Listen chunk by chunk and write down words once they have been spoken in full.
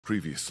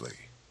Previously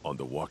on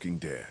The Walking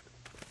Dead.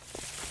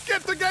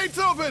 Get the gates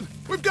open!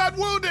 We've got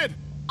wounded!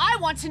 I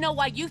want to know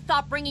why you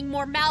thought bringing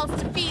more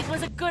mouths to feed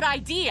was a good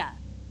idea.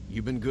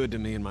 You've been good to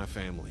me and my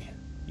family.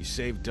 You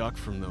saved Duck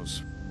from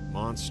those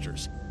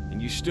monsters, and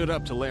you stood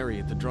up to Larry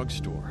at the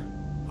drugstore.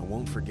 I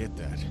won't forget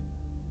that.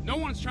 No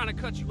one's trying to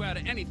cut you out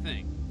of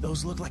anything.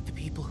 Those look like the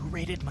people who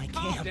raided my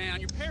camp. Calm down,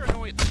 you're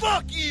paranoid.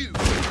 Fuck you!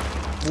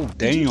 Oh,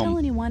 damn. Did you tell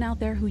anyone out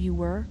there who you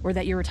were, or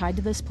that you were tied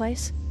to this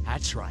place?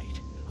 That's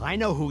right. I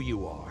know who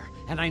you are,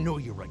 and I know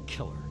you're a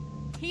killer.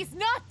 He's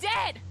not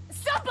dead!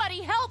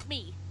 Somebody help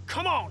me!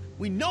 Come on!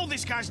 We know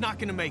this guy's not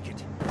gonna make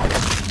it!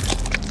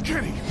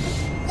 Kenny!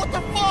 What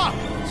the fuck?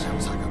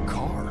 Sounds like a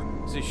car.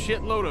 There's a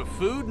shitload of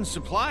food and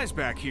supplies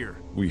back here.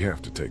 We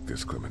have to take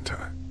this,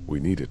 Clementine.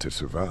 We need it to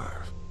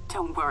survive.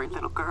 Don't worry,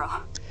 little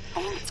girl.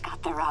 Bandits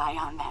got their eye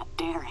on that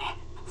dairy.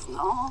 As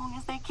long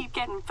as they keep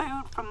getting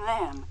food from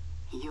them,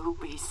 you'll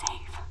be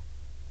safe.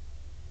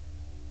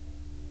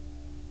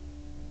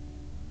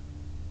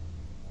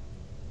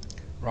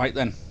 Right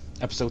then,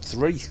 episode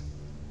 3.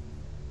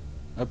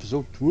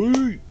 Episode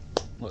 3!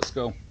 Let's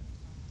go.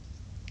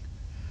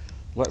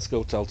 Let's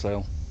go,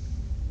 Telltale.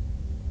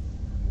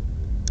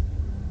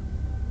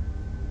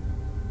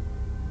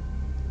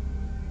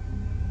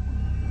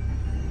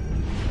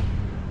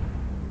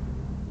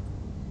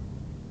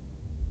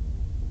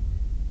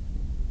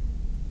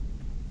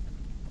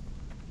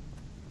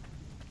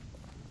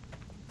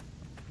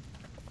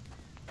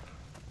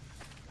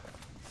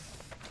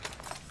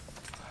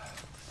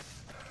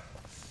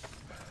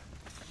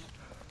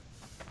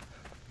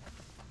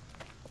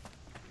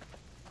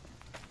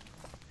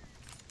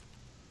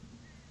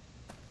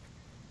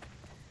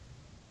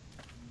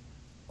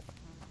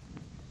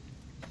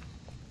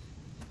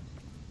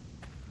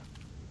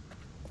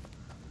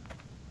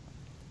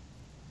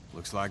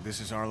 Looks like this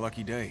is our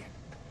lucky day.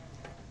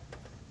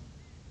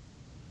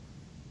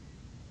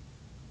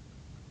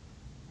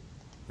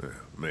 Yeah,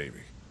 maybe.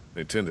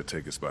 They tend to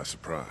take us by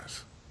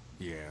surprise.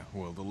 Yeah,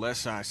 well, the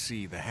less I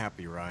see, the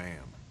happier I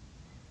am.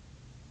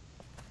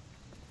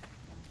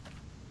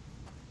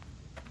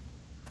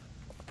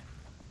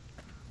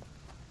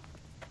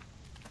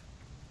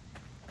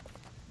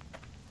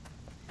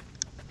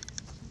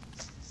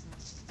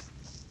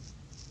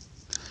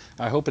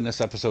 I hope in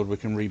this episode we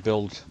can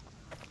rebuild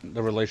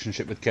the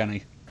relationship with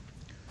Kenny.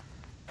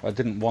 I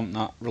didn't want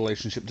that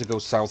relationship to go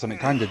south, and it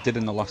kind of did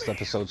in the last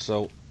episode,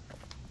 so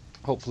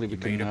hopefully we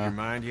can made up your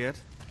mind yet?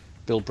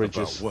 build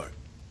bridges. About what?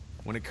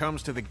 When it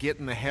comes to the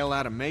getting the hell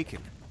out of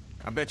Macon,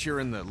 I bet you're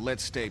in the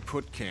let's stay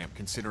put camp,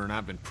 considering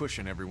I've been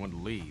pushing everyone to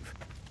leave.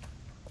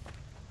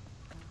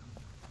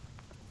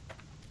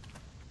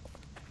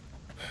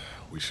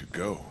 We should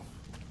go.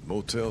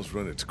 Motel's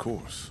run its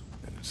course,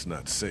 and it's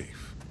not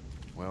safe.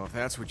 Well, if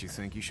that's what you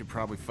think, you should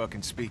probably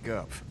fucking speak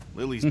up.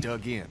 Lily's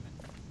dug in.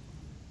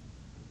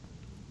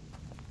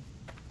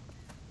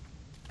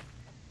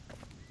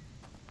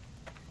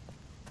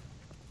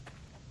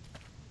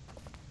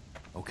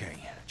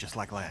 Okay, just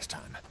like last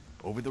time.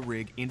 Over the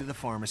rig, into the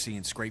pharmacy,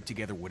 and scrape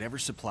together whatever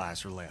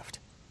supplies are left.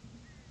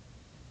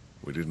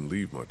 We didn't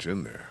leave much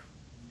in there.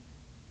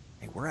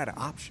 Hey, we're out of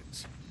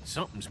options.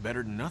 Something's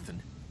better than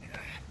nothing.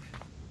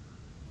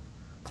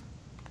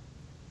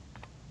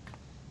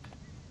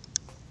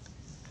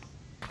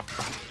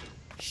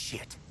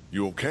 Shit.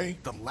 You okay?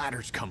 The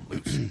ladder's come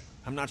loose.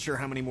 I'm not sure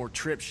how many more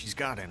trips she's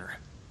got in her.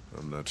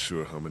 I'm not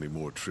sure how many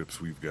more trips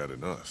we've got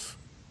in us.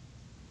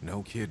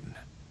 No kidding.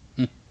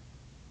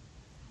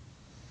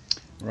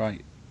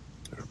 Right.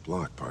 They're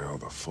blocked by all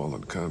the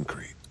fallen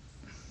concrete.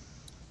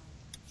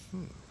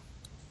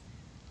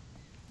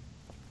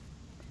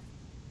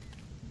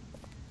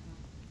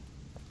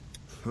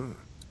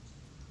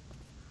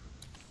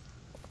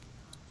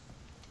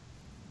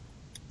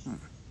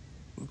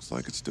 Looks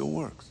like it still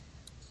works.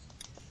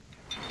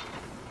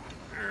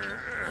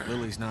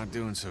 Lily's not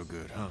doing so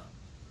good, huh?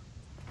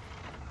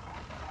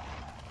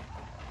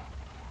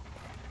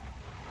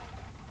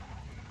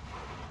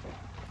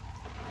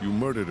 You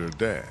murdered her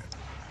dad.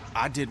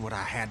 I did what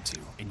I had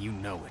to, and you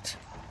know it.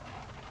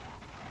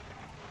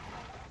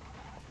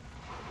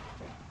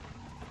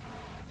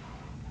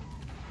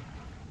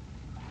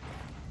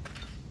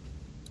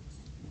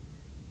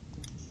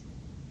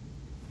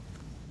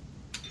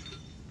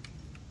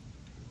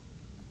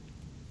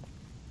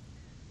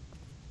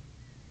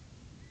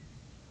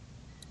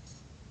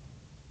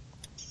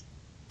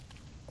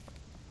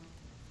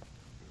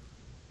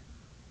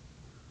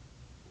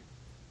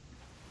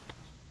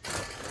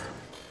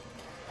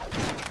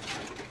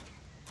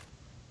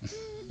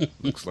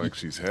 Looks like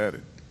she's had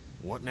it.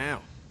 What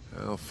now?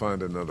 I'll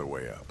find another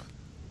way up.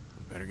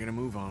 Better get a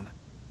move on.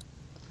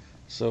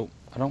 So,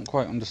 I don't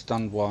quite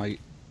understand why...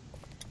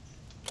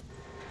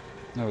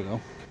 There we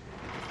go.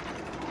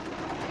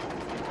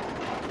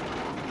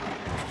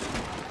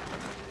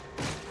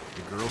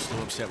 The girl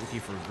still upset with you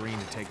for agreeing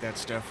to take that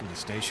stuff from the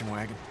station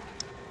wagon?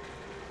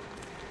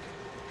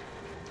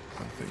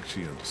 I think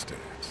she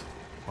understands.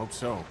 Hope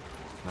so.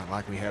 Not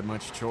like we had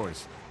much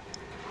choice.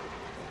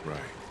 Right.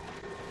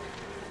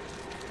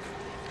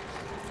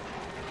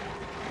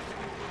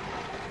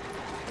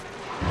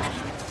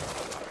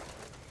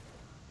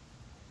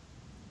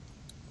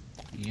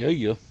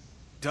 Yeah.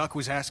 Duck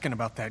was asking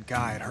about that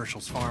guy at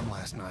Herschel's farm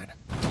last night.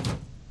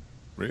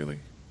 Really?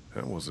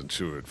 I wasn't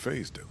sure it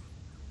fazed him.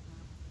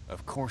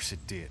 Of course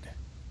it did.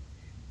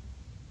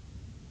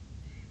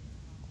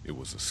 It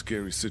was a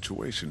scary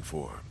situation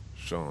for him,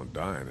 Sean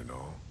dying and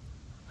all.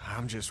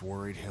 I'm just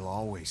worried he'll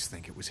always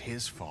think it was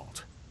his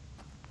fault.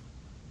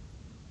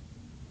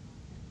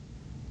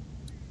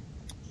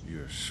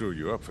 You're sure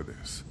you're up for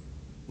this?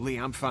 Lee,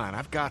 I'm fine.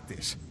 I've got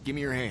this. Give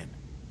me your hand.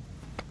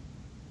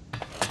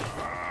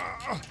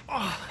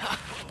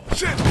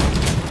 Shit!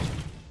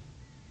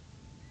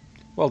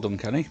 Well done,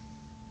 Kenny.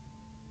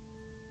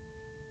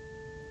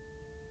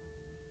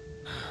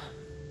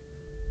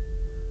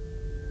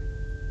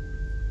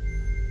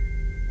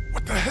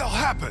 What the hell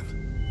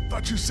happened?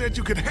 Thought you said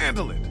you could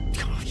handle it.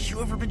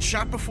 You ever been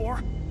shot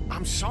before?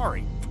 I'm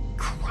sorry. For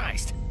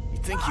Christ. You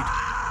think you'd...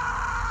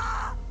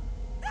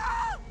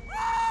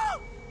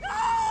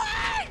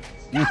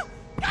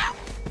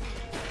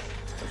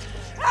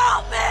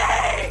 Help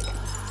me!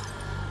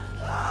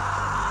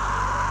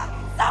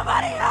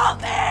 Somebody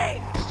help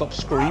me! Stop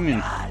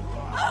screaming.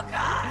 Oh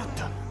God!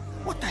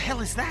 What the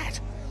hell is that?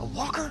 A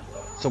walker?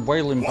 It's a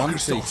wailing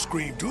Walkers banshee. don't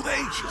scream, do they?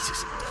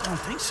 Jesus, I don't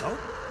think so.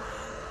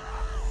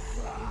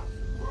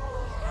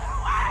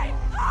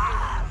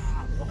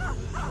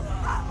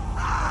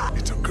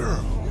 It's a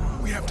girl.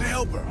 We have to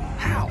help her.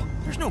 How?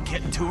 There's no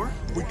getting to her.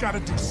 We gotta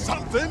do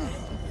something.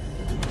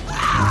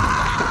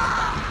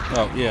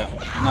 Oh, yeah.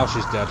 Now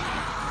she's dead.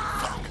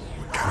 Fuck.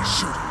 We gotta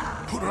shoot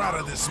her. Put her out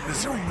of this I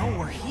misery. don't know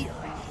we're here.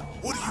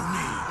 What do you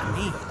mean? I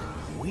mean,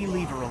 we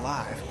leave her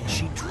alive, and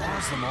she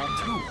draws them all to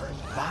her,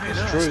 buying It's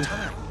us true.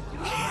 time.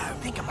 Yeah,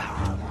 think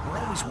about it. We're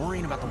always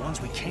worrying about the ones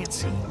we can't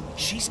see.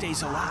 She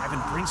stays alive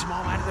and brings them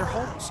all out of their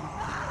holes.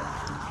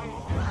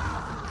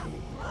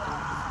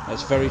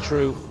 That's very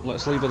true.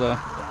 Let's leave her there.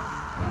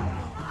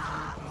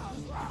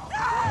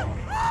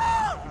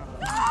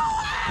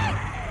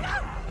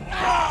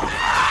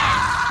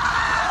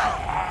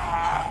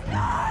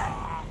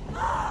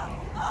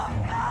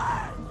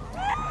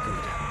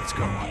 Good, let's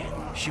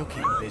go. She'll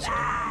keep busy.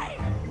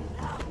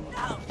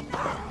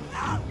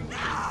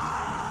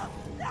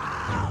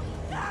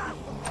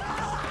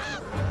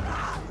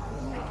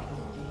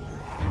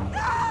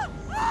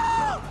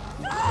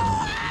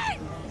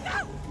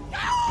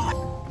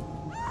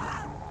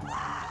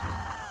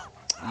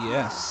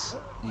 Yes.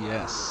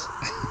 Yes.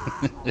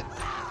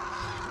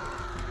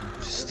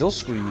 She's still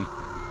screaming.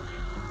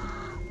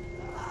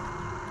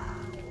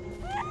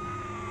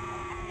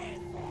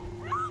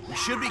 We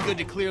should be good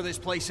to clear this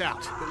place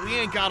out, but we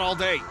ain't got all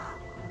day.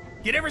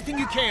 Get everything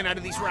you can out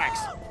of these racks.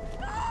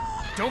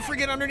 Don't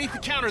forget underneath the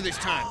counter this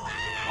time.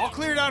 I'll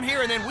clear down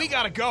here and then we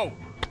gotta go.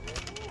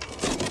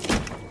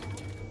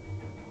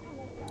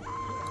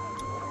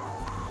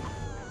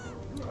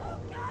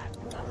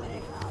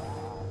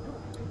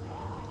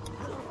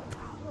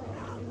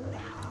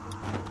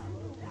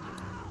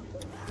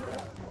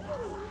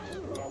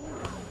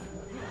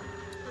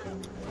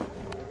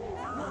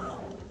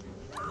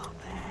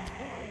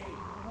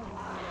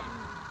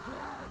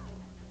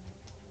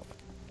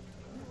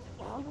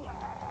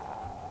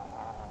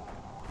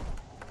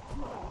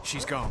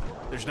 She's gone.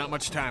 There's not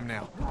much time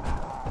now.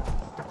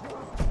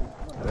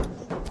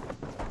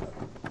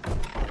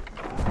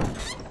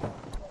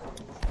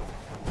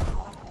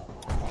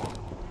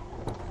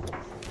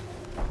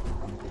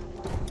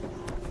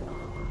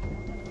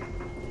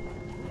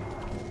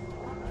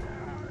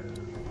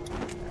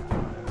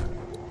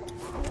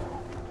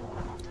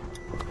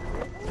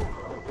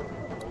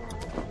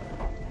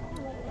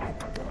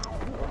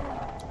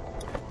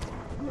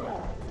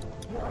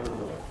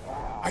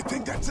 I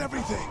think that's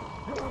everything.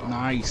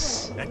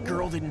 Nice. That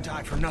girl didn't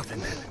die for nothing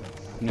then.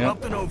 Yep.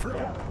 Up and over.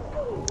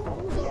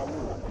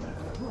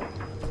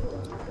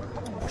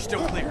 We're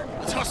still clear.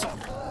 Let's hustle.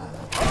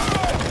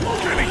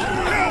 Kenny,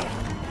 help!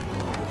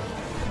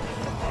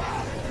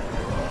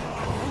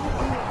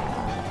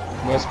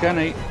 Where's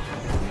Kenny?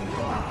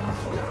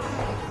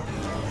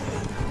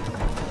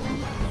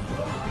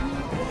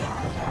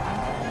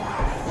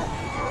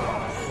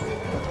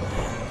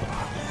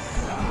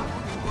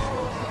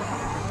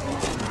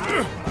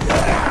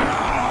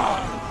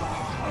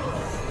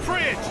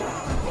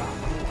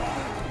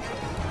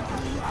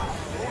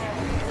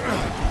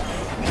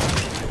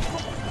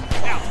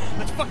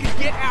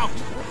 Get out!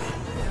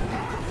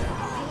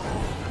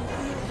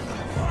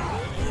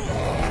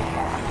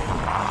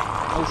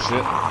 Oh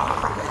shit.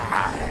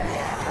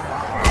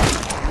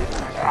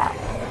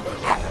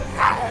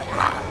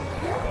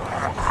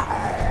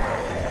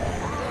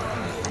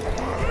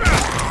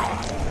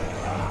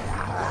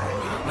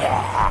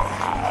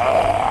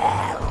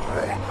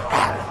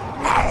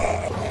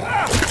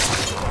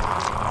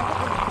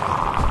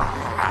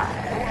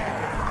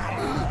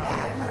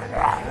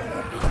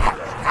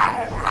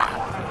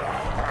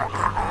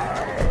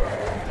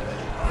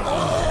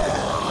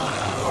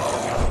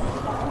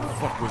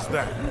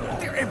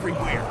 They're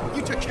everywhere.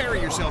 You took care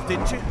of yourself,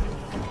 didn't you?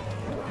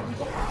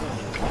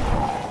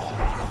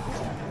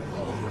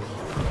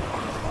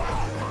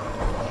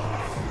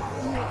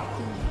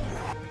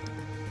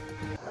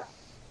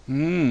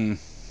 Still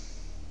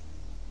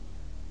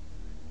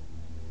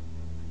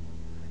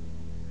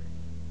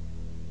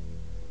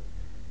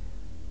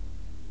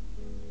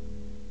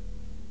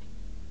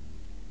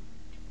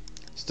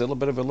a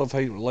bit of a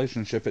love-hate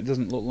relationship. It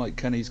doesn't look like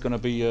Kenny's gonna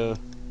be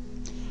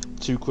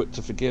too quick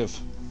to forgive.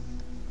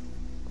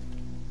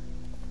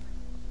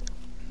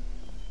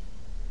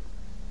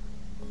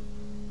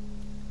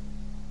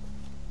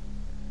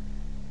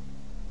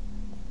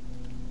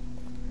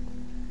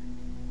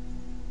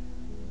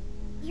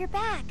 You're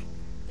back.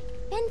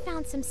 Ben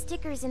found some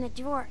stickers in a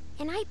drawer,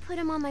 and I put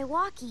them on my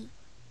walkie.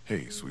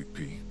 Hey, Sweet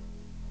Pea.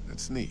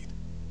 That's neat.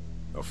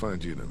 I'll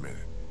find you in a minute.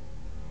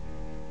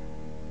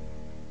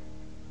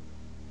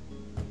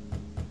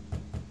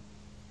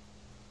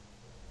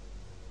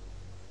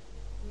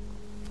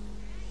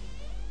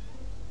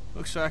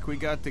 Looks like we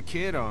got the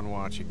kid on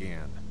watch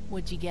again.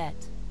 What'd you get?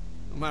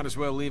 We might as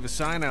well leave a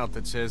sign out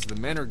that says the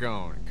men are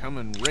gone and come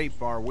and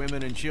rape our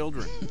women and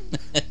children.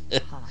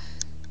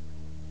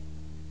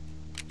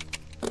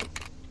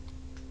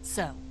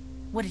 So,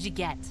 what did you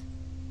get?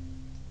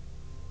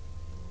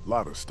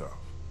 Lot of stuff.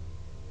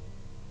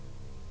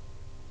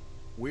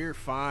 We're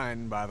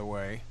fine, by the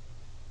way.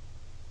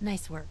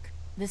 Nice work.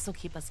 This'll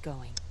keep us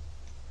going.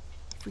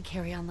 If we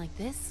carry on like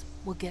this,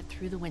 we'll get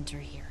through the winter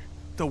here.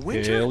 The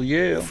winter? Hell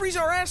yeah. We'll freeze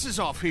our asses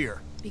off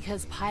here.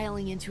 Because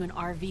piling into an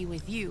RV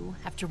with you,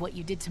 after what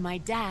you did to my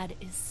dad,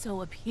 is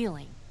so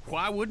appealing.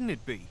 Why wouldn't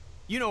it be?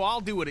 You know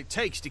I'll do what it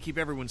takes to keep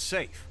everyone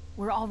safe.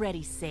 We're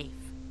already safe.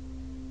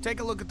 Take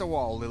a look at the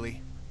wall,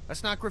 Lily.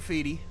 That's not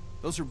graffiti.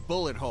 Those are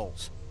bullet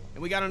holes.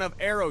 And we got enough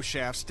arrow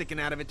shafts sticking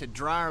out of it to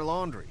dry our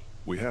laundry.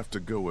 We have to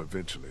go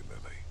eventually,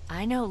 Lily.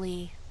 I know,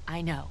 Lee.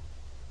 I know.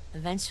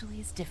 Eventually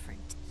is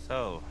different.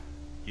 So,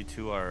 you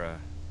two are,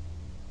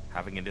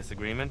 having a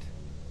disagreement?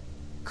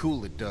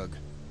 Cool it, Doug.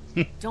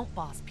 Don't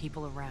boss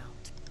people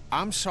around.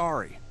 I'm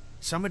sorry.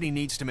 Somebody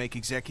needs to make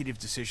executive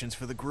decisions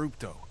for the group,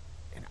 though.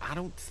 And I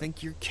don't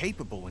think you're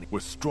capable in it.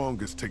 We're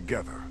strongest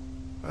together.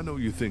 I know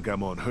you think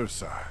I'm on her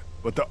side,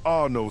 but there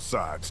are no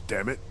sides,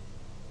 damn it.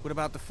 What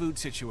about the food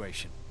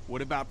situation?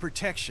 What about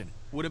protection?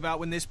 What about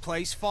when this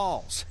place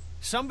falls?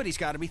 Somebody's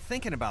got to be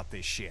thinking about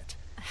this shit.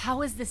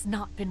 How has this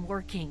not been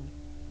working?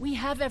 We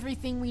have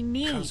everything we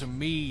need. Because of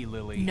me,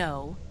 Lily.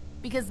 No,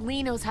 because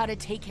Lee knows how to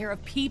take care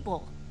of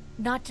people,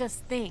 not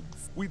just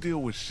things. We deal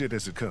with shit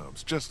as it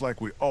comes, just like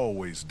we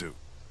always do.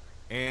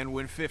 And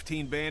when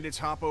 15 bandits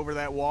hop over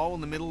that wall in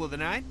the middle of the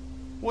night?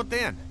 What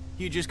then?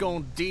 You just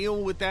gonna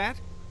deal with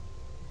that?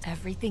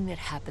 Everything that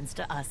happens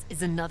to us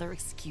is another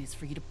excuse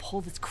for you to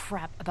pull this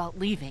crap about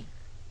leaving.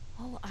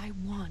 All I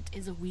want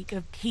is a week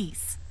of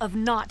peace, of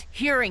not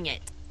hearing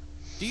it.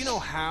 Do you know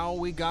how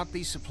we got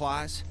these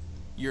supplies?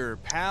 Your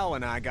pal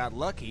and I got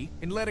lucky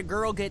and let a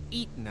girl get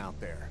eaten out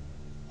there.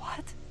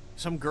 What?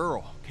 Some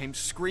girl came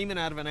screaming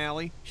out of an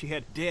alley. She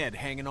had dead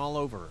hanging all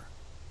over her.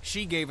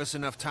 She gave us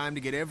enough time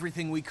to get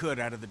everything we could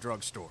out of the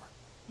drugstore.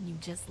 And you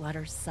just let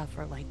her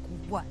suffer like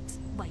what?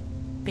 Like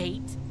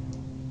bait?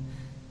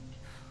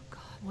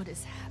 God, what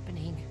is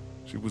happening?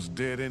 She was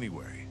dead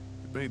anyway.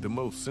 It made the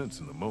most sense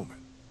in the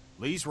moment.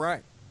 Lee's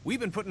right. We've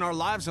been putting our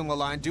lives on the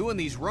line doing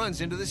these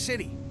runs into the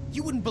city.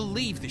 You wouldn't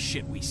believe the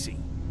shit we see.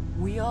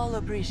 We all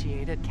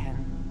appreciate it,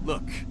 Ken.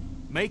 Look,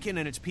 Macon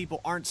and its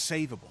people aren't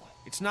savable.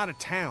 It's not a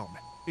town.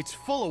 It's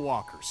full of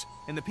walkers,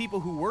 and the people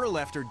who were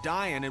left are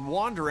dying and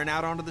wandering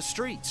out onto the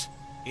streets.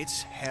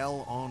 It's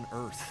hell on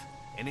earth,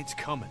 and it's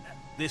coming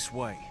this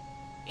way.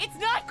 It's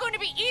not going to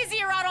be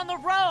easier out on the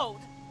road!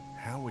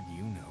 How would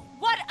you know?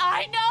 What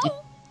I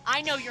know?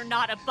 I know you're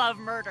not above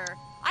murder.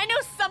 I know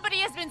somebody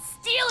has been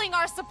stealing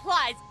our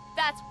supplies.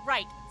 That's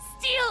right,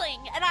 stealing!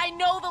 And I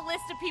know the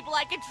list of people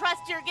I can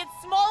trust here gets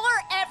smaller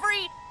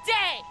every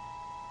day!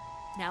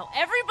 Now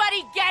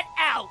everybody get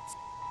out!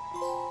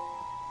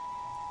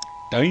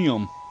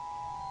 Damn.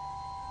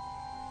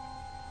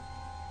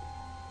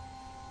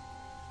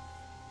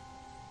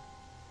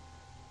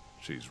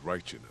 She's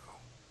right, you know.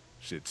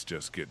 Shit's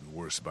just getting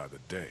worse by the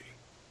day.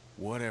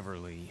 Whatever,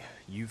 Lee.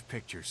 You've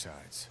picked your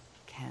sides.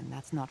 Ken,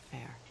 that's not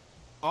fair.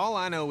 All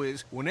I know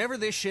is, whenever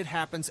this shit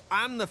happens,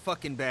 I'm the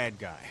fucking bad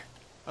guy.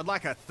 I'd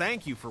like a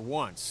thank you for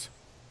once.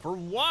 For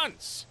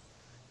once!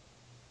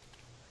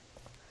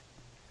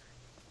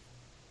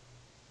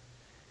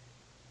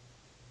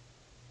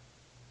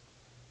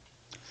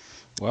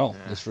 Well,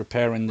 this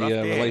repairing the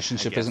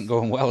relationship isn't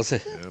going well, is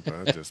it? Yep,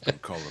 I've just been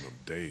calling them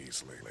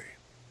days lately.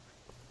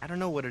 I don't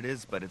know what it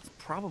is, but it's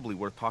probably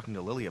worth talking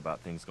to Lily about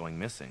things going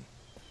missing.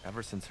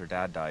 Ever since her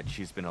dad died,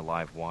 she's been a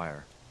live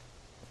wire.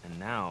 And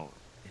now,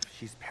 if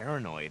she's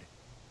paranoid,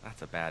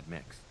 that's a bad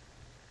mix.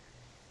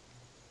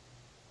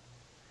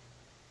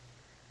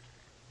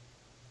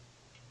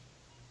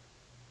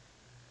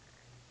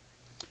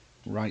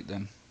 Right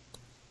then.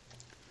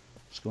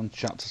 Let's go and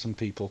chat to some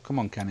people. Come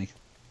on, Kenny.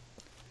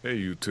 Hey,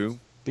 you two.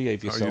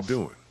 Behave yourself. How you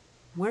doing?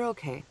 We're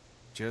okay.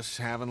 Just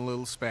having a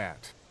little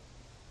spat.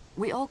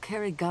 We all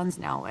carry guns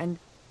now, and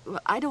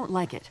I don't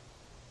like it.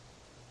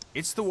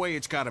 It's the way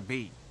it's gotta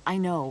be. I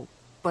know,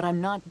 but I'm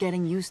not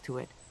getting used to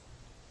it.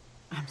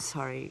 I'm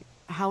sorry.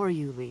 How are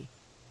you, Lee?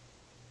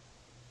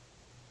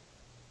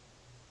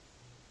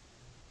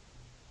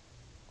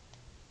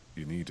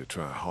 You need to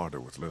try harder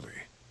with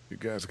Lily. You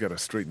guys gotta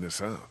straighten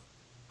this out.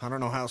 I don't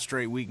know how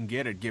straight we can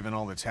get it given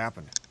all that's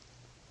happened.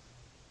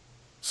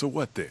 So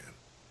what then?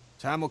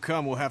 Time will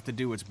come we'll have to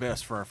do what's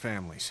best for our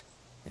families.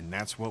 And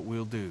that's what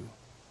we'll do.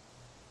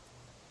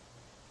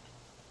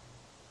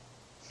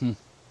 You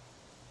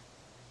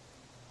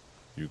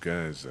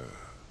guys,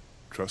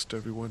 trust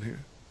everyone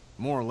here?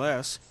 More or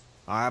less.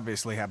 I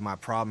obviously have my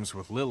problems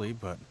with Lily,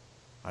 but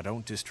I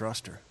don't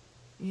distrust her.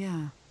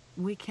 Yeah,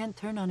 we can't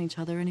turn on each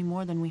other any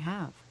more than we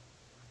have.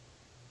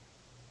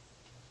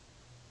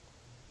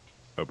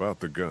 About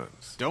the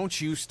guns. Don't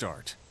you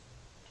start.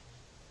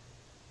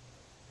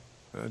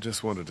 I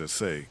just wanted to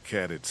say,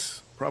 Kat,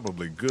 it's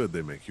probably good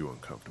they make you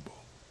uncomfortable.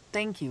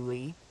 Thank you,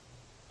 Lee.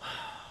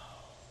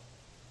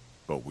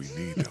 But we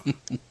need them.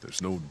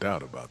 There's no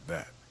doubt about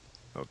that.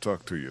 I'll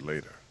talk to you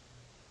later.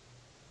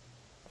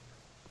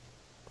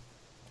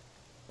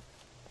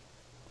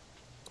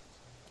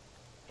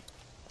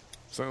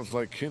 Sounds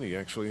like Kenny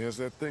actually has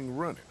that thing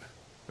running.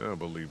 I'll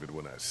believe it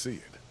when I see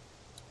it.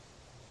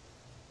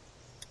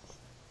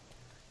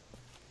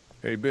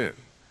 Hey, Ben.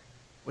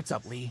 What's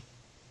up, Lee?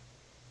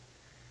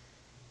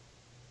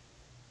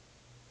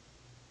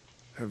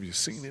 Have you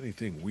seen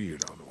anything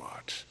weird on the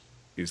watch?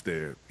 Is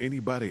there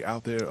anybody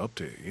out there up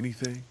to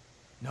anything?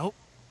 Nope.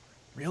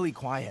 Really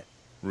quiet.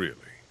 Really?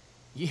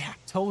 Yeah,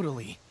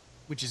 totally.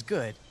 Which is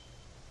good.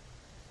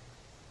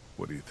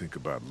 What do you think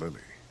about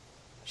Lily?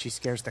 She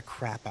scares the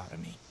crap out of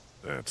me.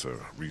 That's a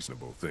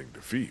reasonable thing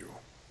to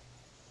feel.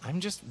 I'm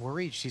just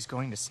worried she's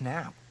going to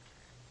snap.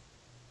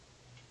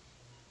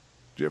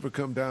 Did you ever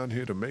come down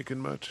here to Macon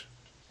much?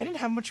 I didn't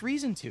have much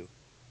reason to.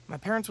 My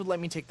parents would let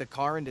me take the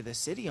car into the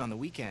city on the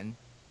weekend.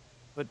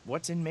 But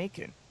what's in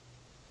Macon?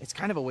 It's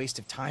kind of a waste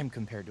of time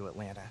compared to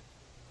Atlanta.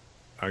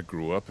 I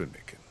grew up in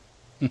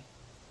Macon.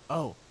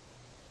 Oh,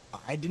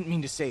 I didn't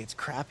mean to say it's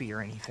crappy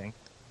or anything.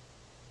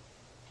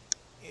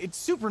 It's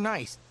super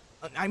nice.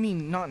 I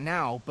mean, not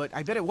now, but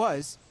I bet it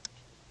was.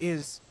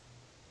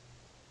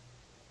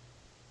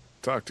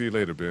 Talk to you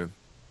later, Ben.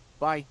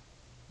 Bye.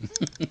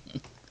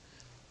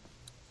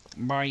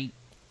 Bye.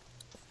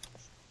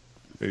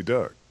 Hey,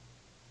 Doug.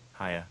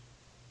 Hiya.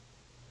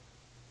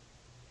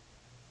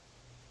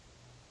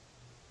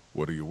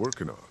 What are you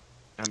working on?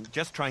 I'm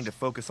just trying to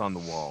focus on the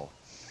wall.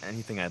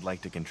 Anything I'd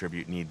like to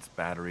contribute needs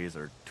batteries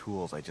or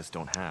tools I just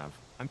don't have.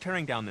 I'm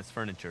tearing down this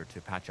furniture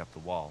to patch up the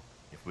wall.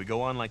 If we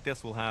go on like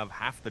this, we'll have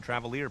half the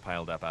Travelier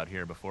piled up out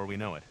here before we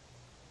know it.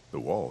 The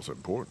wall's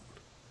important.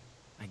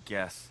 I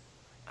guess.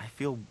 I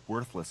feel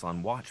worthless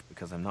on watch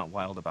because I'm not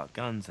wild about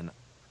guns, and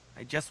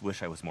I just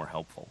wish I was more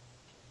helpful.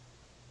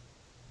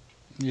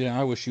 Yeah,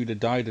 I wish you'd have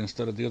died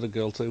instead of the other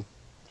girl too.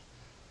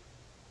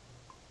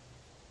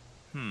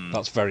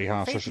 That's very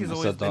harsh. I shouldn't have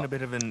said that. Safety's always been a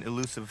bit of an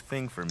elusive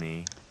thing for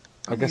me.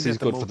 I guess he's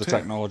good for the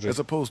technology. As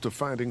opposed to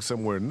finding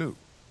somewhere new.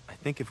 I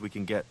think if we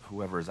can get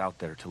whoever is out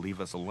there to leave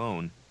us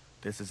alone,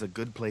 this is a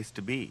good place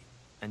to be.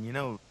 And you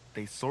know,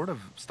 they sort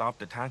of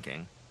stopped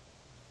attacking.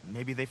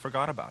 Maybe they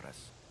forgot about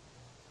us.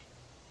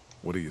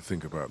 What do you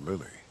think about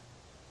Lily?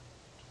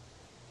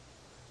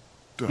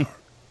 Doug.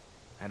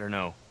 I don't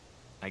know.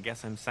 I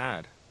guess I'm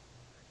sad.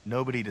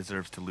 Nobody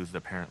deserves to lose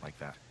their parent like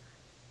that.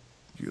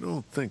 You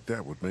don't think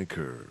that would make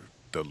her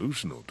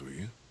delusional, do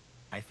you?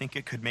 I think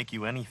it could make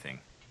you anything.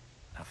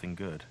 Nothing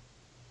good.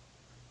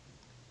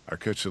 I'll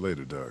catch you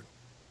later, Doug.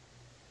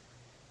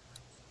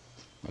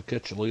 I'll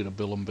catch you later,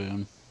 Bill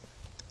and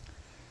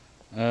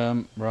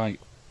Ben. Right.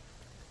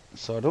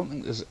 So I don't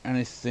think there's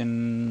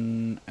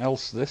anything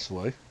else this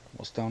way.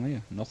 What's down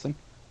here? Nothing.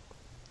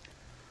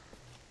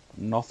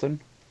 Nothing.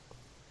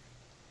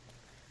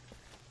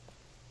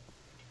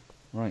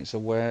 Right, so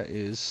where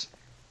is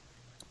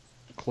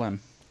Clem?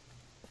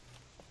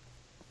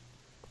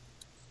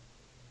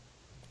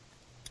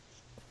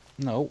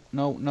 No,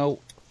 no, no.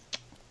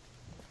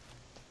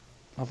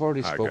 I've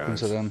already spoken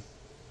to them.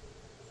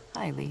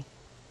 Hi, Lee.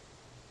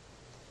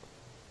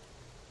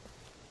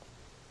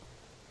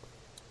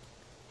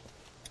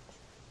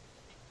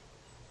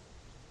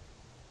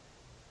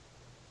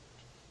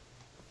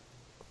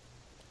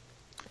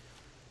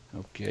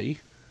 Okay.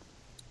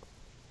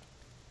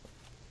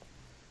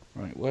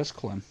 Right, where's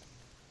Clem?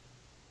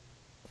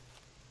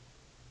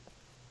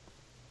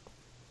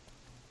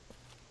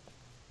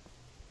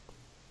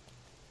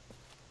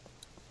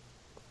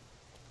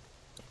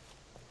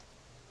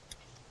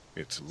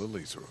 It's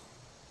Lily's room.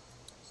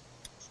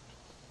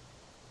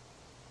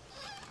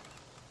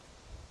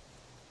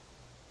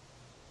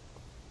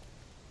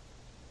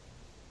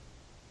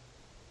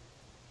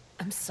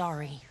 I'm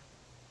sorry.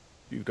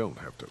 You don't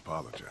have to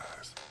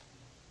apologize.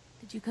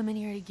 Did you come in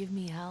here to give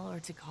me hell or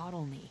to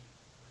coddle me?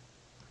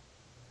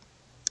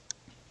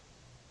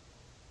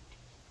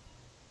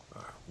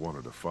 I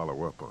wanted to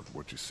follow up on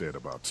what you said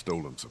about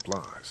stolen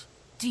supplies.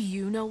 Do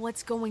you know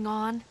what's going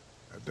on?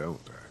 I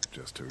don't. I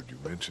just heard you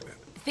mention it.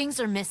 Things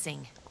are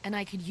missing, and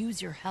I could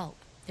use your help.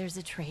 There's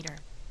a traitor.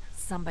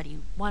 Somebody,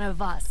 one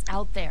of us,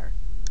 out there.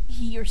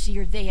 He or she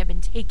or they have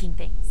been taking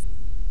things.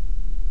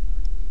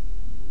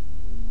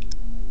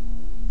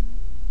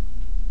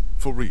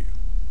 For real?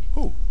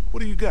 Who?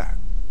 What do you got?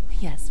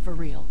 Yes, for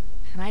real.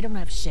 And I don't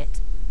have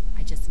shit.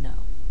 I just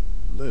know.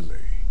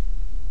 Lily.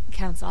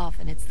 Counts off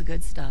and it's the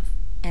good stuff.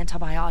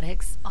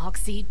 Antibiotics,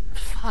 oxy,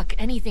 fuck,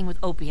 anything with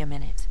opium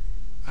in it.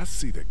 I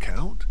see the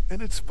count,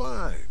 and it's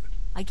fine.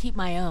 I keep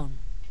my own.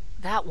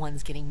 That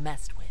one's getting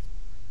messed with.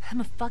 I'm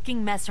a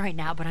fucking mess right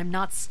now, but I'm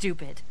not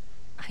stupid.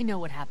 I know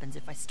what happens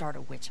if I start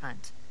a witch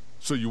hunt.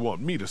 So you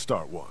want me to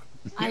start one?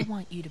 I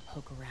want you to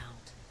poke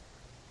around.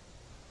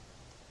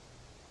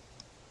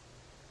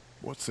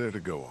 What's there to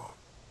go on?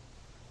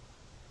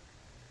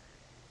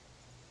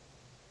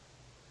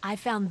 I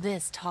found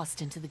this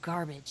tossed into the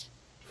garbage.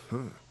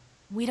 Huh.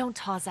 We don't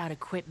toss out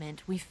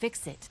equipment, we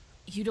fix it.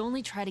 You'd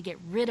only try to get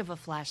rid of a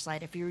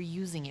flashlight if you were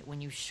using it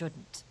when you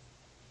shouldn't.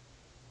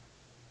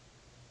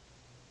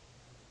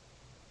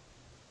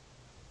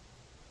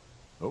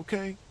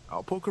 Okay,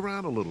 I'll poke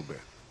around a little bit.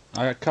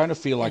 I kind of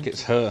feel like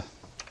it's her.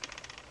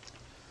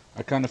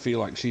 I kind of feel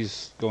like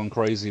she's going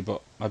crazy,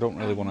 but I don't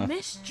really want to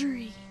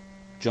mystery.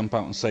 Jump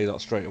out and say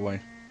that straight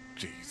away.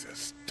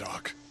 Jesus,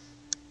 Doc.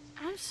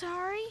 I'm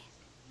sorry.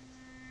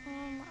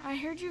 I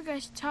heard you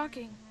guys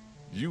talking.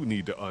 You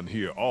need to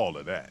unhear all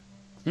of that.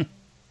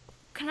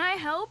 Can I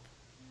help?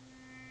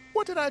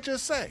 What did I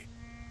just say?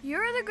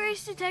 You're the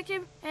Grace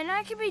Detective, and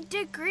I can be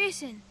Dick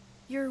Grayson,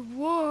 your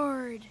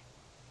ward.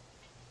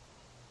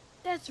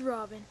 That's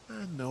Robin.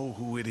 I know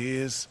who it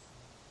is.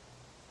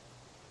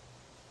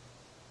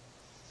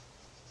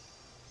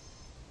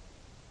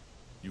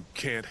 You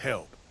can't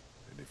help.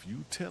 And if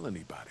you tell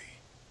anybody,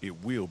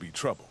 it will be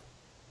trouble.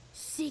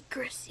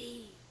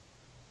 Secrecy.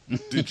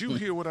 Did you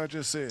hear what I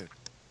just said?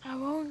 I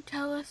won't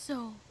tell a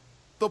soul.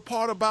 The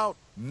part about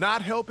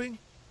not helping?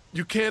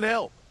 You can't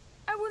help.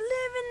 I will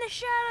live in the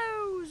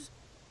shadows.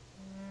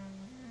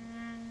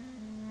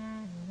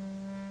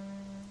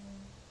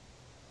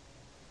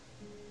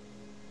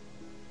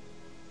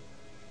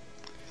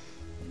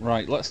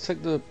 Right, let's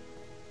take the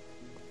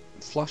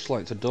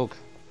flashlight to Doug.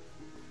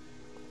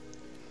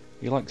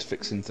 He likes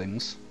fixing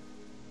things.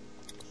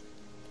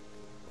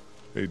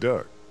 Hey,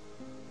 Doug.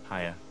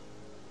 Hiya.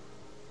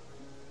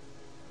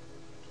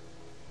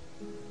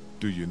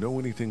 Do you know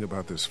anything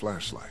about this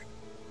flashlight?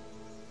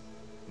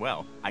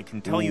 Well, I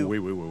can tell you...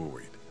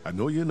 Wait. I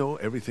know you know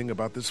everything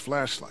about this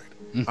flashlight.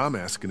 I'm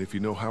asking if you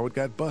know how it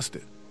got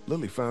busted.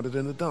 Lily found it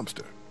in the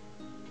dumpster.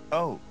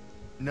 Oh,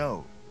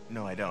 no.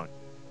 No, I don't.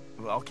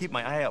 Well, I'll keep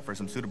my eye out for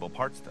some suitable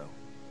parts, though.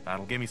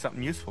 That'll give me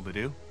something useful to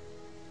do.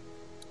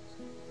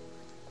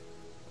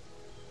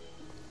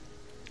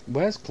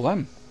 Where's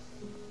Clem?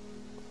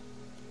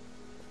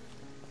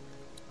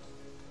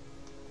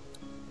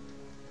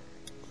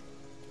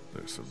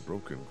 There's some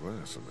broken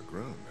glass on the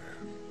ground there.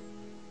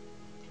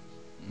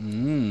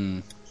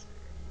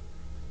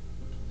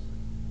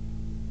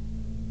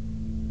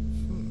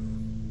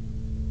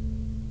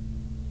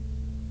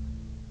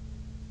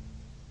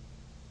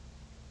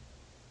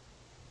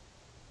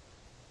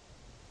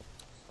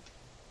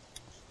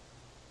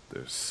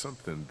 There's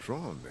something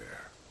drawn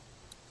there.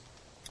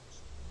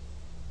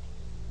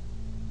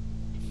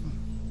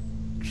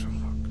 Chalk.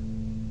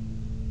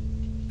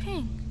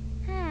 Pink.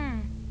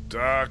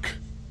 Doc.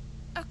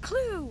 A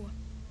clue.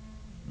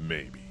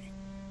 Maybe.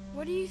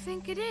 What do you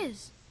think it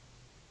is?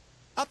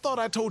 I thought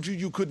I told you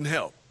you couldn't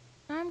help.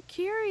 I'm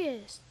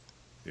curious.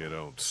 You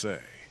don't say.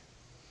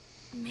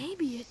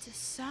 Maybe it's a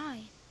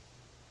sign.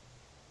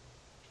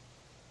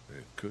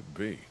 It could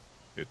be.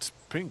 It's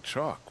pink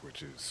chalk,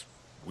 which is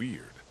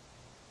weird.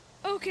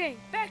 Okay,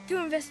 back to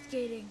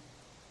investigating.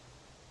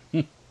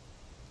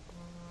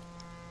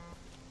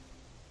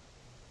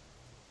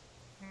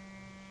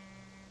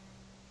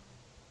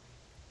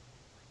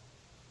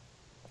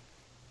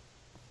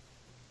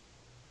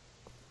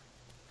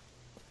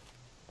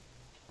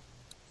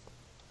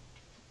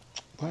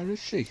 Where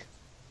is she?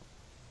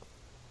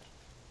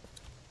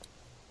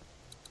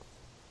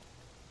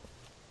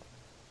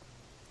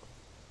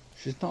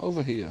 She's not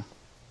over here.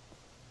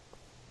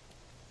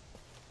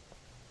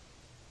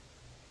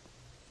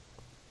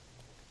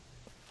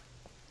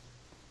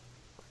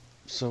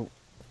 So,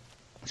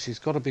 she's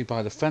got to be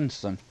by the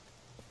fence then.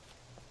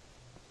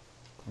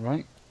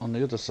 Right? On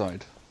the other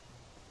side.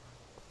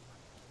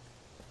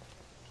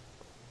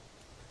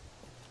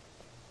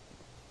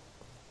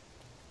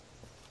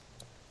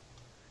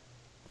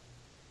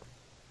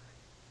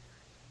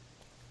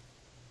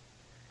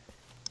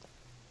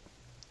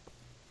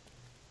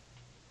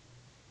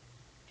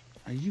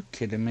 Are you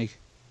kidding me?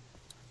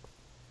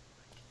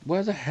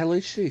 Where the hell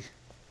is she?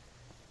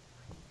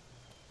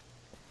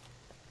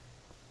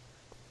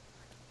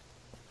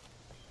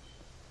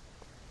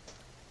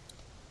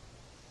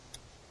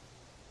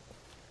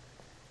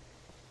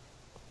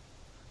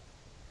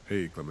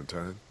 Hey,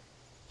 Clementine.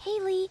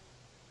 Haley.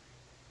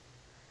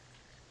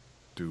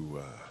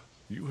 Do,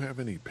 you have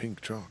any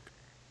pink chalk?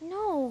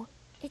 No,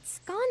 it's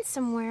gone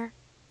somewhere.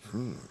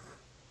 Do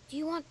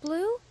you want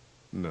blue?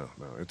 No,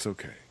 it's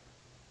okay.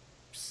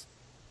 Psst,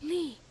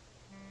 Lee.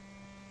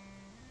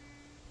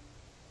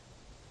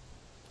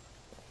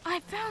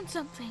 I found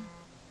something.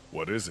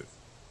 What is it?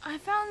 I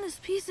found this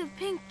piece of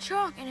pink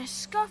chalk and a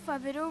scuff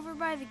of it over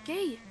by the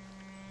gate.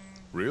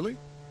 Really?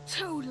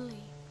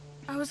 Totally.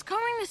 I was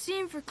combing the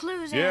scene for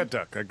clues Yeah, and...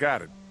 Duck, I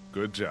got it.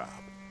 Good job.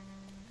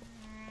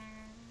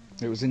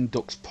 It was in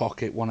Duck's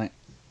pocket, wasn't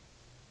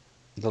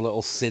it? The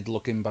little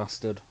Sid-looking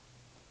bastard.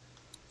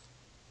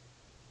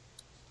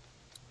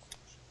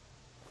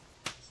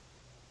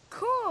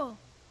 Cool.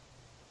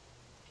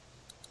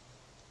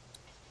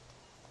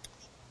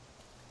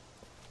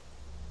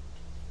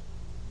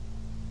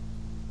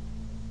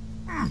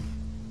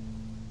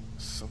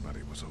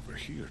 Somebody was over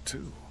here,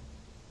 too.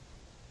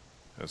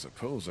 I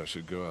suppose I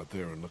should go out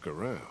there and look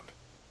around.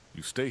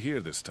 You stay here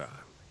this time.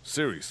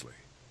 Seriously.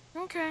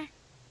 Okay.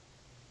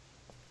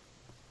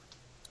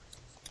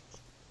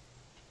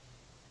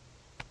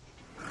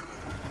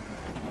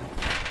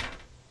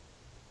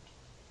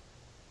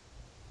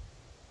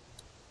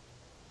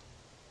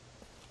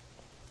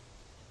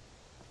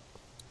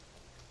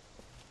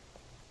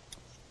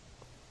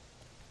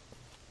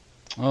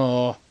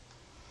 Oh.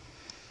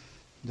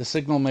 The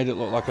signal made it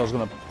look like I was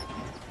going to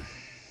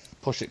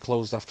push it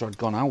closed after I'd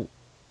gone out.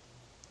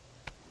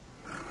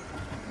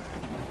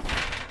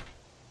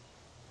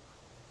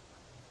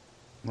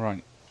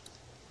 Right.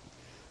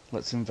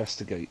 Let's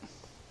investigate.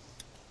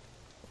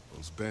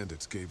 Those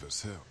bandits gave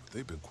us hell.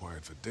 They've been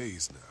quiet for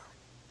days now.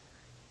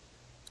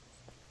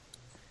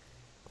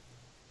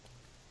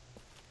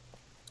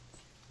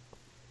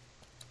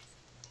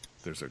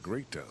 There's a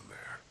grate down there.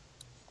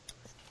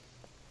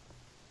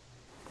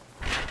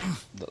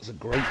 That's a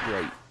great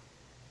grate.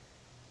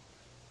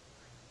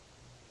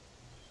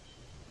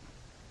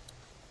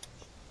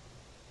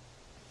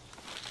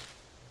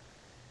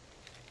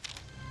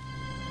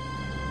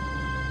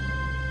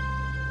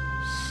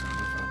 Son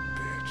of a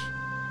bitch.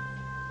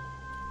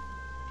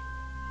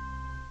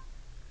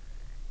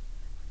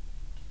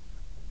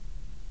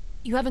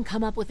 You haven't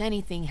come up with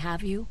anything,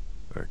 have you?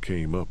 I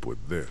came up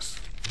with this.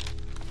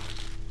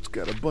 It's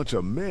got a bunch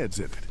of meds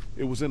in it.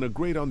 It was in a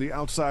grate on the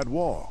outside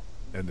wall.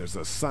 And there's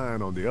a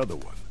sign on the other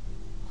one.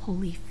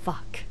 Holy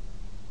fuck.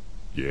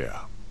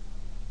 Yeah.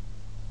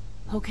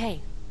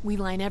 Okay, we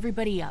line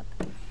everybody up.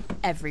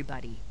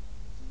 Everybody.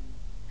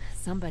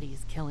 Somebody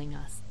is killing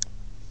us.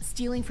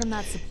 Stealing from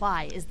that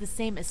supply is the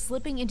same as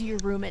slipping into your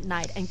room at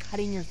night and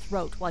cutting your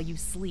throat while you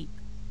sleep.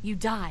 You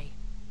die.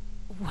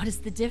 What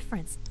is the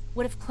difference?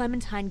 What if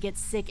Clementine gets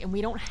sick and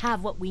we don't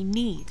have what we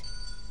need?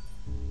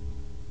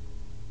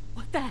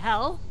 What the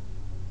hell?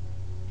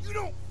 You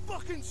don't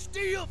fucking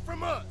steal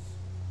from us!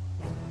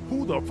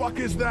 Who the fuck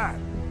is that?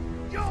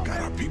 Y'all got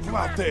our people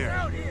out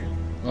there.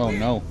 Oh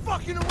no.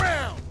 Fucking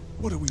around!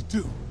 What do we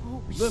do?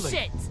 Oh, Lily.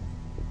 shit!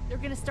 They're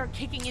gonna start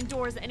kicking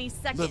indoors any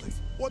second. Lily,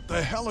 what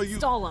the hell are you?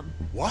 Stall him.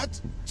 What?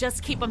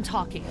 Just keep him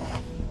talking.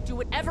 Do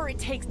whatever it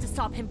takes to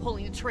stop him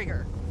pulling the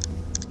trigger.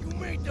 You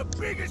made the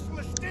biggest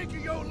mistake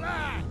of your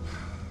life!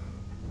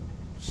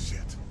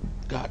 Shit.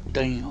 God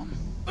damn.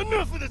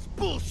 Enough of this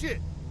bullshit!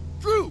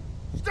 Drew,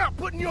 stop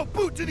putting your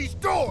boot to these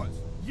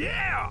doors!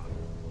 Yeah!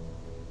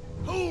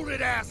 Hold it,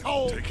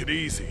 asshole! Take it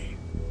easy.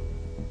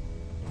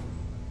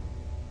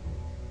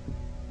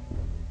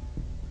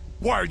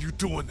 Why are you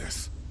doing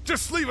this?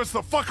 Just leave us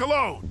the fuck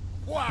alone!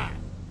 Why?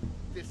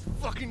 This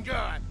fucking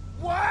guy.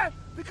 Why?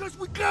 Because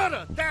we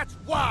gotta! That's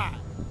why!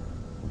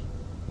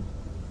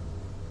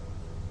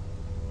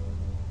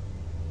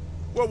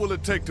 What will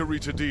it take to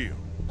reach a deal?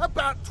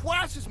 About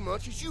twice as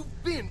much as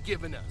you've been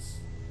giving us.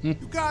 You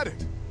got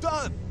it.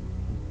 Done.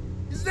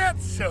 Is that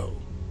so?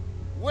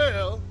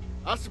 Well,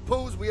 I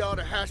suppose we ought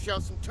to hash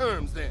out some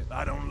terms then.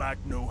 I don't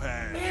like no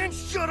hash. Man,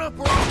 shut up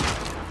or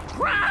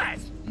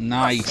Christ!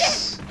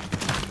 Nice.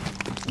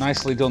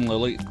 Nicely done,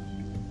 Lily.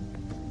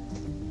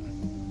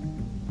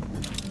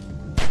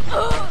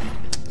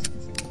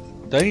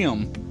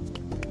 Damn.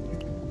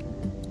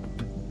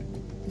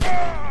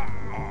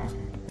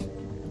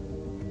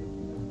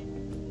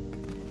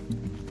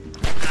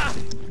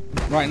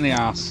 Right in the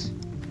ass.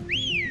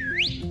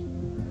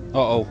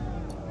 Uh-oh.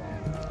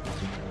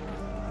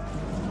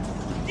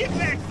 Get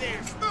back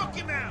there! Smoke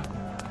him out!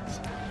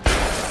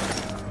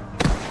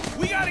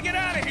 We gotta get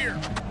out of here!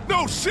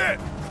 No shit!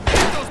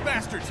 Get those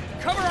bastards!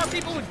 Cover our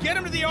people and get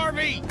them to the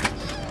RV!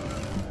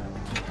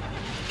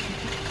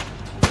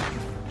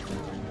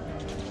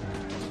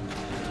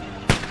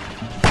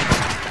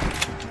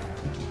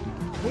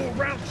 Go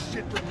around the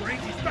shit for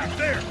brains, he's back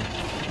there!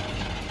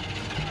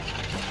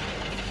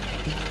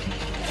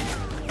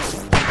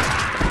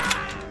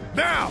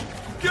 Now!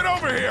 Get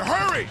over here!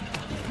 Hurry!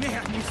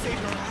 Man, you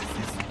saved our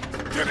asses!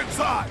 Get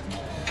inside!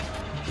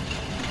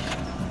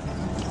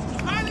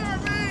 Hi there,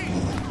 RV!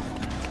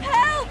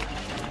 Help!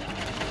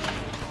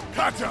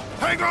 Katja,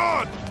 hang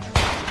on!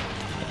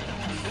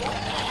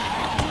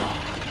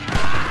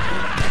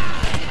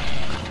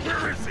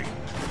 Where is he?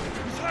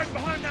 He's hiding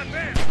behind that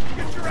van!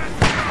 Get your ass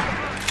behind!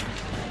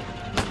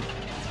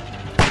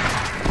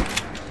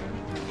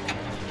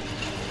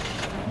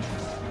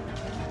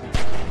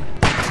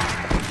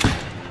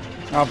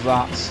 Have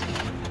that.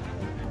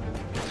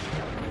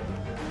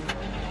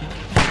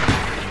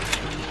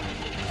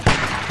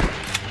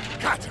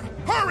 Katja,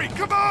 hurry!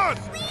 Come on!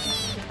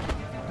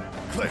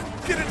 Cliff,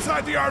 get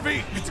inside the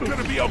RV. It's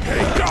gonna be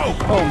okay. Go!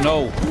 Oh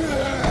no.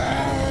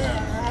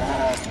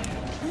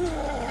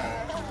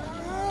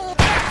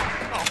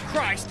 Oh,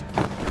 Christ!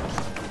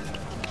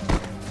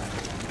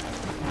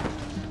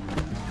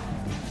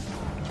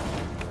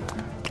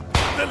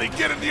 Lily,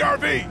 get in the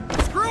RV!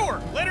 Screw her!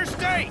 Let her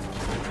stay!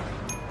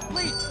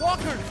 Lee,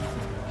 Walker!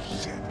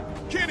 Shit.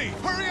 Kenny,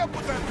 hurry up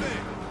with that thing!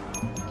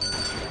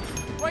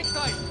 Right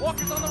side,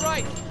 Walker's on the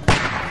right!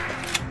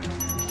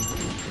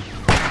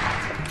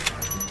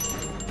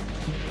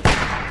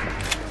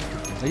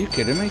 Are you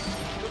kidding me?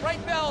 The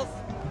right bells!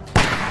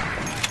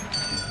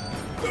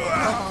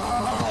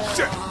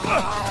 Shit!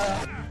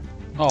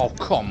 Oh,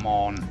 come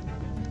on.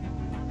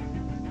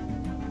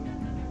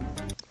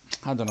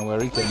 I don't know where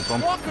he came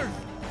from. Walker!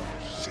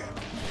 Shit.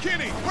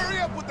 Kenny, hurry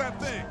up with that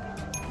thing!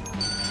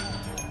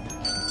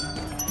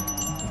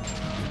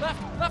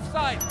 Left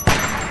side!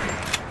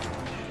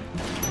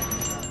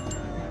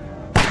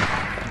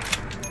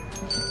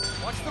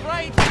 Watch the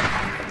right!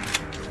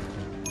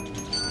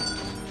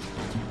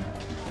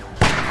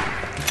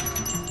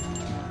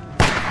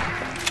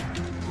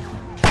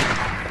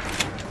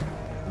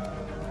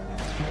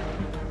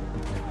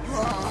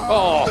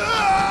 Oh!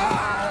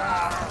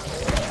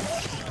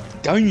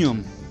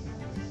 Damn!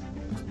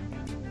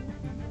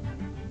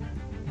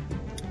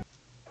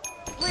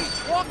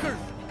 Please, Walker!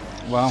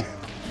 Wow.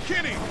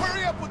 Kenny,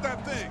 hurry up with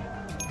that thing!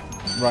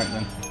 Right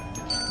then.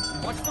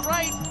 Watch the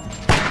right!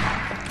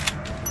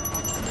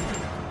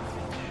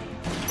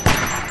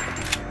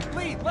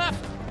 Lead,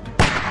 left!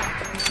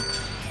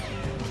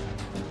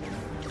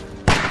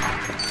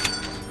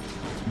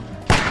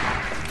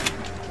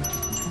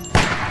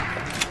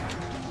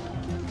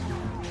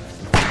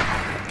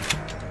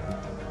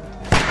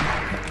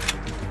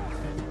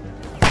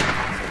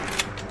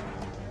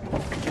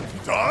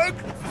 Doug?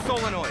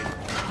 Solenoid.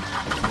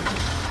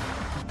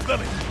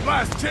 Lily,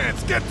 last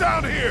chance, get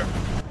down here!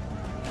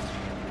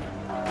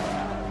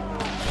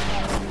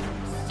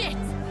 Shit!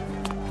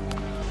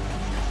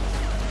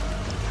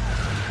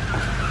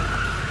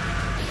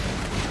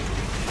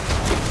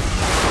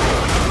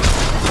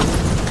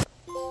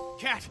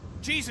 Cat,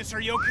 Jesus, are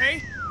you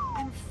okay?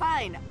 I'm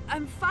fine.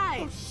 I'm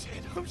fine.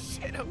 Oh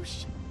shit.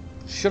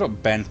 Shut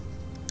up, Ben.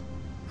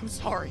 I'm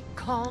sorry.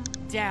 Calm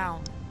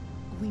down.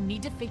 We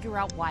need to figure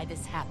out why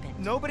this happened.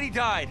 Nobody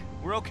died.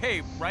 We're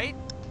okay, right?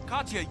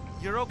 Katya,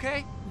 you're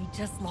okay? We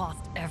just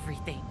lost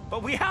everything.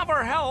 But we have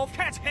our health.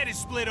 Cat's head is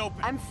split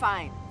open. I'm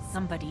fine.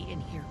 Somebody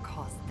in here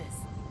caused this.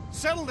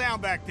 Settle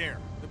down back there.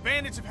 The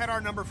bandits have had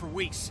our number for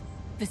weeks.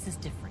 This is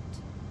different.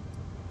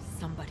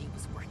 Somebody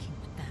was working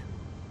with them.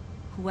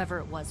 Whoever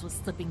it was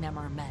slipping them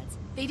our meds.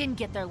 They didn't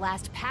get their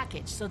last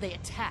package, so they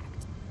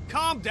attacked.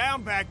 Calm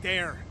down back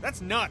there. That's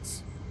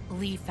nuts.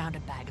 Lee found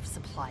a bag of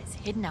supplies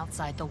hidden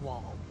outside the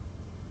wall.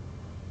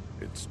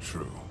 It's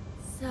true.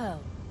 So,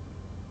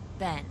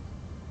 Ben,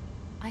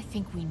 I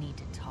think we need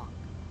to talk.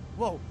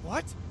 Whoa,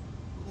 what?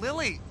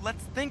 Lily,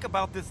 let's think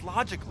about this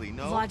logically,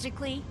 no?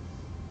 Logically,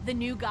 the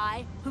new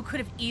guy who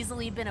could have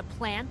easily been a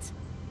plant?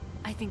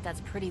 I think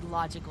that's pretty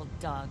logical,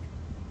 Doug.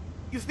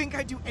 You think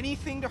I'd do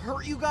anything to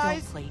hurt you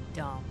guys? Don't play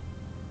dumb.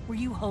 Were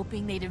you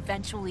hoping they'd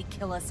eventually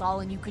kill us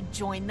all and you could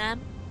join them?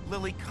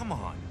 Lily, come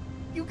on.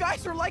 You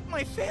guys are like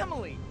my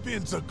family.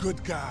 Ben's a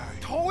good guy.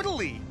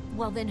 Totally.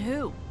 Well, then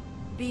who?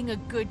 Being a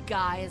good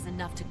guy is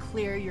enough to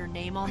clear your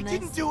name on this? I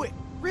didn't do it.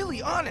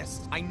 Really,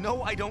 honest. I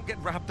know I don't get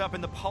wrapped up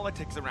in the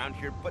politics around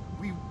here, but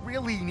we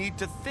really need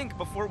to think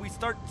before we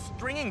start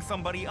stringing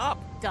somebody up.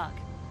 Doug,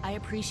 I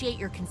appreciate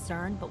your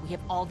concern, but we have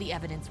all the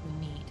evidence we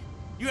need.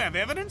 You have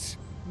evidence?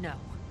 No,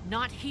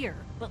 not here,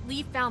 but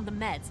Lee found the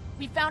meds.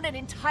 We found an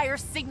entire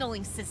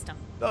signaling system.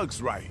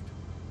 Doug's right.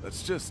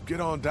 Let's just get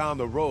on down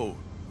the road.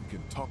 We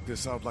can talk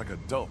this out like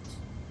adults.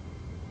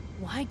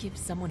 Why give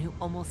someone who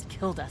almost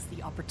killed us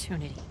the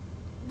opportunity?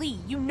 Lee,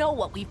 you know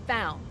what we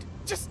found.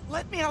 Just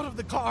let me out of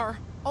the car.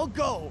 I'll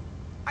go.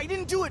 I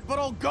didn't do it, but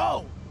I'll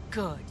go.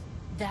 Good.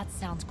 That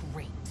sounds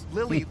great.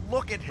 Lily,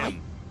 look at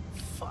him.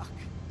 Fuck.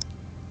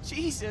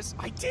 Jesus,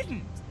 I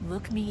didn't.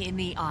 Look me in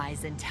the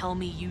eyes and tell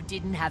me you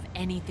didn't have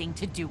anything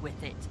to do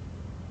with it.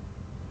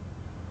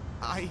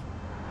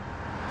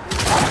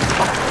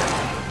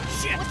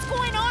 Shit! What's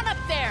going on up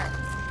there?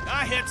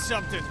 I hit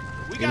something.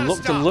 We He gotta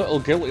looked stop. a little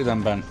guilty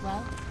then, Ben.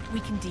 Well, we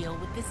can deal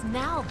with this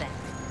now then.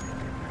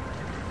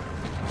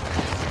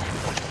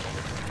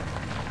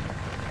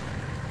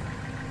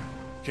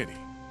 Kenny,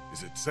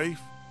 is it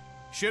safe?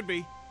 Should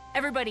be.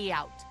 Everybody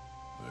out.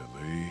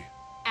 Lily.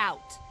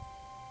 Out.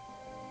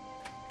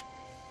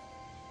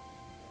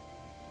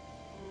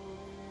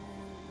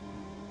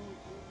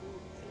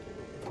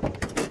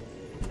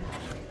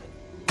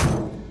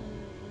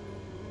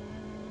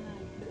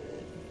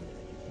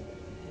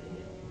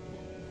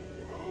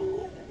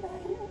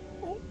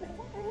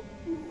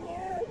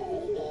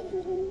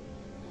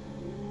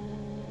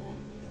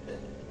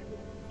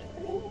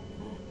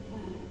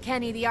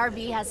 Kenny, the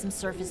RV has some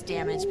surface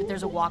damage, but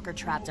there's a walker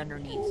trapped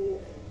underneath.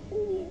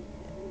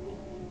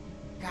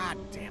 God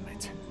damn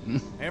it.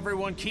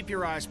 Everyone keep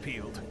your eyes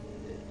peeled.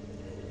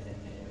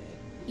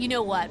 You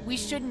know what? We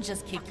shouldn't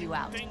just kick you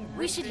out.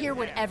 We should hear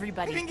what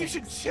everybody I think thinks. you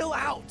should chill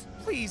out.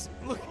 Please,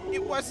 look,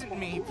 it wasn't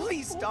me.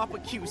 Please stop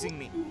accusing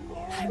me.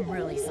 I'm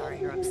really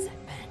sorry you're upset,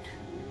 Ben.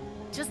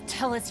 Just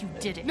tell us you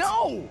did it.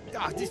 No!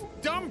 This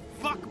dumb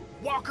fuck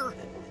Walker.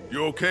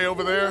 You okay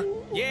over there?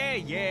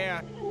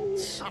 Yeah.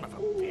 Son of a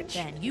bitch.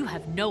 Ben, you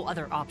have no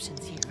other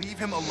options here. Leave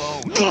him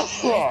alone.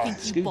 I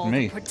think you both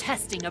are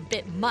protesting a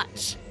bit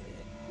much.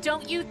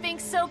 Don't you think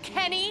so,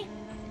 Kenny?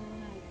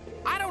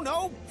 I don't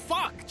know.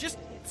 Fuck. Just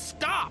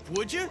stop,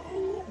 would you?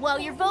 Well,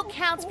 your vote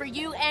counts for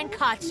you and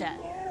Katja.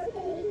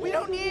 We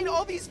don't need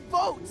all these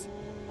votes.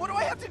 What do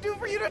I have to do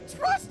for you to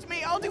trust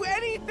me? I'll do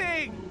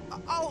anything.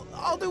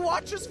 I'll do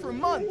watches for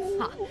months.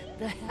 Huh,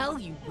 the hell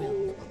you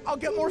will. I'll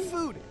get more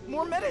food,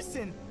 more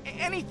medicine,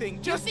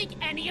 anything. Just think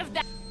any of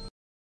that.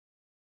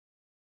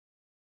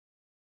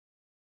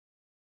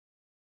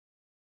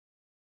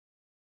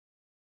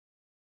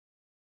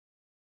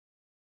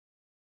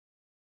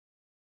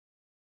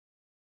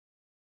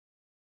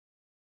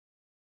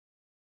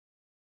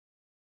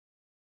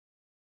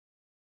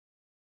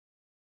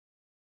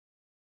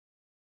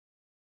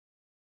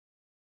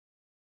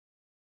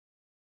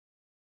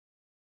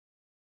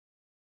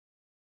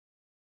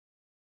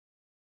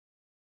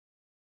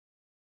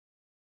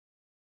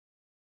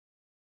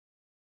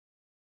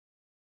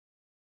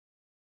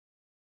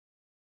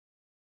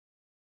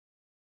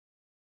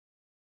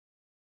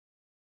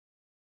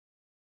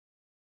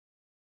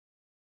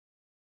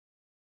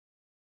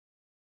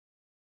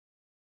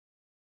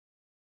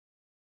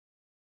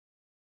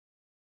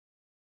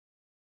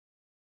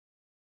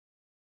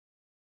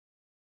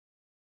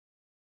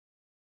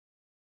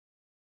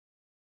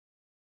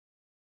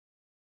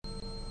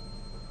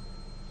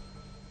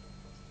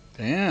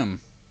 Damn.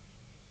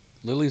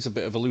 Lily's a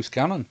bit of a loose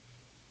cannon.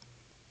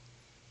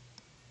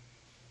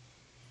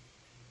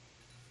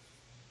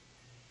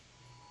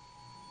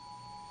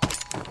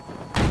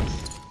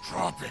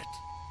 Drop it.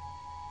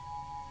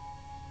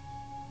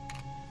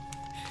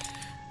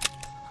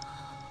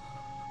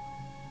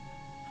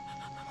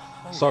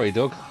 Sorry,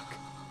 Doug.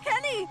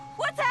 Kenny,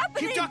 what's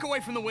happening? Keep Duck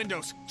away from the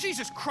windows.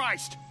 Jesus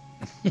Christ.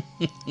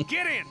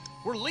 Get in.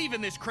 We're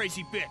leaving this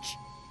crazy bitch.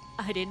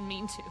 I didn't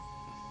mean to.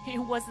 It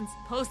wasn't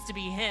supposed to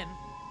be him.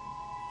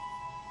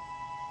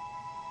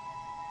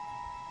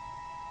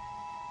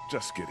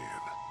 Just get in.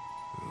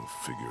 I'll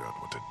figure out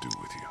what to do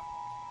with you.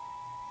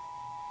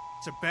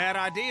 It's a bad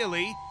idea,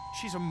 Lee.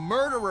 She's a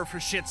murderer, for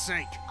shit's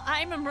sake.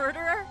 I'm a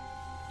murderer?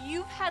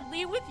 You've had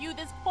Lee with you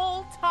this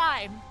whole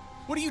time.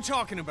 What are you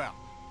talking about?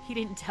 He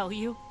didn't tell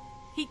you.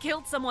 He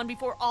killed someone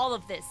before all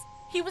of this.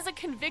 He was a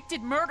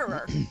convicted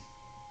murderer.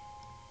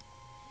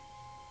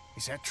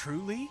 Is that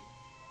true, Lee?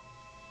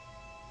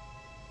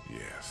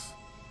 Yes.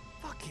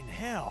 Fucking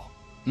hell.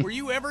 Were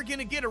you ever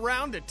gonna get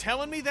around to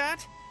telling me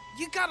that?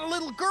 You got a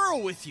little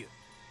girl with you.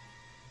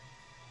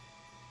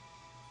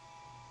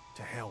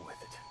 To hell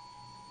with it.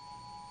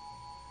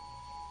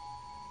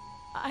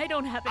 I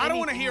don't have anything I don't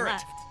want to hear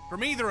left. it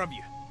from either of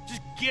you.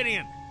 Just get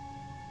in.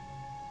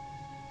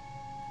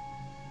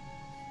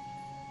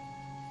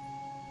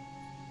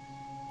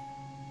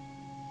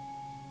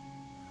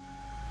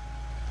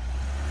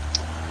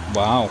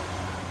 Wow.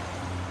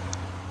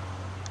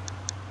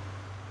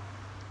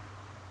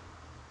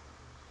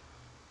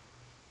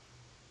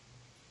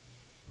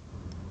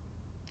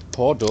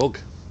 Poor Doug.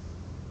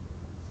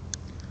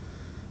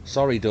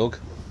 Sorry, Doug.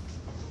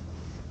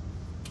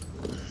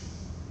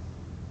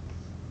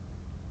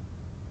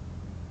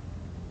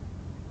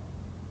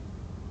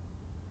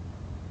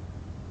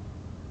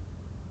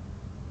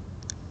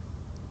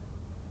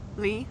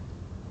 Lee,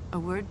 a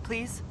word,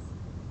 please?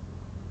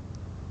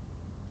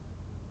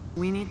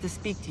 We need to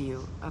speak to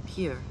you up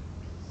here.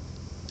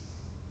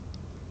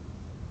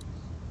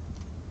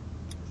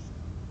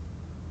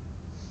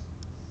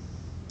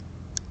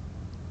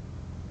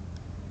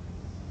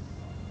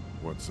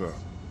 What's up?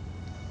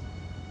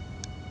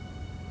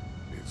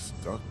 Is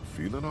Duck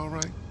feeling all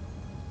right?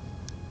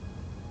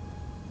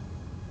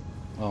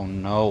 Oh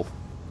no.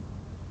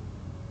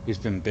 He's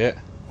been bit.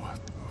 What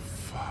the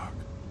fuck?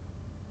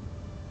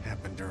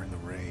 Happened during the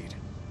raid.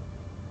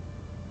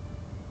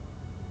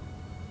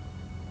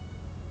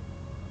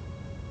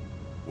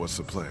 What's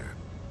the plan?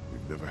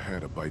 We've never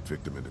had a bite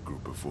victim in the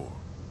group before.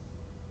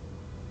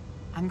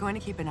 I'm going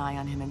to keep an eye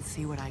on him and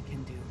see what I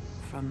can do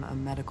from a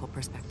medical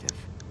perspective.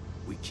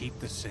 We keep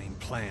the same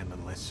plan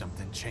unless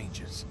something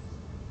changes.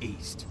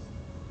 East.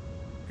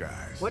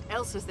 Guys. What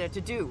else is there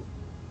to do?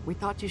 We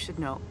thought you should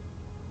know.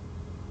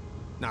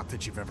 Not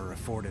that you've ever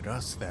afforded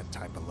us that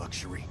type of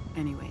luxury.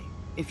 Anyway,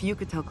 if you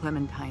could tell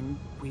Clementine,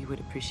 we would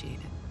appreciate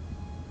it.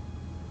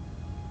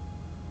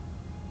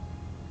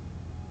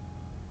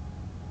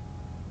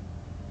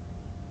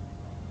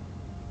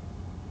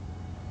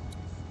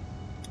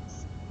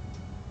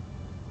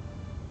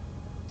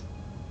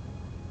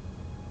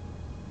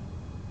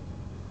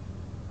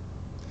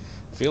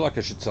 I feel like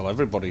I should tell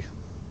everybody.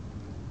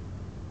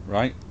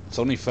 Right? It's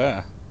only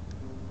fair.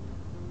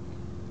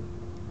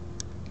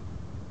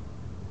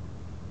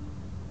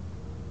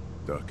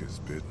 Duck is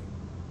bitten.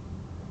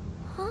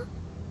 Huh?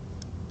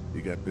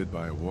 He got bit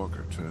by a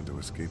walker trying to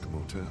escape the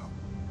motel.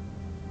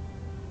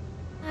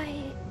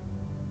 I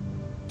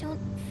don't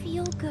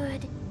feel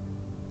good.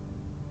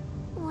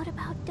 What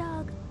about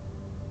Doug?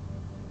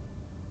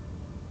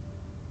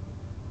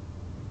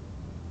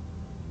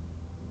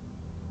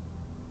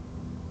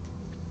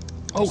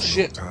 Oh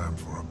shit! Time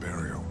for a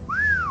burial.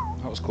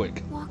 That was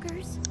quick.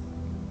 Walkers?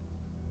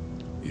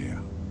 Yeah.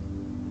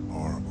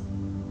 Horrible.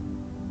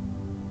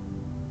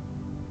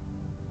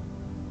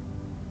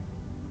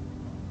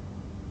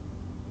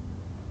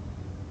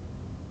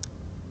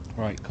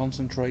 Right,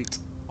 concentrate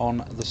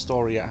on the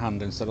story at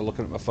hand instead of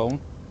looking at my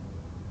phone.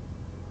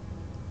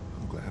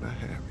 I'm glad I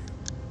have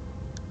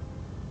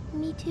you.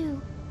 Me too.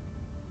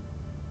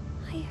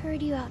 I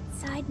heard you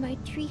outside my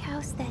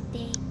treehouse that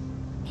day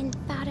and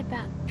thought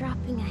about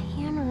dropping a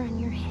hammer on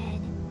your head.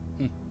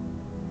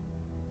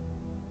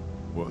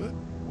 What?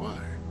 Why?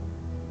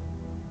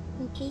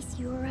 In case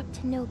you were up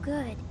to no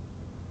good.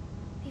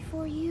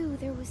 Before you,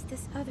 there was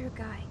this other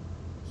guy.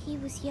 He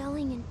was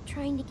yelling and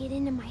trying to get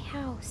into my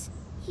house.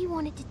 He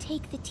wanted to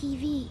take the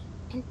TV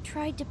and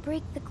tried to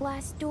break the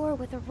glass door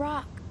with a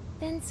rock.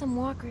 Then some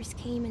walkers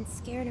came and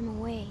scared him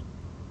away.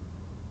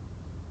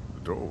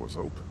 The door was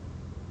open.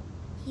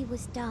 He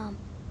was dumb.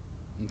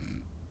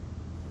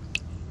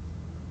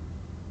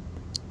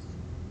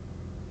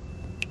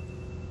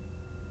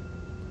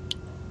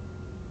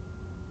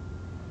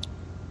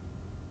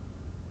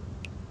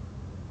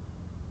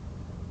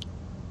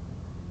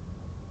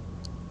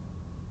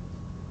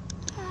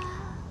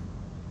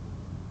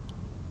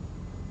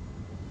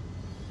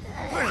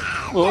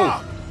 Whoa!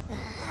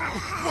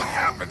 What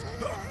happened?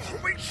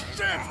 Holy shit!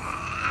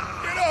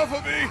 Get off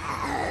of me!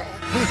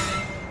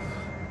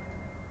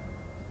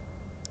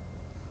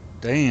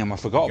 Damn, I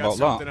forgot Got about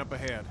something that. up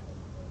ahead.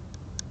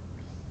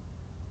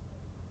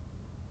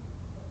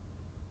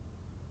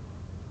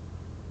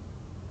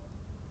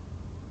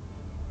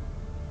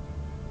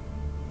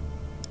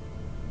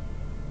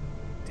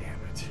 Damn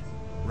it.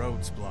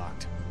 Road's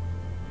blocked.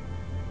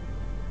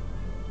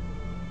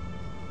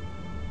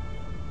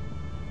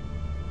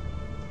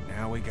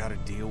 Now we gotta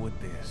deal with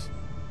this.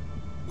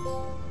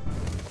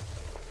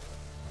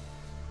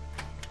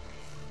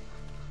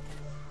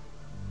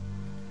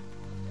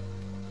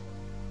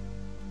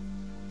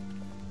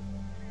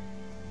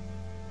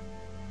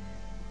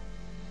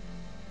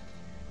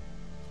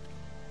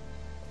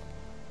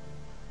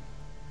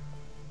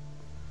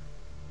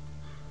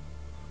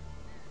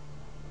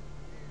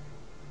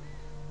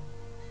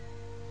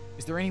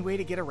 Is there any way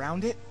to get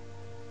around it?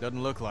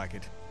 Doesn't look like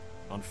it.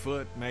 On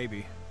foot,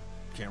 maybe.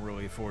 Can't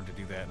really afford to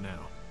do that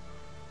now.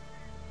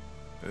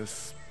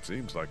 This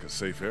seems like a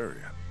safe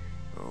area.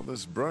 All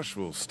this brush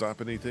will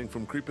stop anything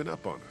from creeping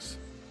up on us.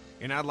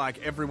 And I'd like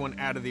everyone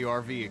out of the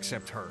RV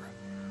except her.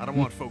 I don't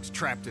want folks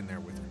trapped in there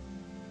with her.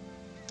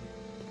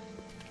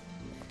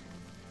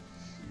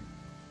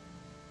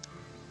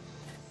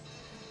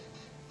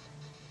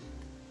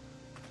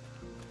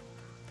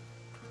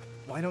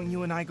 Why don't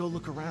you and I go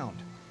look around?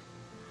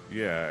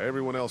 Yeah,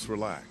 everyone else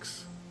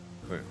relax.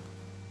 Clem,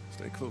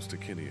 stay close to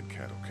Kenny and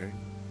Kat, okay?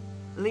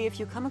 Lee, if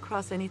you come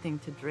across anything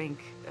to drink,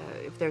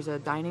 if there's a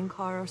dining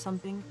car or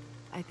something,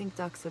 I think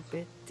Duck's a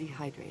bit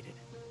dehydrated.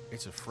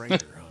 It's a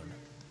freighter, hon.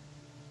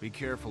 Be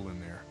careful in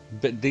there.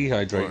 Bit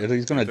dehydrated. What,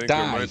 He's gonna think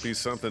die. There might be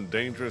something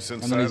dangerous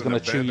inside And then he's gonna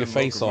an chew your abandoned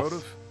face off.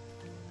 locomotive?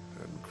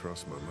 Hadn't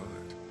crossed my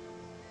mind.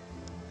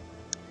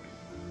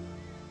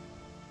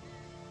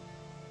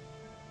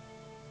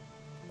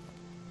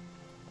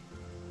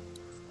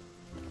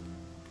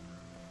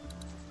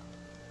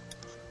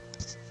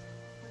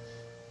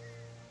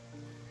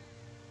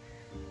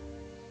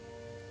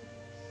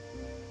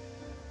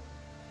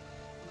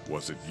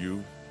 Was it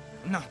you?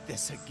 Not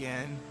this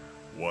again.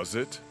 Was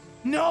it?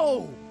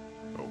 No!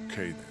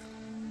 Okay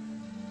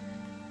then.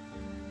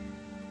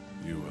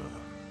 You,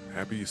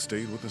 happy you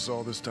stayed with us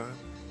all this time?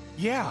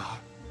 Yeah.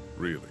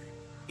 Really?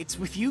 It's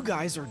with you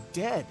guys or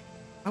dead.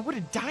 I would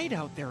have died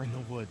out there in the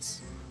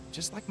woods.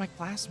 Just like my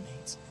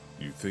classmates.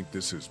 You think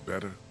this is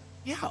better?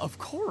 Yeah, of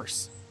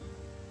course.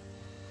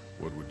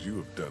 What would you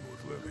have done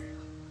with Lily?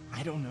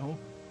 I don't know.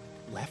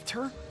 Left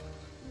her?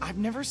 I've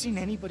never seen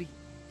anybody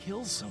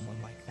kill someone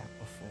like that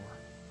before.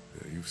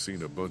 Yeah, you've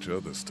seen a bunch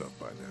of other stuff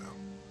by now.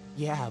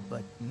 Yeah,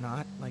 but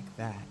not like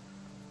that.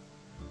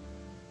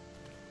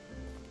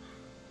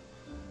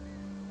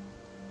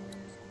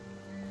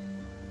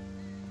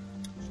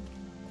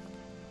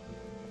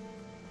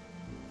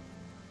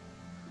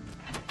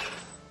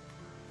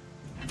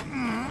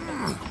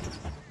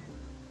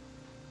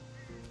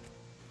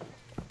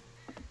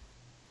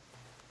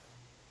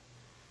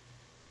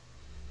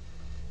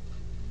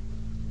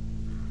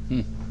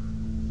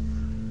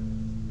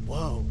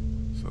 Whoa.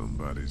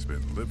 Somebody's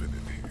been living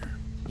in here.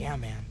 Yeah,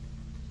 man.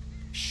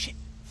 Shit,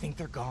 think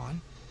they're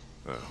gone?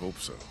 I hope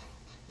so,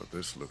 but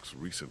this looks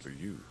recently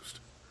used.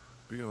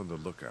 Be on the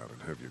lookout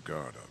and have your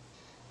guard up.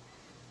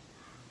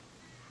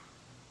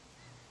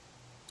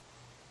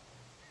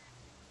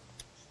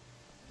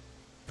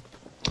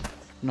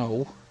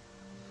 No.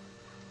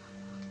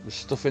 There's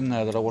stuff in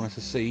there that I wanted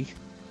to see.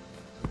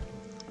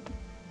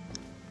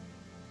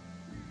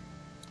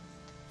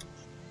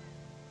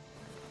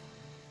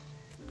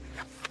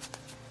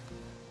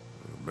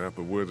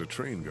 where the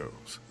train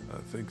goes. I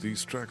think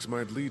these tracks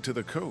might lead to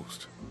the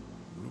coast.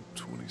 Route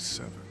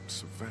 27,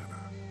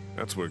 Savannah.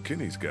 That's where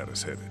Kenny's got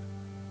us headed.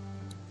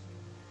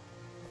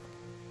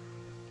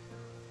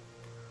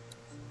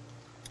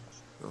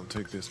 I'll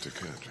take this to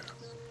Katja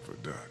for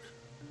Doug.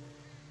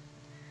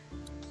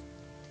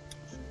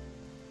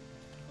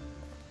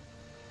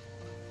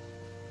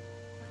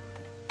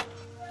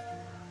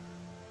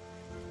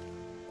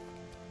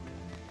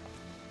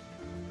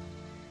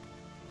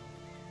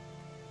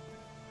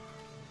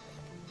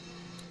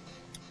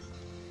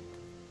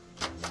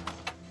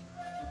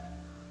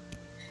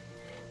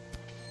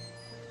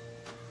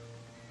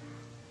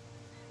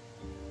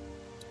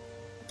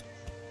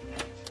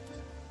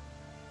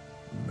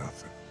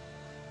 Nothing.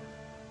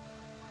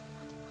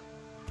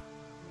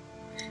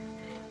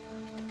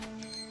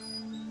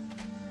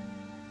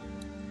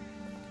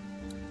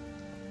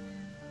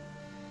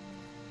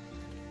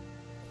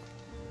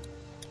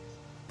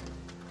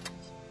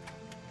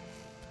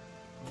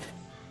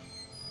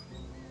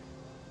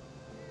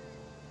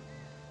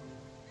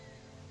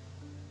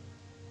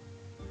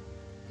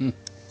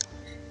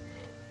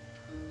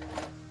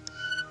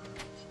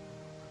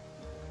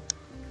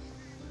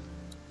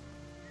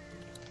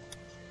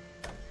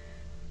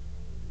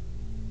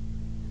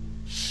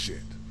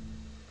 Shit.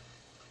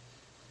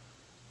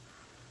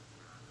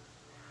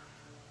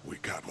 We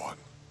got one.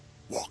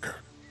 Walker,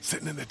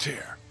 sitting in the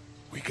chair.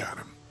 We got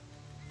him.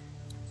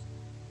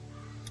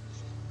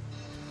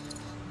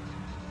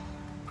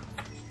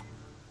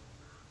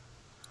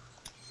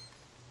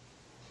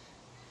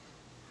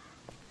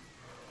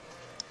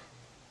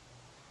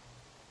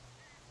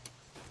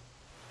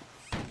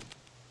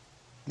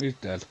 He's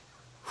dead.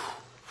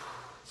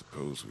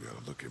 Suppose we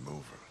ought to look him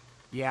over.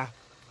 Yeah.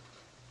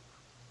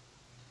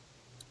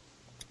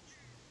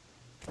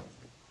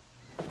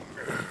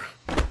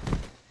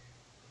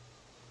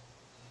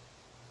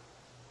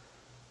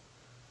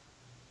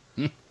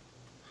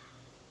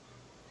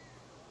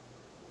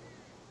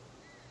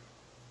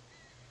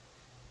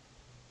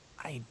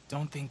 I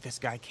don't think this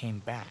guy came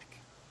back.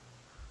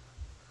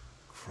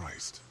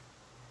 Christ.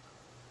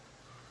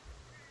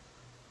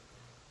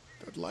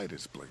 That light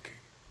is blinking.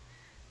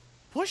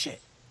 Push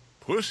it.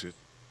 Push it?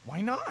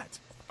 Why not?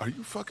 Are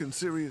you fucking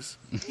serious?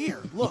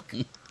 Here, look.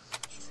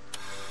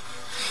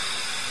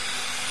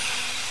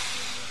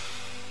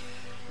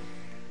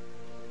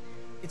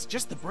 It's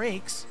just the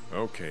brakes.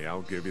 Okay,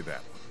 I'll give you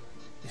that one.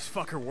 This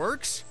fucker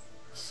works?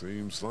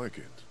 Seems like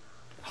it.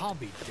 I'll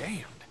be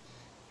damned.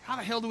 How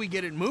the hell do we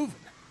get it moving?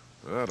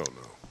 I don't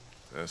know.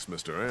 That's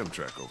Mr.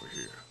 Amtrak over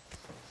here.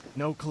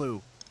 No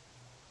clue.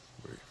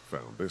 We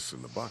found this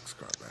in the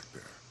boxcar back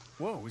there.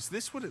 Whoa, is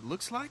this what it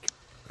looks like?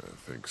 I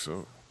think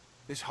so.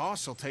 This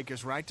hoss will take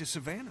us right to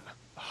Savannah.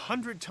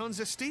 100 tons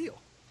of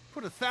steel.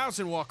 Put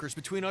 1,000 walkers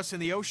between us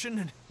and the ocean,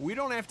 and we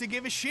don't have to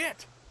give a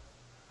shit.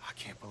 I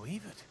can't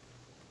believe it.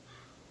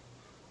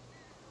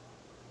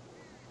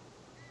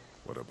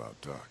 What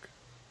about Doc?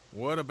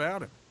 What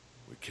about him?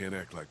 We can't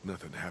act like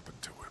nothing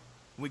happened to him.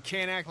 We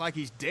can't act like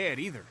he's dead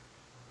either.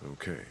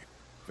 Okay,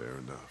 fair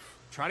enough.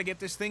 Try to get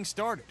this thing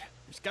started.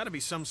 There's got to be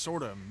some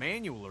sort of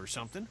manual or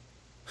something.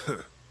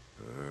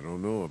 I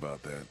don't know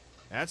about that.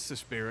 That's the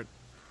spirit.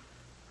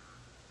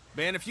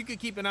 Ben, if you could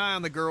keep an eye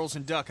on the girls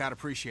and Duck, I'd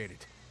appreciate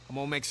it. I'm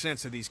gonna make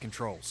sense of these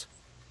controls.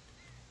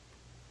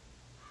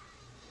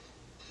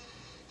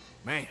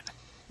 Man,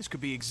 this could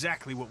be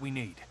exactly what we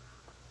need.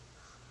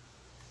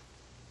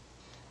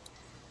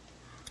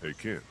 Hey,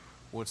 Ken.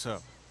 What's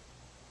up?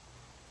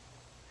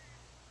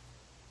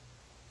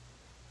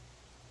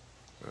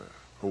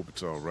 Hope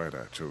it's all right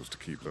I chose to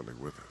keep Lily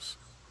with us.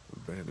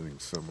 Abandoning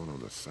someone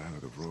on the side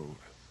of the road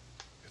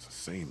is the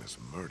same as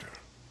murder.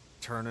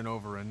 Turning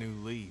over a new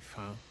leaf,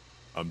 huh?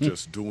 I'm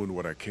just doing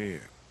what I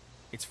can.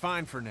 It's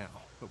fine for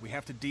now, but we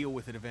have to deal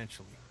with it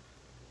eventually.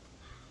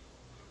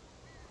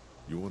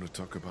 You want to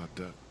talk about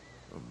Duck?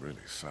 I'm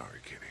really sorry,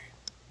 Kenny.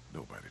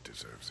 Nobody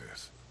deserves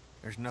this.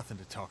 There's nothing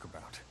to talk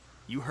about.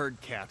 You heard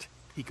Cat.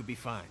 He could be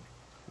fine.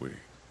 We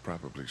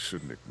probably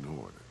shouldn't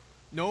ignore it.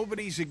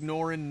 Nobody's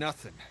ignoring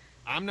nothing.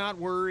 I'm not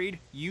worried.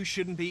 You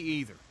shouldn't be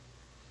either.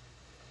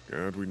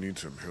 God, we need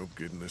some help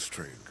getting this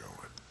train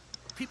going.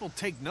 People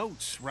take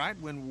notes, right,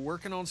 when we're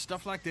working on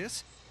stuff like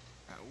this?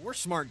 We're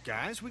smart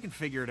guys. We can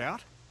figure it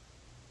out.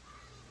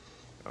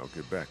 I'll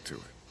get back to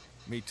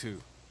it. Me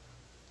too.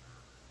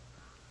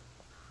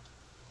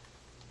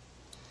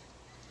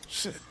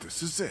 Shit,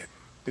 this is it.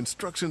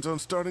 Instructions on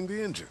starting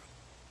the engine.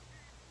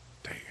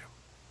 Damn,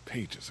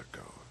 pages are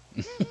gone.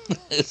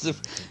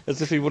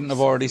 as if he wouldn't have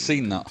already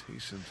seen that.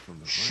 From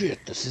the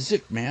Shit, this is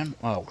it, man.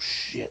 Oh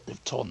shit,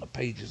 they've torn the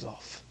pages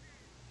off.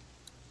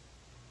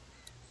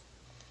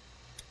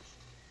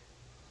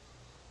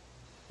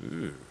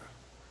 Ew.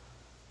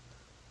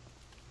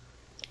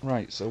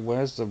 Right, so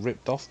where's the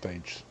ripped off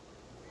page?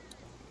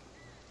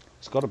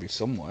 It's got to be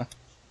somewhere.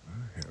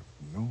 I have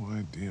no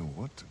idea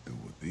what to do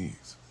with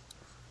these.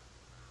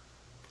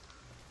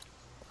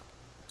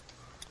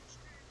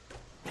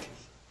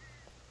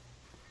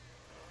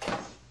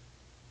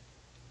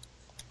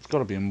 It's got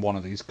to be in one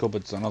of these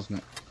cupboards then, hasn't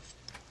it?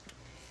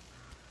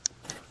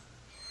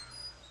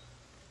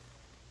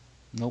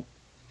 Nope.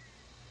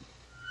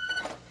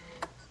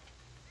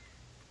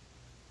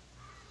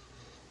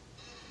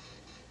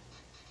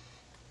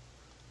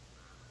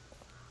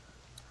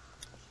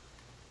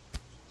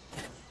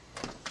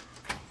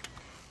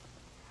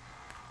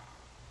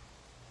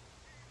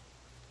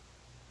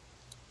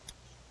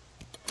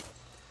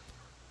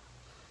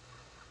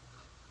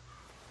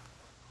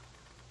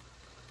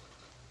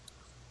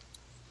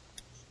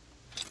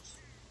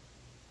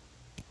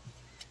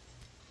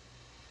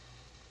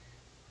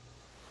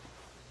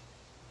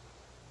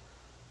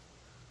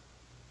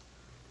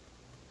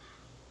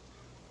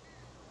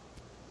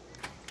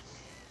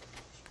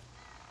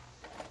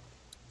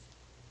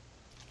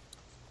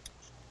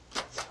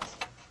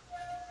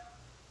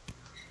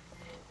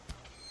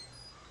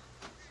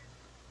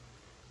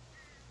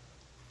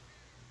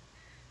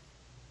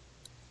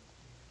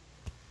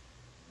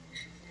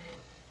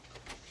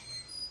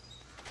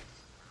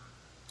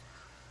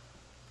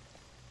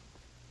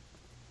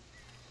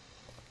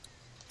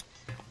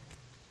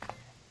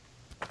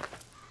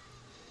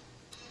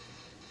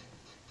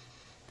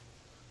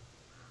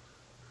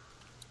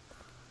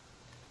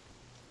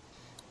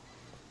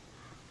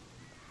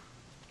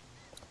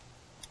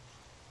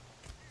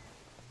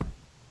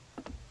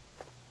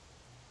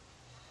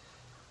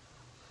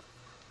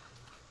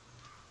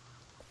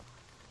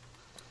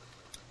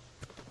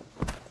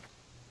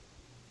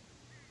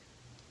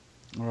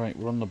 Alright,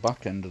 we're on the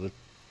back end of the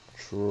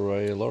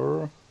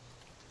trailer.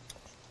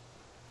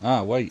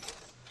 Ah, wait.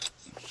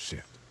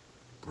 Shit.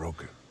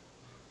 Broken.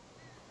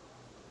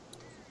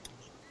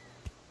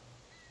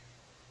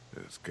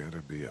 There's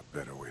gotta be a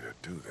better way to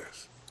do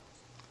this.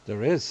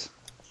 There is.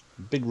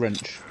 Big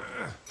wrench.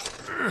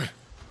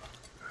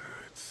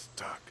 It's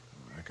stuck.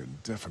 I can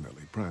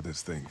definitely pry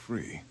this thing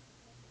free.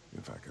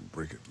 If I can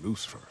break it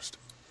loose first.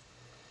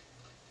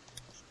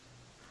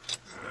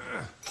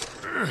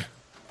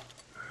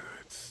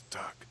 It's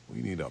stuck.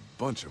 We need a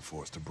bunch of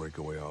force to break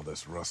away all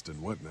this rust and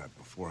whatnot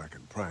before I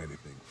can pry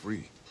anything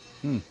free.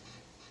 In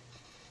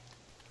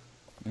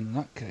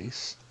that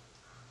case...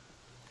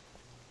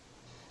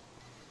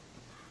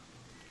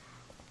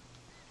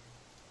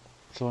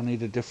 So I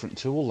need a different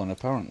tool then,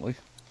 apparently.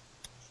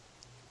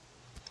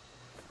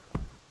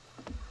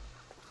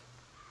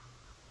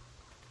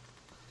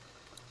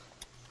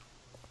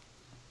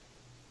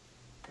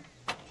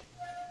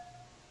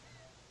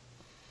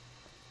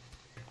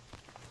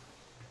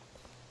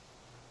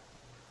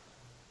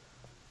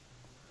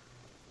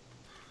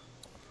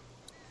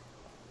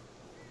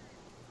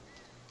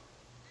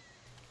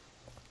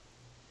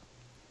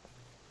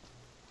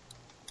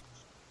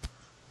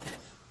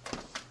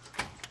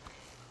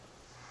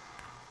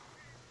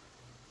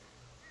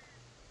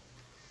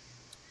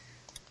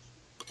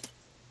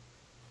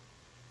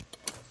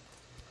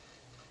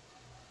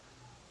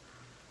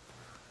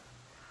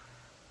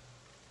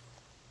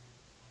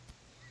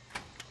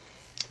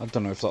 I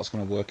don't know if that's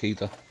going to work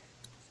either.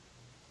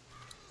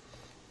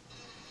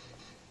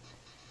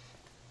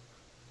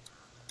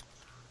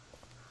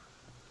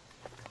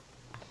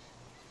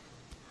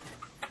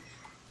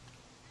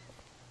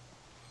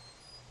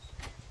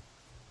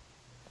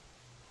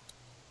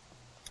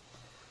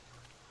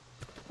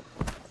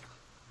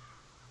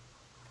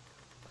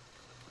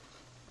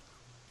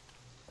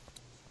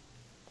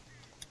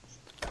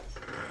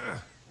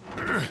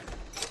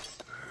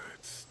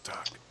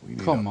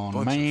 Come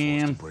on,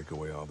 man. To break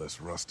away all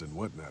this rust and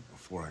whatnot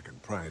before I can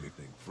pry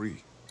anything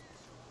free.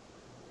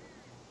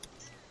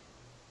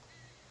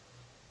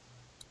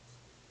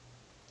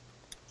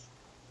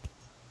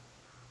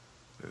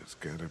 There's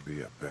gotta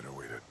be a better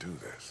way to do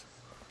this.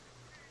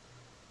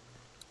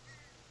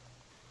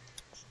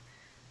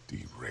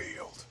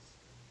 Derailed.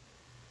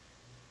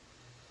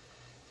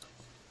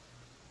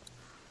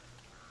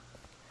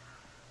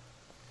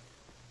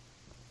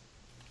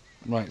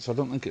 Right, so I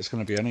don't think it's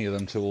going to be any of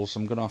them tools.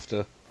 I'm going to have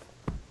to...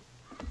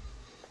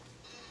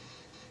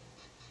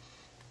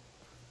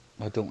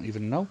 I don't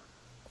even know.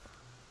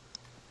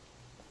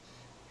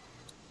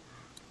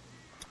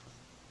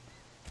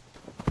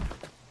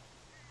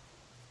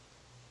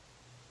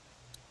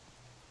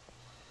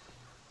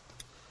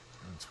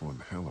 That's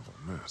one hell of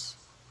a mess.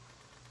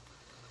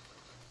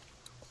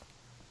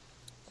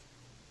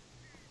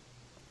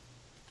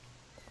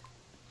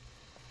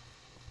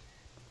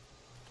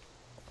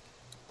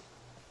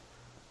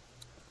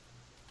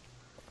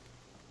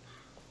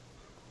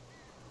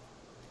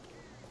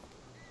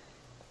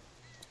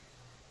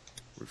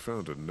 We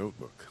found a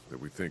notebook that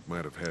we think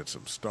might have had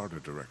some starter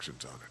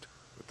directions on it,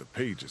 but the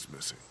page is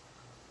missing.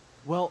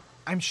 Well,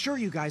 I'm sure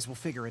you guys will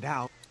figure it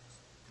out.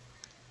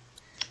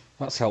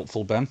 That's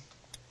helpful, Ben.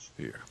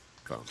 Here,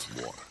 found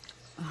some water.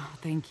 Oh,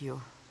 thank you.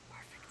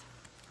 Perfect.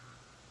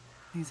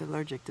 He's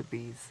allergic to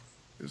bees.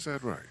 Is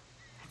that right?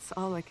 It's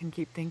all I can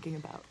keep thinking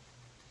about.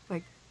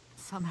 Like,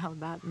 somehow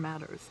that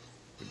matters.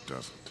 It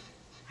doesn't.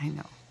 I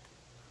know.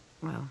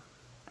 Well,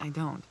 I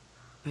don't,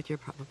 but you're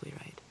probably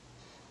right.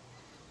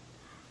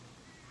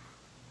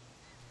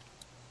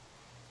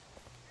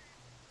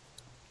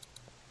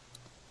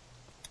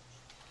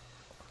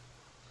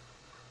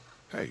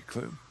 Hey,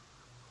 Clem.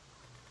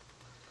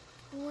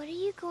 What are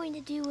you going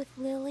to do with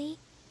Lily?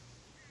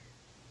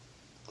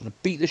 Gonna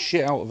beat the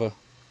shit out of her.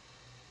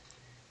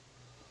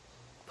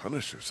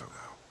 Punish her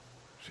somehow.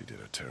 She did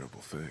a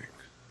terrible thing.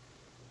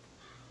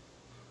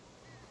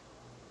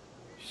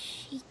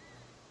 She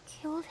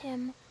killed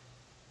him.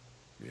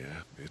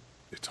 Yeah,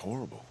 it's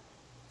horrible.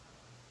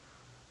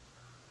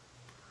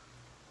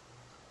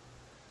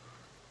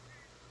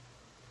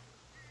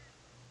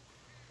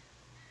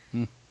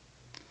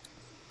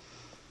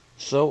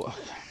 So,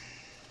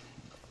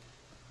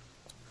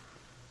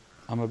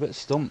 I'm a bit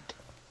stumped.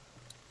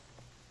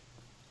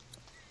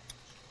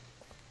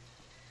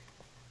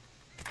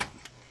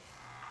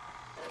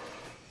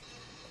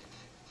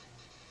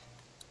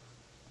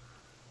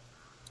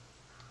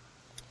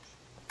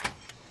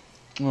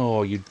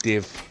 Oh, you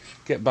div.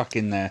 Get back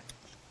in there.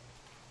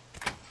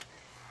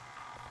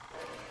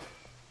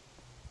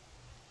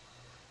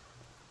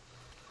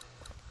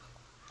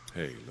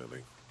 Hey,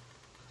 Lily.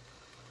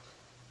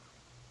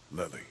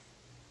 Lily.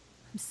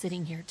 I'm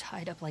sitting here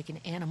tied up like an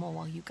animal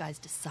while you guys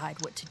decide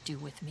what to do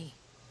with me.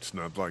 It's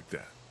not like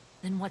that.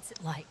 Then what's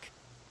it like?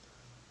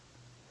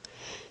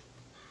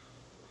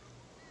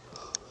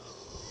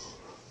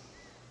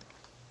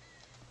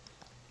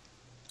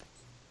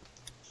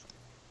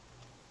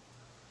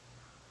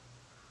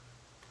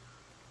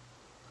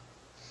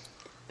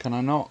 Can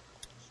I not?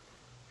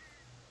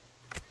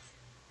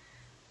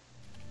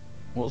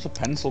 What's a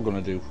pencil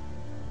gonna do?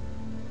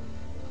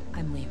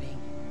 I'm leaving.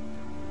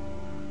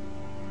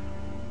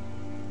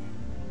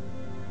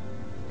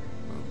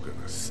 I'm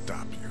gonna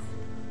stop you.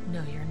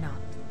 No, you're not.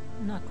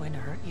 I'm not going to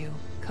hurt you.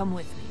 Come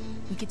with me.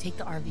 We could take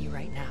the RV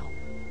right now.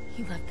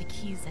 He left the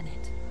keys in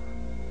it.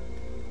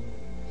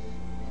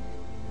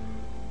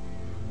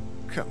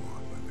 Come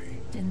on, Lily.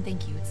 Didn't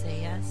think you would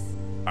say yes.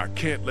 I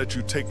can't let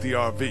you take the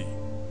RV.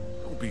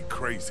 Don't be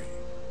crazy.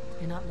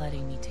 You're not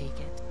letting me take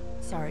it.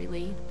 Sorry,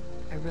 Lee.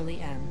 I really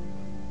am.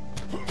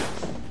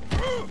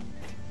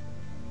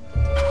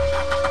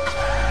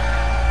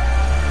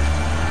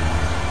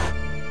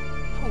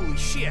 Holy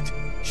shit!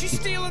 She's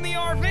stealing the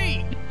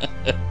RV!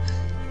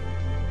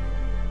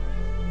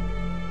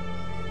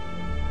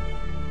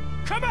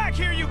 Come back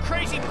here, you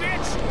crazy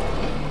bitch!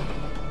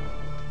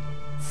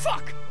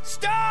 Fuck!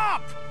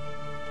 Stop!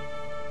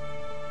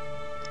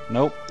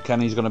 Nope,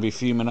 Kenny's gonna be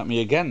fuming at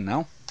me again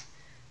now.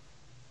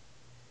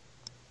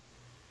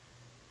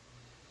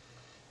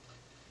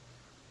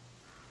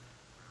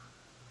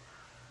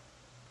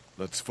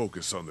 Let's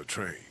focus on the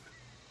train.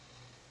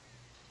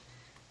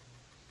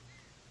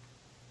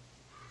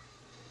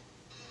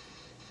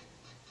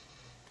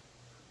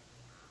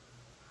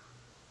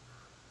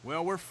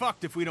 Well, we're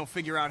fucked if we don't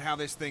figure out how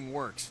this thing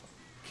works.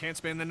 Can't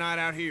spend the night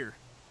out here.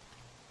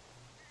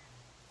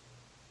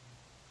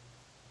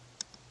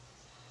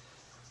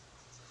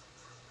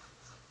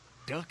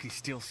 Duck is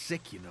still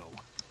sick, you know.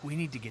 We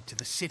need to get to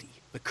the city,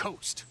 the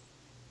coast.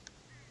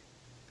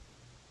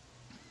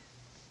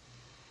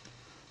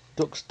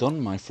 Duck's done,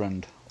 my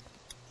friend.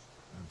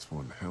 That's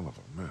one hell of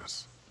a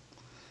mess.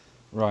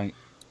 Right.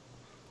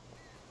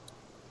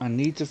 I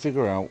need to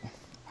figure out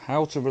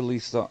how to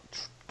release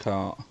that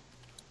cart.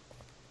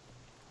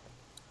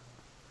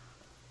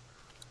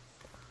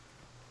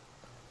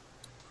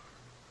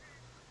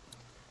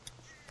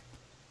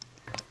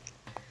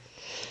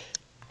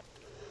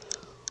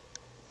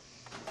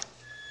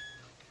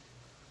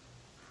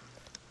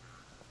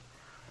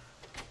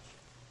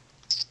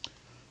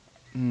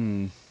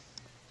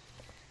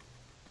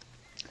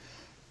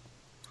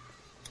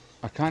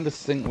 I kind of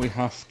think we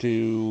have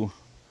to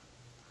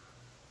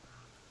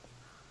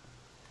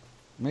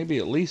maybe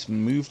at least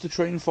move the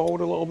train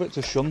forward a little bit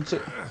to shunt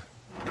it.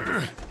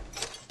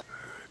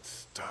 It's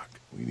stuck.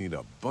 We need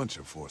a bunch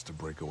of force to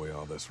break away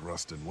all this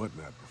rust and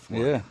whatnot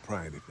before I can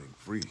pry anything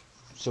free.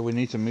 So we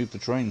need to move the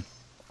train.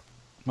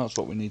 That's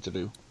what we need to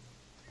do.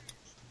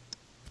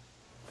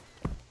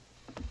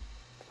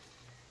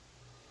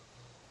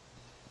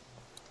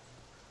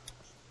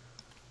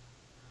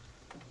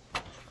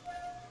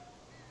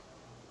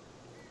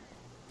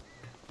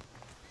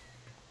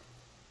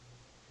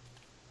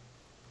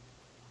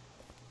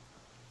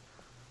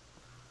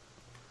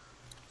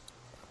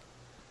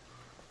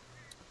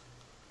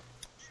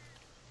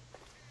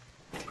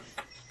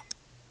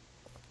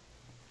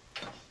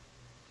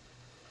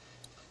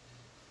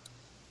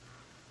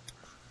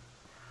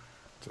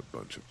 It's a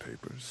bunch of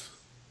papers.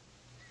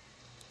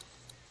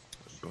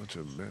 A bunch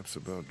of maps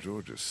about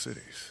Georgia's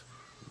cities.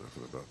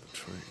 Nothing about the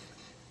train.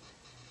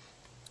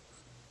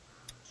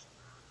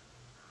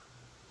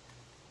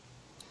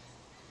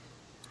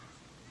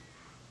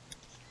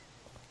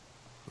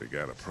 We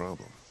got a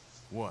problem.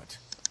 What?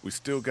 We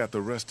still got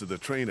the rest of the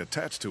train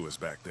attached to us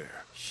back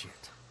there.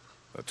 Shit.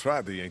 I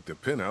tried to yank the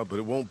pin out, but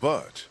it won't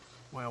budge.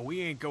 Well,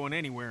 we ain't going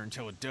anywhere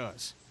until it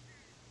does.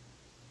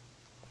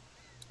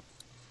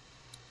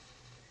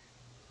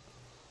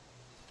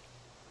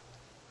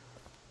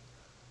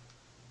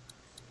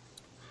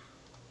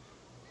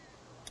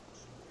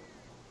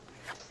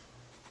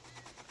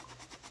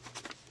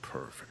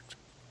 Perfect.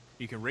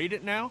 You can read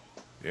it now?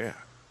 Yeah,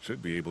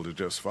 should be able to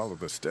just follow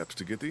the steps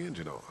to get the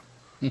engine on.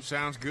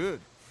 Sounds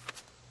good.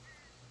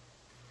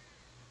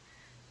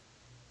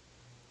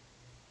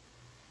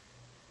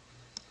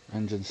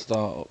 Engine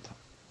start up.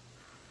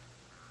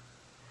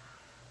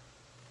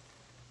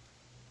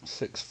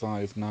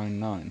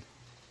 6599.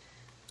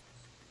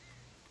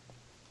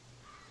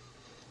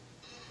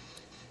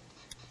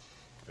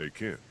 Hey,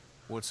 Ken.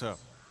 What's up?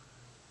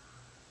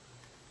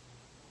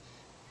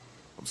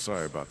 I'm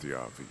sorry about the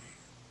RV.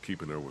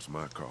 Keeping her was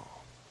my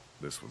call.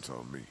 This one's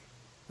on me.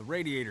 The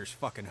radiator's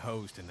fucking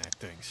hosed in that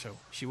thing, so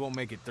she won't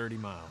make it 30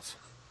 miles.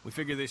 We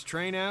figure this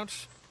train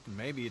out, and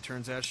maybe it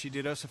turns out she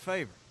did us a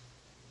favor.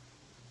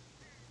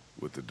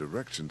 With the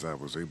directions I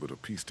was able to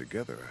piece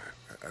together,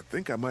 I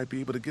think I might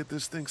be able to get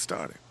this thing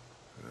started.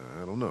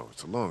 I don't know,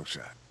 it's a long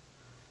shot.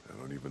 I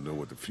don't even know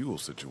what the fuel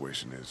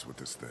situation is with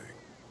this thing.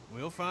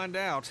 We'll find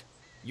out.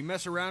 You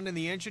mess around in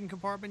the engine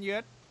compartment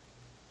yet?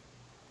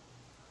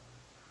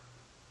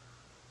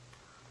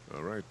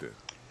 All right, then.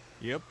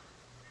 Yep.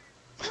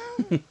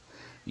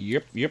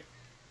 Yep.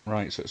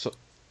 Right, so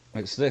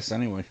it's this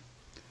anyway.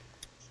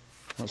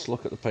 Let's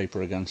look at the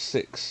paper again.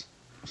 6.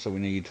 So we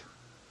need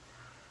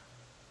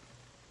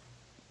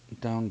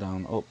down,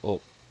 down, up,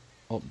 up,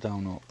 up,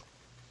 down, up.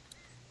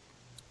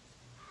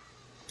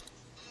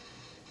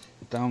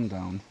 Down,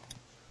 down,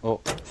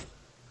 up,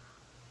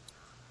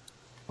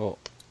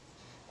 up,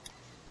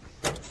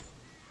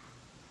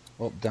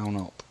 up, down,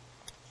 up.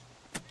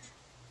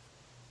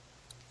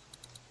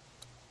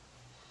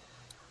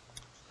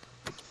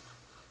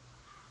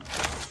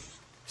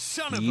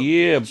 Son of a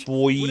yeah, bitch.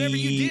 boy. Whatever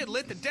you did,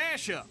 lit the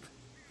dash up.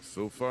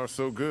 So far,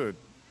 so good.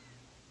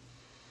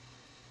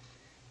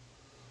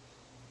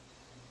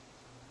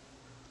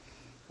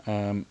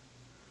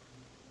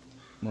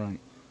 Right.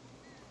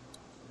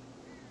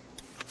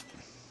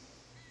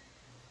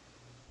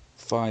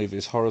 5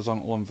 is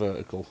horizontal and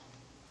vertical.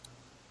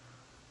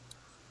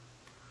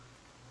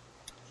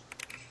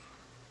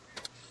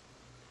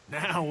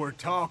 Now we're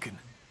talking.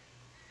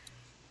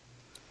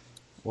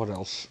 What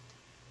else?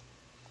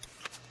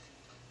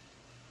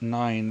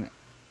 9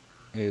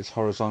 is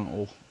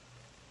horizontal.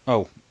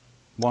 Oh,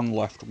 1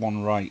 left,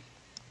 1 right.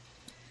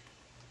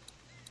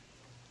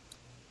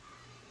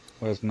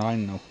 Where's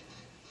 9 now?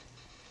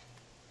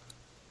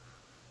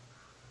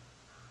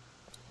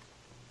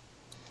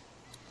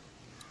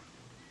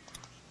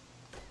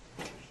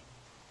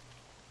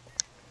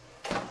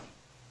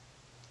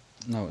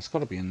 No, it's got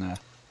to be in there.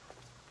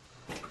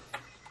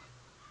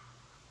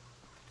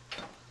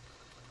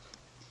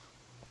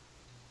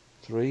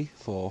 Three,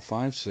 4,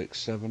 5, 6,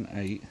 7,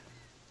 8.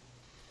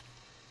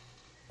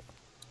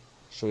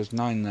 So is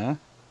 9 there?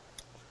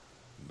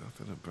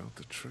 Nothing about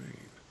the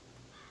train.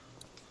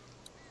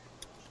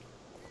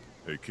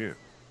 Hey, Ken.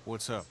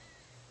 What's up?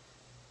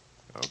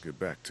 I'll get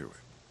back to it.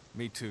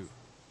 Me too.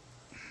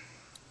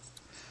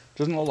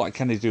 Doesn't look like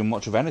Kenny's doing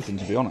much of anything,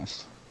 to be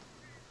honest.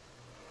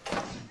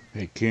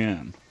 Hey,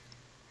 Ken.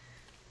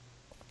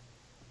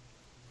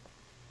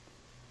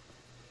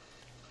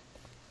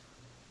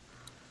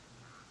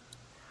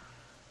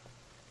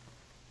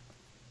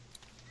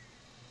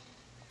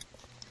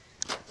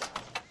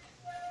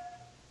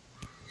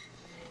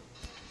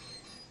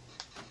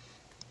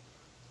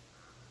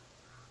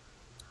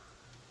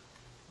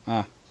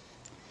 Ah,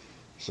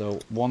 so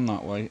 1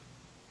 that way.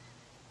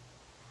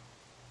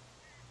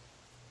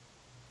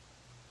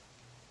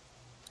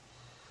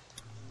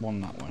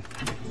 One that way.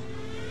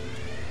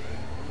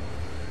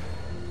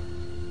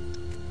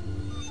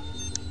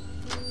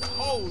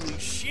 Holy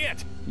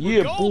shit!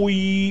 Yeah,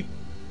 boy!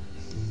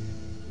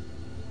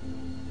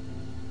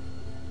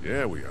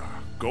 Yeah, we are.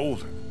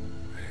 Golden.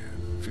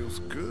 Man, feels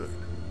good.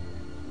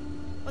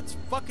 Let's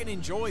fucking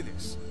enjoy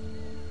this.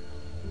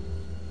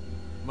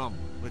 Mom,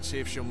 let's see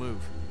if she'll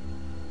move.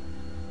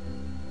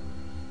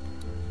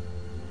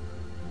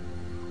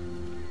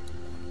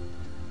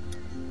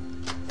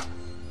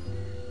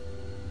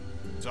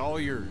 It's all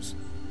yours.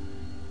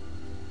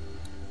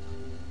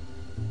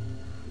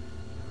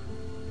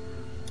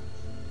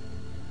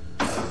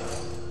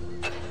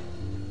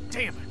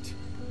 Damn it.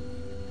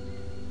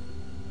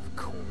 Of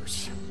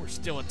course, we're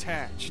still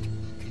attached.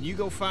 Can you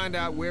go find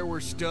out where we're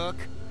stuck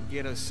and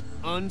get us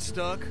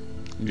unstuck?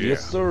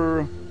 Yes,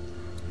 sir.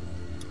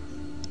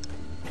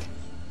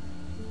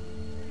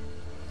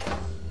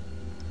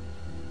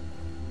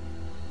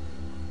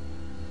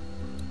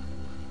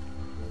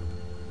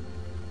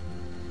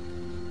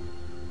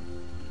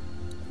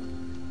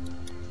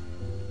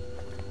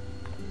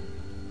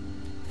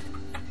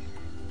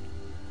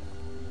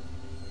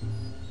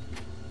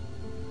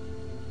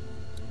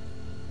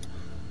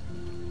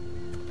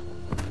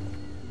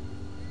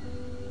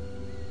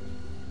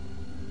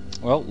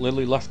 Well,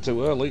 Lily left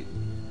too early.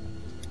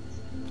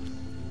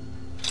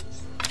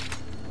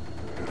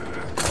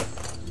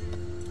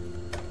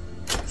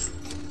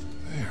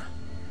 There.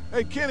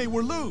 Hey, Kenny,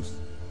 we're loose.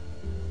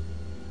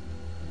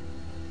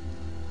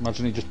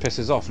 Imagine he just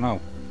pisses off now.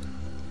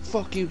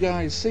 Fuck you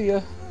guys, see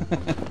ya.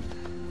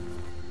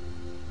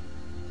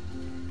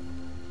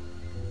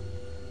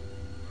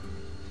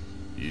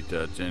 You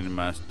touch any of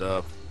my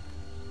stuff?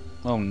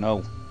 Oh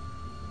no.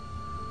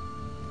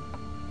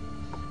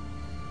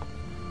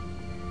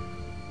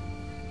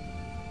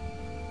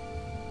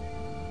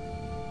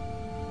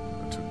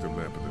 took them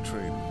nap at the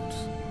train routes.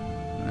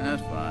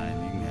 That's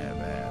fine. You can have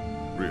half.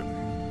 Really?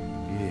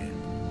 Yeah.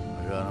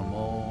 I got them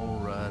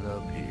all right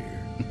up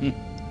here.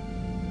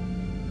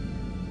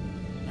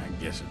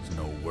 I guess it's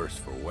no worse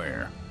for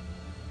wear.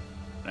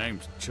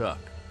 Name's Chuck.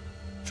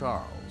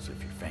 Charles,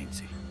 if you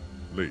fancy.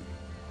 Lee.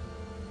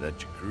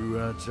 That your crew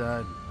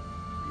outside?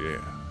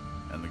 Yeah.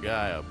 And the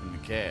guy up in the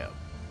cab?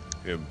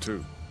 Him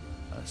too.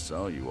 I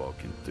saw you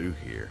walking through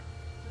here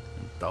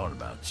and thought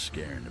about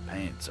scaring the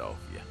pants off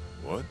you.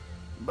 What?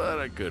 But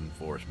I couldn't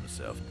force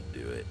myself to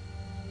do it.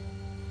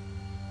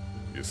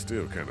 You're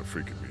still kind of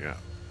freaking me out.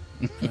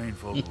 Train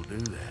folk will do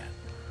that.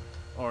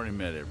 Already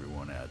met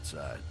everyone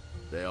outside.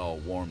 They all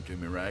warmed to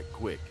me right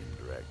quick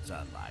in direct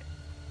sunlight.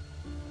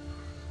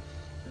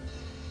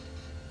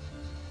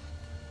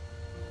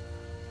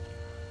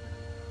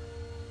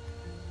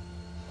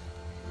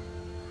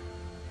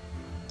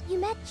 You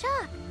met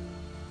Chuck.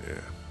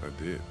 Yeah, I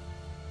did.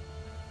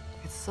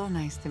 It's so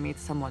nice to meet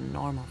someone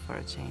normal for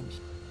a change.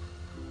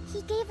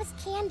 He gave us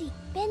candy.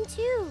 Ben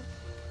too.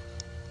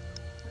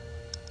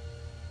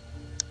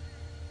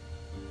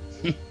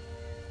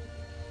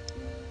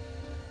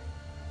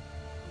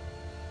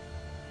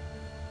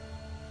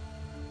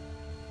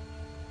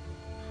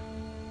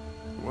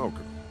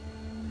 Welcome.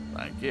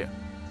 Thank you.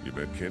 You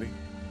met Kenny?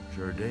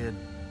 Sure did.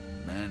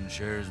 Man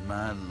shares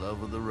my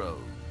love of the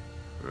road.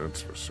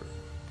 That's for certain.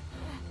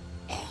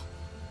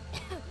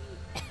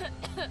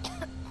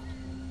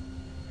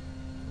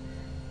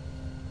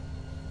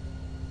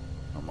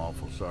 I'm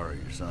awful sorry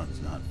your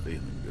son's not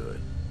feeling good.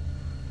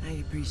 I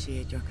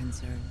appreciate your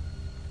concern.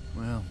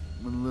 Well,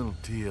 with a little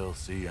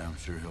TLC, I'm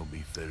sure he'll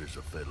be fit as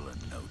a fiddle in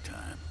no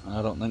time.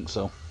 I don't think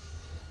so.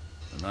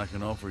 And I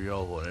can offer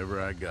y'all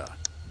whatever I got,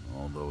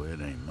 although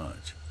it ain't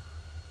much.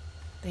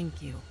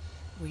 Thank you.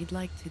 We'd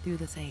like to do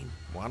the same.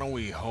 Why don't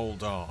we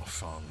hold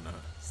off on...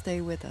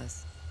 Stay with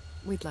us.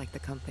 We'd like the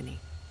company.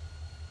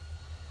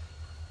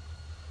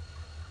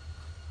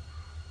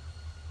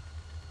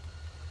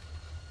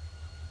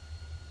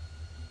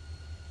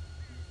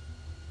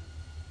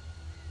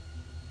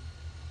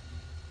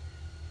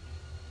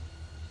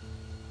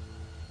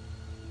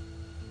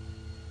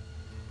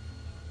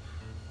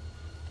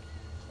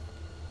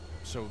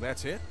 So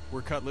that's it?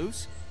 We're cut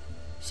loose?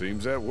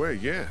 Seems that way,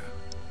 yeah.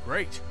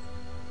 Great.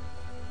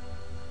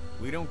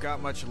 We don't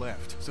got much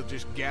left, so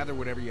just gather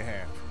whatever you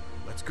have.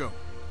 Let's go.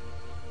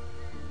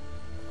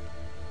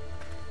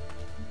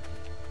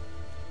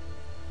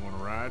 Want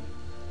to ride?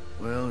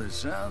 Well, it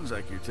sounds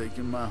like you're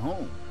taking my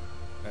home.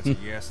 That's a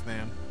yes,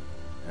 then?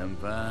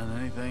 Haven't found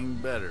anything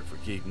better for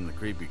keeping the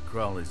creepy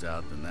crawlies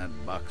out than that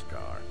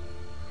boxcar.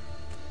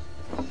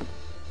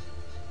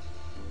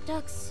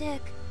 Duck's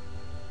sick.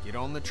 Get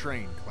on the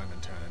train,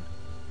 Clementine.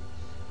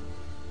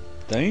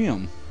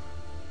 Damn.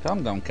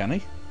 Calm down,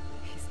 Kenny.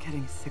 He's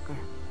getting sicker.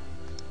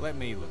 Let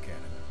me look at him.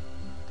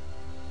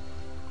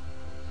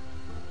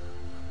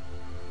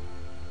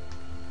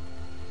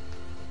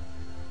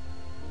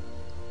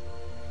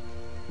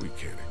 We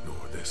can't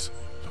ignore this.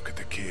 Look at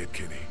the kid,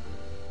 Kenny.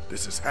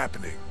 This is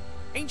happening.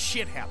 Ain't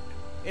shit happening.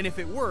 And if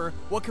it were,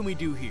 what can we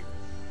do here?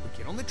 We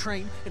get on the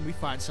train and we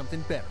find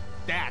something better.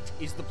 That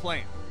is the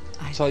plan.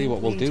 I'll tell you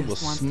what we'll do. We'll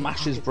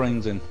smash his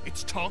brains in.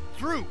 It's talked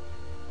through.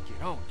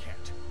 Get on,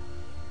 Cat.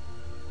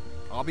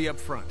 I'll be up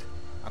front.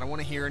 I don't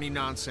want to hear any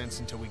nonsense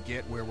until we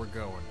get where we're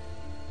going.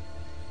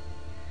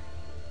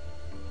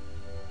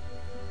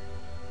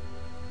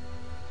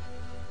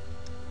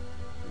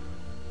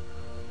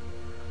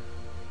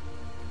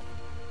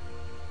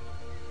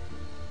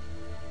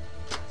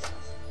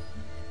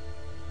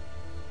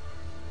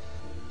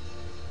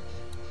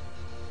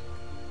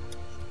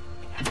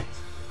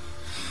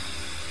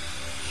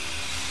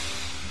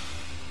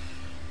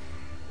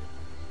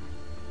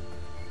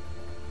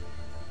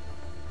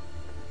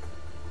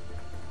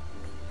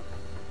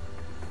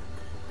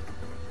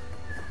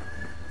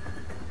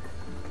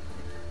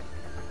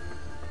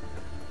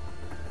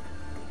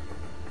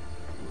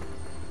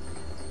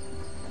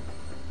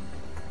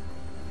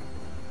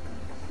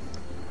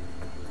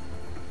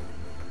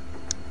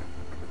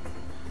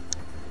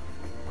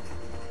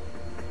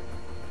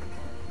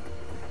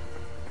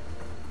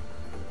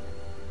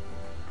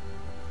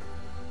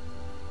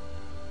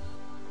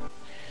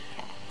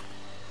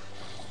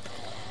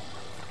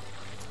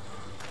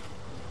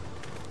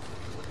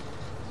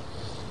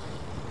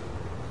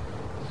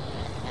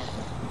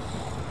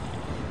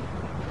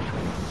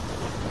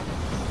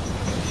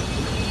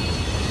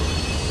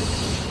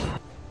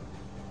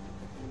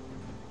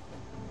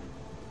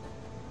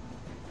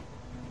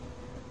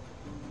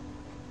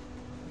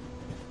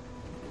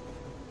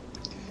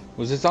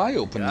 Was his eye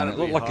open then? It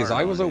looked like his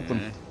eye was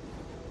open.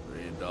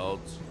 3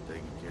 adults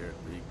taking care of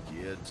 3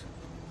 kids.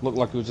 Looked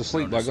like he was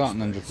asleep like that and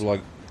then just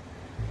like...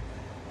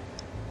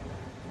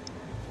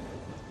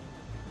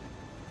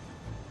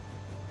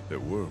 There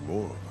were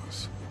more of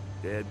us.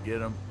 Dad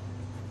get him?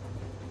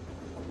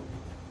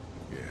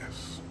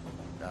 Yes.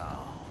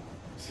 Oh,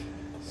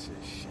 it's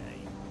a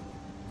shame.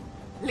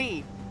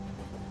 Leave.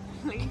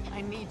 Lee,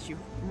 I need you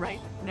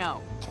right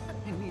now.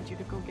 I need you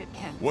to go get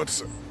Ken.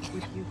 What's...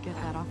 Would you get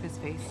that off his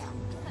face?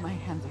 My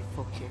hands are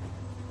full here.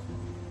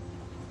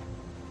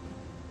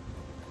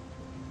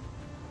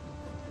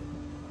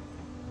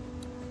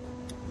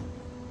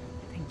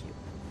 Thank you.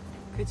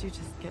 Could you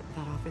just get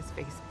that off his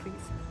face, please?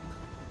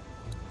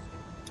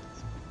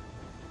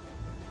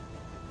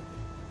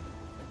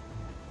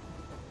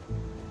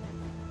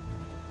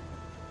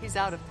 He's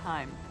out of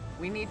time.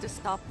 We need to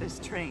stop this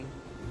train.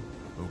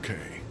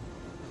 Okay.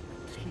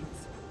 Please.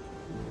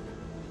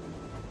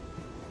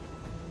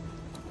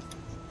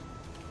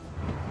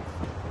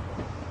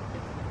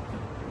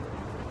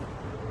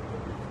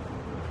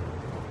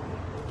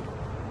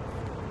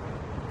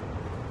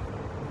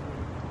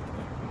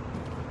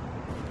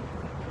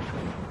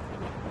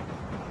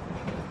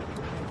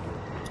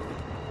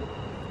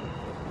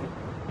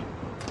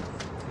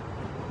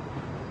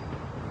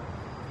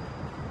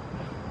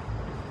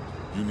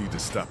 You need to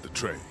stop the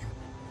train.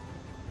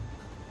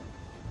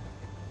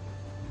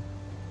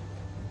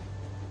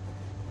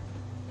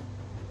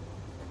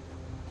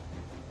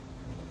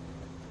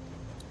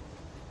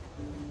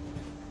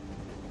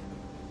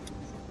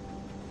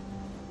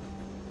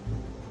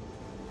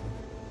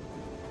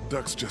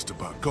 Duck's just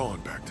about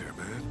gone back there,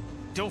 man.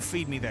 Don't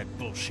feed me that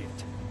bullshit.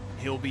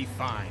 He'll be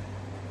fine.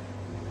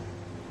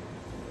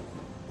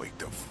 Wake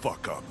the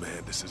fuck up,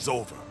 man. This is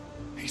over.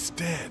 He's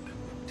dead.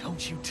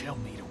 Don't you tell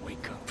me to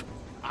wake up.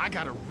 I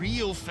got a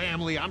real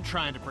family I'm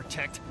trying to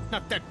protect,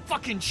 not that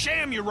fucking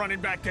sham you're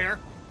running back there.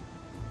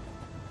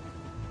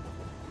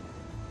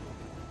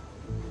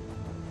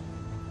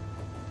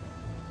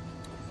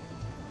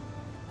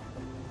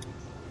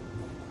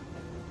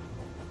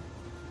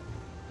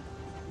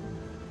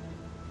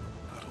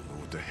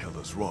 What the hell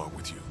is wrong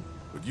with you?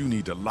 But you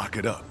need to lock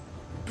it up.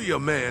 Be a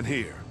man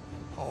here.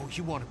 Oh,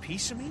 you want a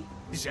piece of me?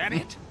 Is that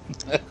it?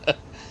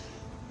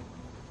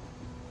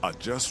 I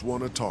just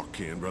want to talk,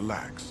 Ken.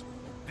 Relax.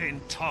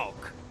 Then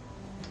talk.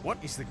 What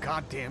is the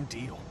goddamn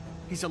deal?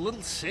 He's a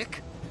little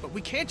sick, but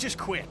we can't just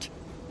quit.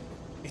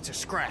 It's a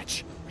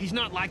scratch. He's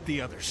not like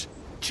the others.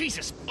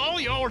 Jesus, all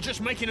y'all are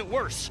just making it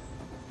worse.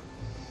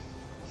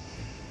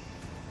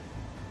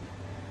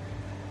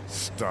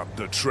 Stop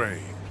the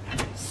train.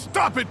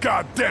 Stop it,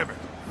 goddammit!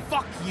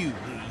 Fuck you, Lee.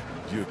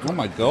 You're Oh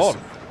my god.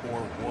 Or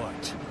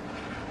what?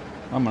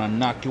 I'm gonna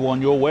knock you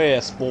on your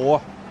ass,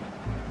 boy.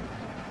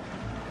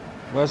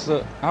 Where's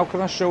the... How can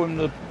I show him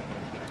the...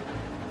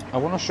 I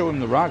want to show him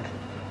the rag.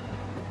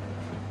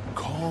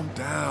 Calm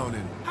down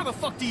and... How the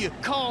fuck do you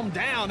calm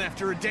down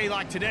after a day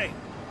like today?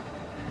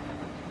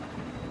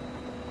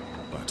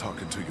 By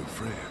talking to your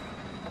friend.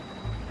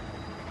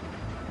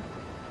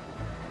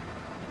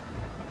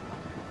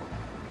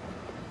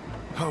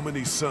 How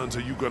many sons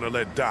are you gonna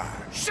let die?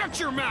 Shut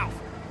your mouth!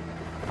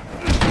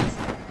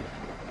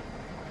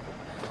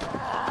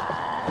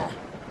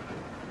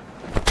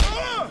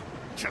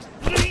 Just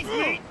leave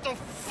me the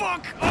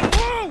fuck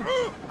alone!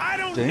 I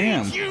don't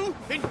need you,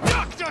 and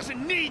Duck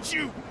doesn't need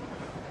you!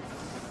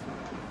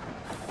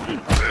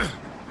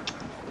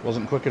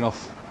 Wasn't quick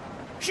enough.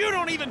 You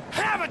don't even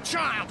have a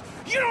child!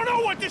 You don't know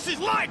what this is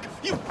like,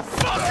 you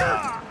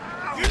fucker!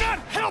 You're not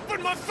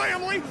helping my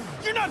family!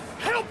 You're not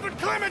helping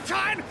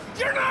Clementine!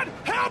 You're not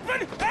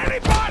helping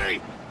anybody!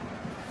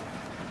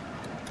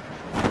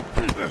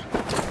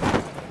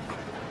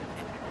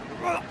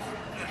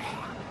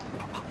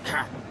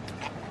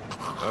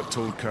 I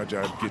told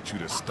Kaja I'd get you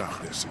to stop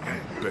this,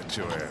 and you bet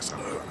your ass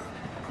I'm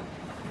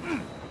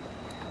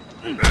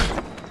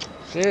gonna.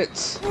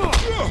 Shit!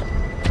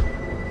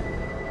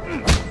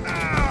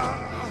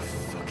 I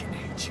fucking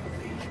hate you,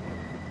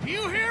 Lee.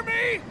 You hear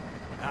me?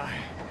 I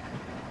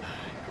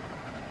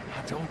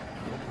don't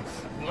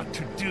know what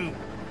to do.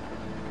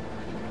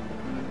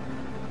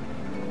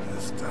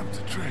 Let's stop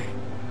the train.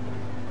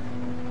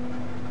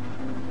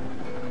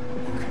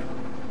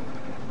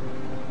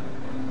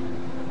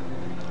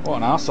 What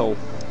an asshole.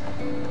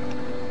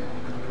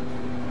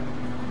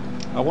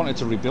 I wanted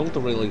to rebuild the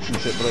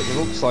relationship, but it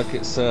looks like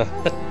it's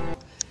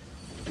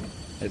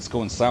it's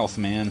going south,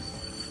 man.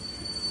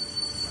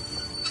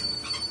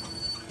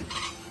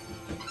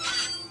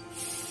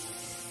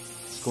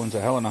 It's going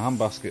to hell in a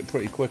handbasket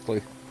pretty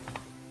quickly.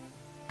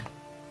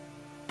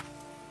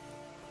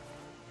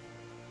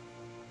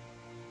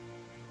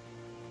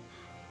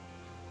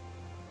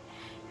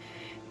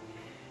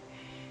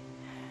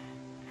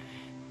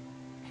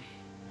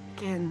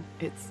 Again,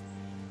 I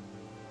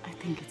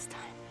think it's time.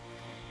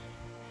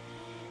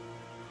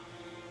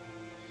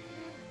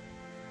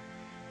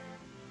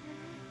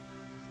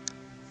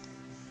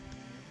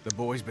 The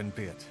boy's been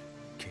bit,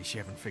 in case you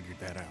haven't figured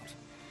that out.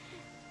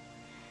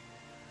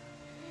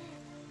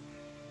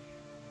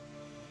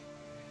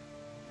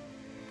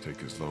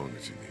 Take as long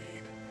as you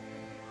need.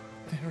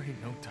 There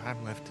ain't no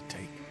time left to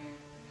take.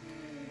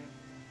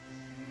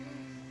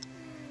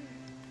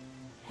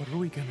 What are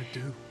we gonna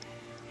do?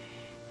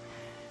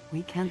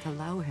 We can't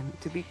allow him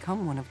to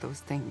become one of those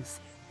things.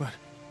 But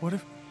what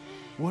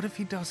if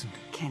he doesn't?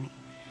 Kenny,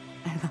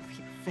 I love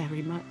you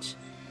very much.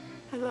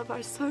 I love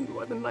our son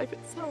more than life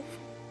itself.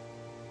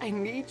 I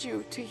need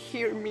you to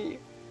hear me.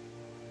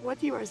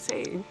 What you are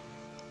saying,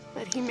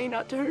 that he may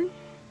not turn,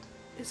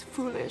 is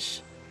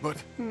foolish.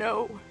 But...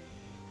 No.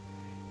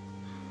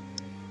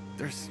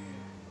 There's...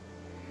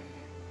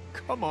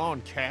 Come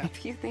on, Cat.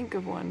 If you think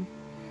of one,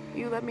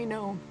 you let me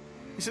know.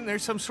 Isn't there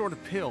some sort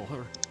of pill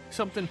or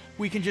something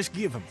we can just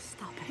give him?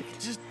 Stop it.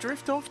 Just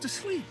drift off to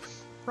sleep.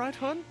 Right,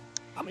 hun?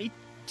 I mean,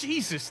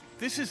 Jesus,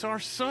 this is our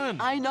son.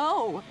 I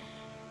know.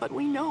 But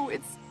we know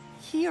it's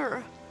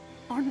here.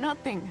 Or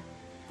nothing.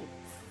 Oh,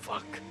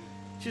 fuck.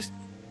 Just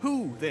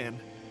who, then?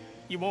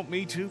 You want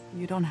me to?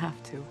 You don't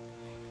have to.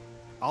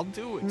 I'll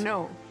do it.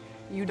 No,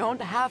 you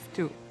don't have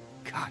to.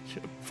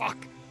 Gotcha. Fuck.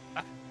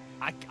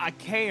 I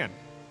can.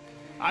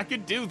 I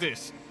can do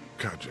this.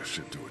 Katja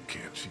should do it,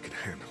 Ken. She can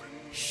handle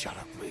it. Shut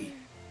up, Lee.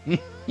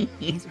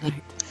 He's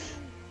right.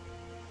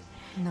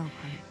 No, hon.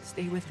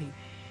 Stay with Lee.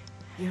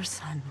 Your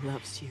son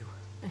loves you.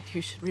 And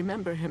you should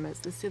remember him as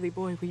the silly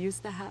boy we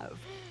used to have.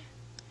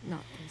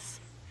 Not this.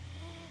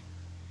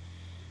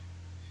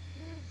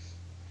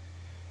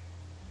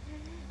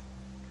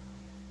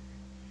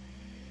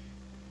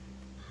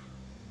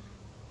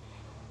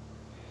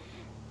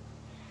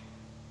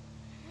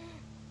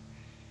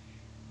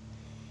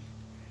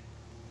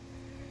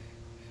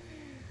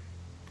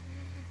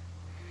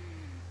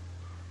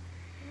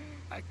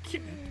 I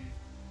can't.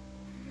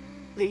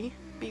 Lee,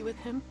 be with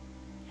him.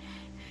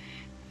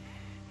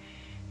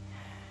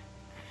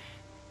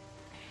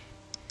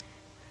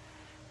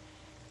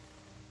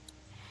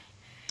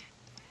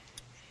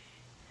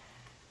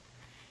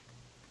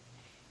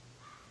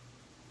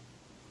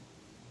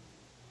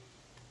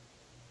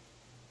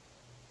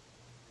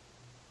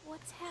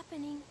 What's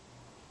happening?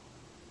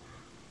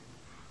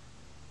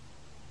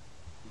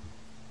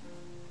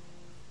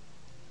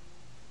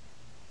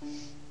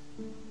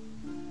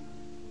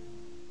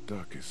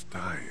 Duck is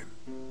dying.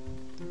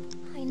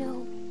 I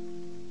know.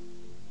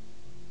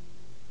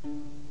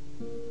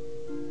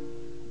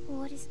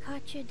 What is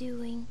Katja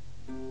doing?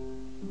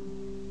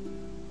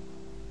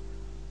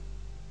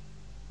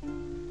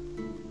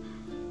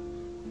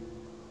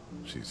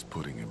 She's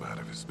putting him out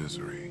of his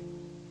misery.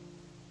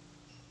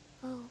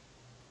 Oh.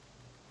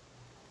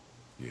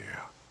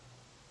 Yeah.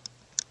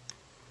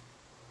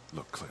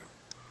 Look, Clem,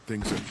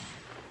 things are...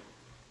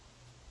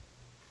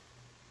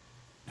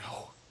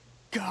 No.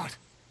 God.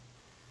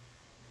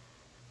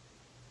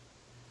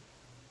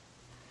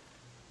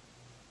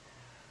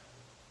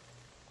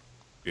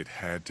 It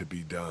had to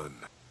be done.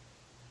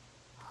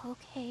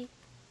 Okay.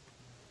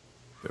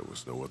 There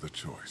was no other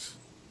choice.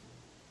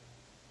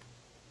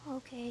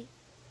 Okay.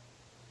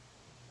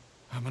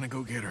 I'm gonna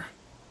go get her.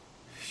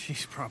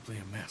 She's probably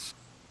a mess.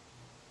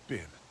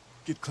 Ben,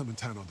 get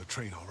Clementine on the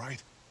train, all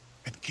right?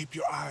 And keep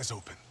your eyes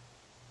open.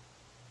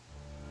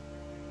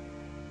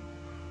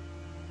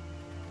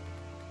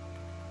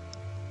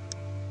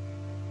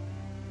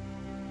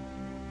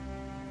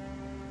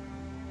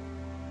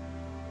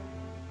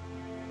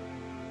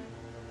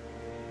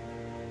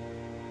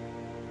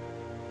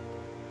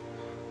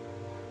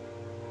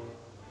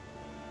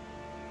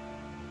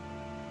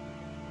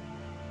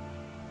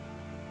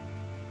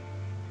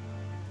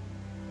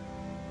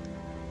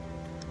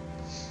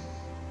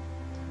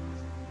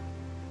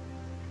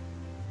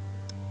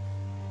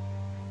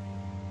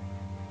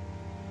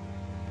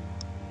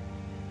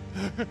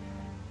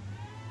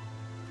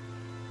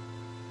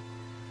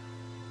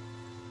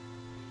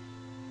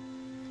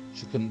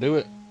 She couldn't do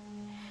it.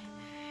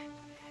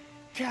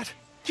 Cat!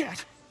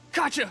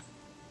 Katja!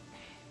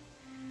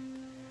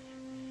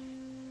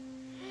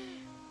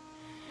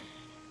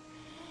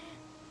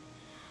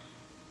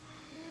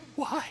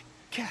 Why?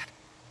 Cat?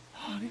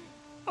 Honey?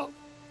 Oh,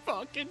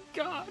 fucking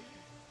God.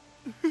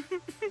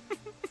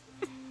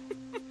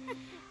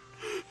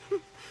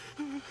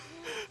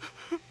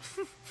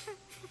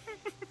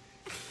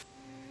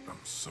 I'm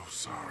so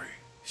sorry.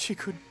 She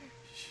could...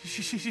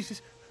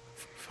 She's...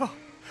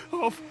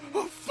 Oh,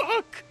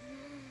 fuck!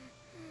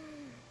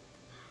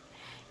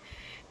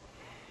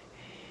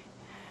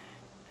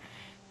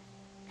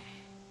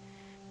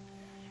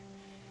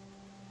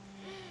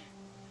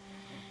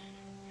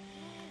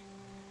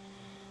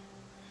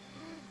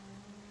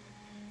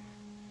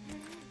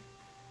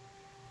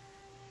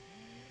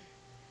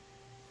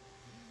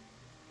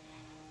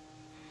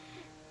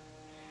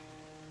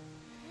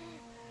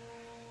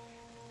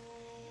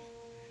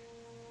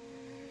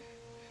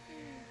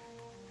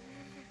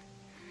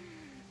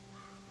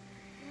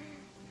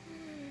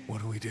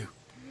 What do we do?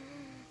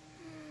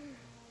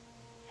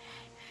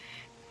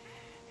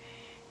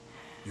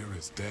 You're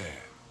his dad.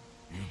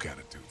 You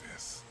gotta do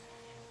this.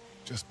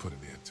 Just put an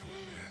end to it,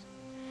 man.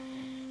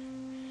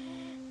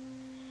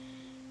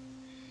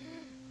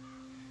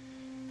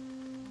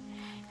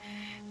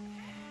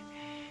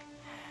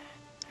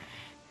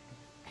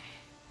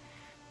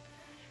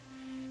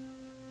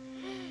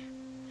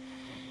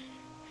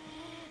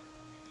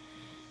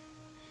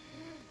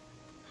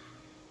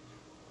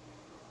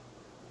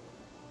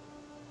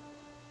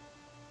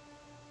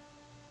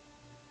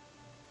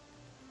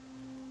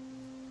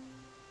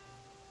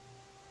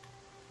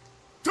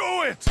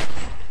 Do it!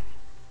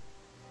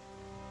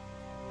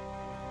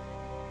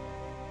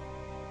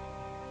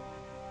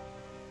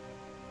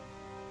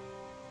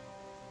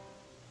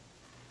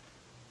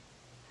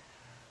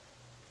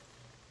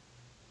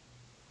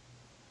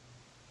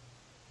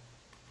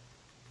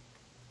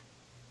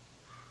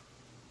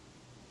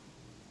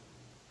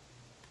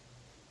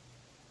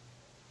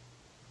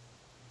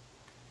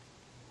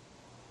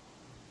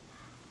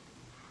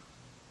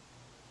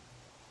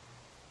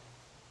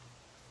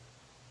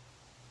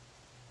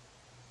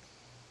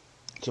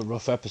 It's a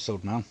rough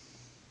episode now.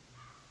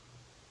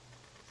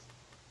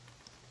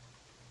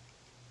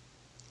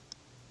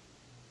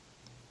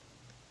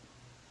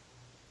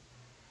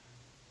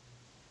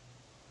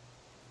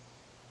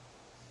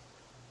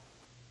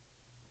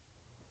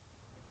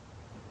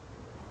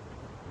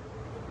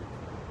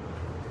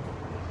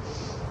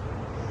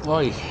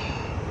 Oi.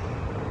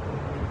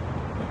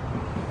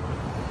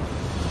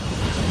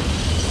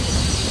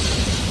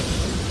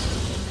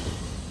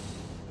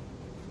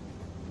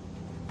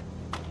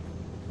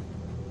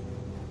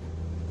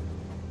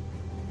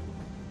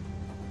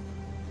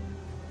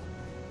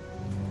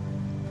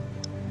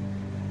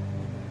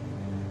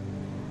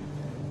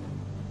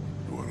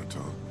 You want to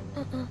talk?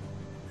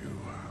 You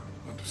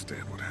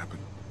understand what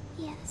happened?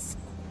 Yes.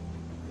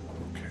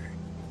 Okay.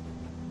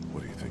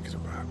 What do you think it's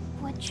about?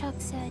 What Chuck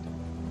said.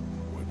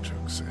 What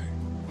Chuck say?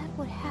 That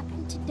what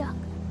happened to Duck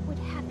would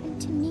happen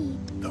to me.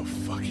 The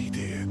fuck he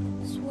did?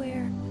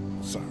 Swear.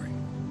 Sorry.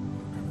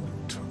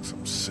 I took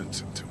some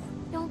sense into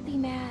it. Don't be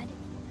mad.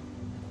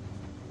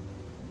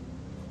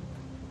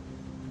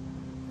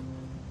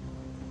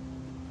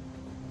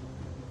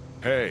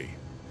 Hey.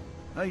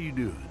 How you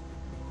doing?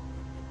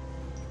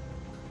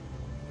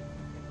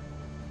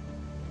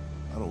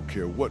 I don't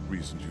care what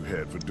reasons you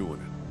had for doing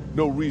it.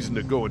 No reason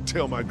to go and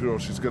tell my girl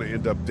she's gonna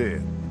end up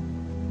dead.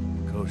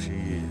 'Cause she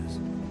is.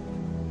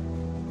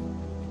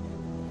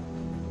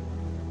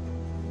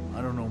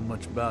 I don't know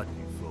much about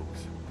you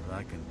folks, but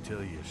I can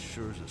tell you as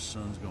sure as the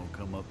sun's gonna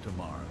come up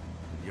tomorrow.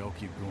 If y'all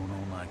keep going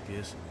on like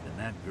this, then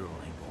that girl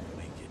ain't gonna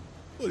make it.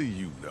 What do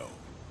you know?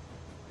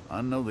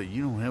 I know that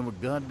you don't have a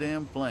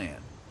goddamn plan.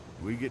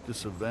 We get to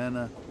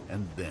Savannah,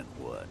 and then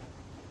what?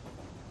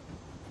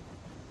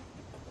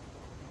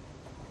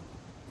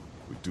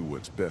 We do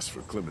what's best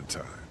for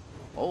Clementine.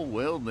 Oh,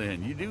 well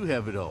then, you do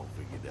have it all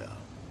figured out.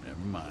 Never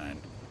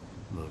mind.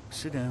 Look,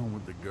 sit down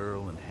with the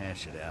girl and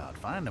hash it out.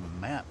 Find a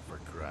map, for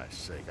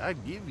Christ's sake.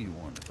 I'd give you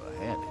one if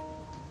I had it.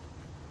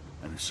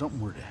 And if something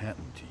were to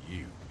happen to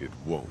you... It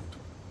won't.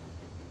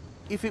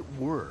 If it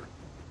were,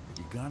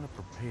 you gotta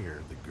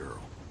prepare the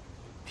girl.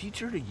 Teach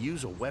her to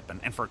use a weapon,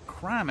 and for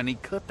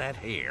criminy, cut that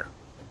hair.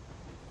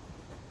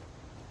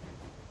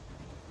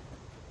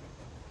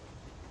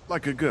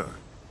 Like a gun.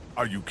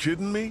 Are you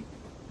kidding me?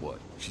 What,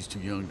 she's too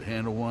young to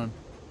handle one?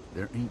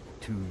 There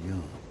ain't too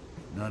young.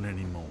 Not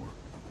anymore.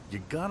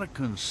 You gotta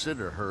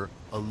consider her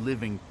a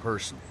living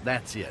person.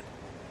 That's it.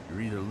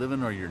 You're either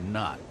living or you're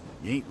not.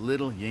 You ain't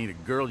little, you ain't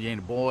a girl, you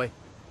ain't a boy.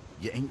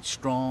 You ain't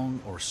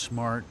strong or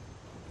smart.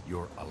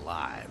 You're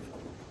alive.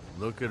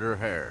 Look at her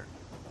hair.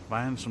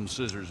 Find some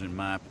scissors in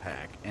my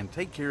pack and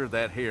take care of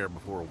that hair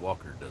before a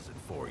walker does it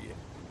for you.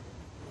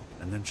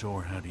 And then show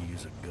her how to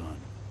use a gun.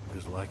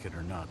 Because like it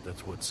or not,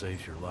 that's what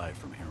saves your life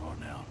from here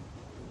on out.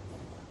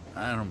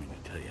 I don't mean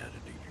to tell you how to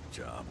do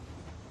your job,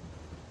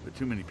 but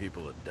too many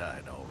people have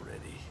died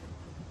already.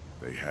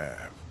 They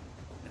have.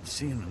 And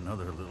seeing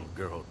another little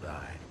girl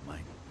die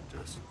might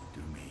just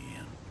do me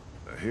in.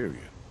 I hear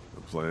you.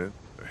 A plan,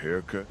 a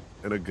haircut,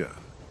 and a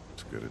gun.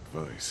 It's good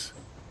advice.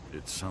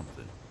 It's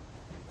something.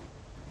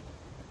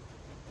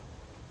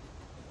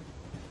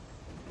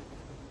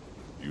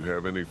 You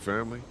have any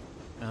family?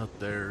 Out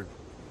there,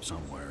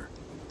 somewhere.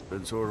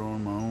 Been sort of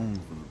on my own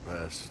for the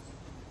past,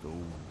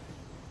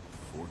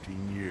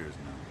 14 years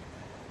now.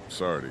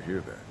 Sorry to hear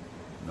that.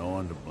 No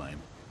one to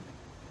blame.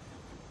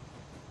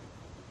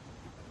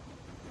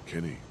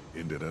 Kenny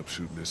ended up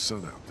shooting his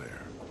son out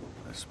there.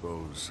 I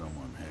suppose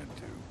someone had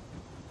to.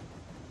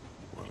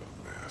 What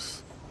a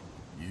mess.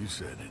 You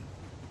said it.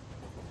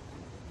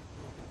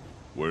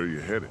 Where are you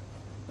headed?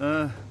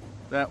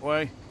 That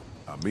way?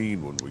 I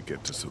mean when we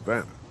get to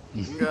Savannah.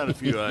 Got a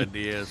few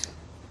ideas.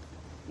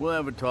 We'll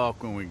have a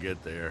talk when we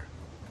get there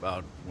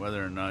about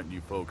whether or not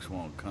you folks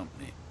want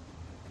company.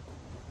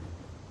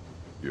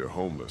 You're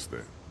homeless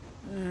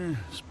then?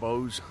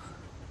 Suppose.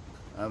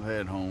 I've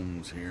had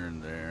homes here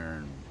and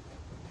there,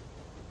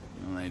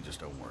 and they just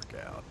don't work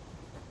out.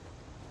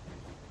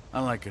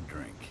 I like a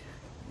drink,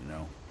 you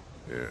know?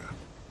 Yeah.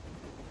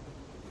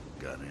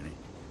 Got any?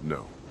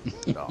 No.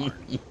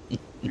 Darn.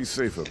 Be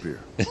safe up here.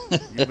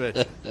 You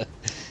betcha.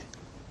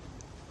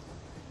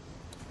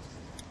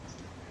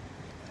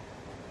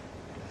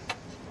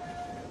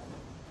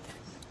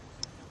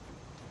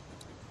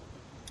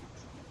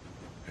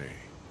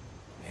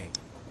 Hey.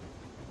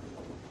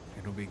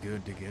 It'll be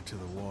good to get to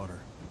the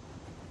water.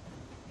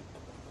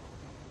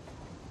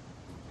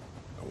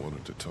 I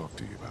wanted to talk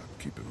to you about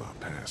keeping my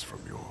past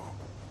from you all.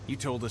 You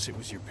told us it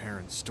was your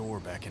parents' store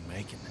back in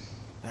Macon.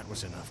 That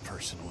was enough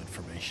personal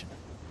information.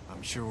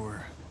 I'm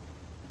sure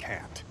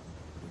Kat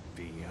would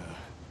be,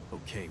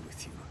 okay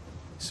with you,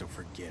 so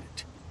forget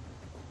it.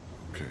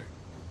 Okay.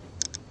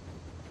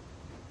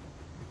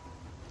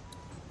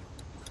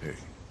 Hey.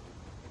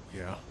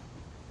 Yeah?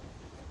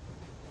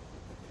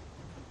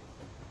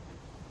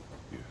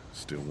 You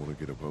still want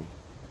to get a boat?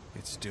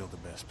 It's still the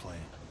best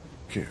plan.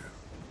 Ken.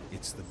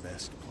 It's the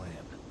best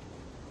plan.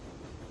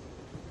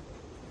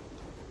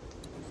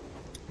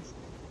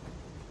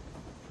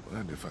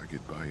 Mind if I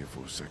get by you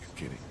for a second,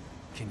 Kenny?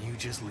 Can you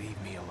just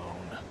leave me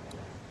alone?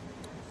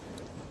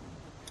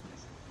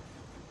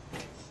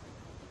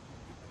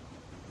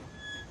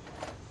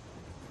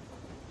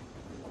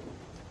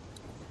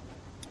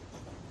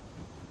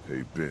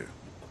 Hey, Ben.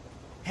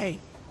 Hey.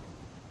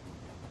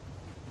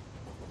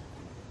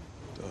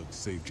 Doug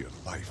saved your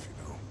life,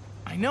 you know.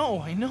 I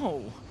know.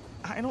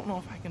 I don't know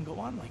if I can go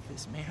on like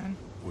this, man.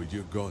 Well,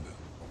 you're gonna.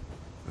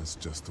 That's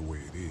just the way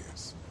it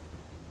is.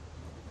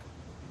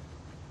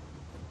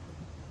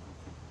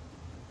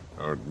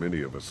 Aren't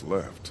many of us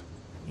left.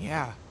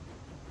 Yeah.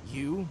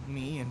 You,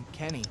 me, and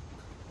Kenny.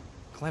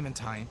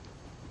 Clementine.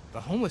 The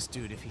homeless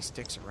dude if he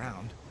sticks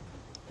around.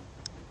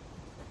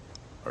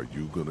 Are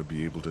you gonna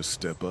be able to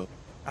step up?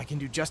 I can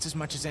do just as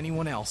much as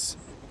anyone else.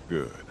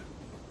 Good.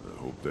 I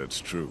hope that's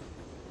true.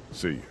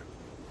 See you.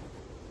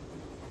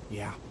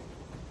 Yeah.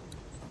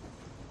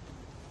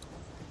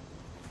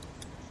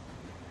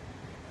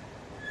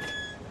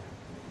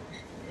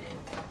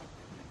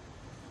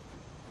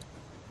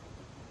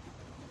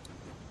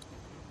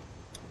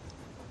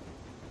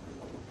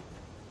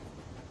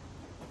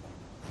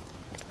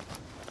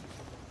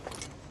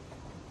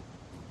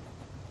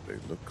 They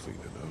look clean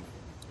enough.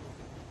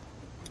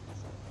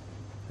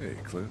 Hey,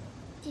 Clint.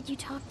 Did you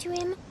talk to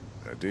him?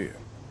 I did.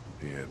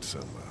 He had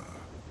some,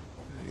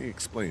 he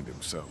explained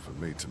himself and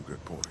made some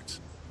good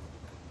points.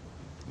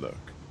 Look,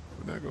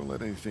 we're not gonna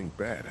let anything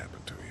bad happen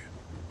to you,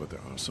 but there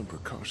are some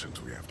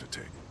precautions we have to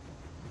take.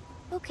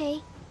 Okay.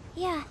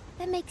 Yeah,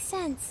 that makes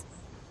sense.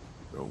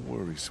 Don't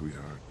worry,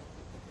 sweetheart.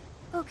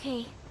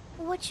 Okay.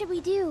 What should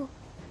we do?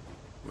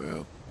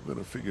 Well, we're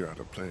gonna figure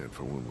out a plan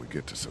for when we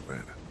get to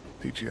Savannah.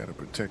 Teach you how to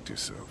protect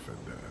yourself and,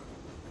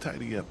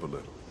 tidy up a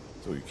little,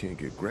 so you can't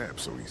get grabbed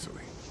so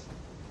easily.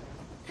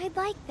 I'd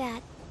like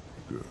that.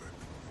 Good.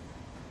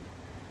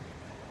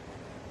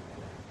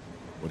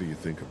 What do you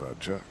think about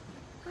Chuck?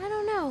 I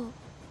don't know.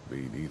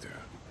 Me neither.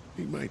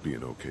 He might be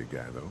an okay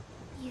guy, though.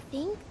 You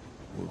think?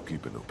 We'll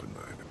keep an open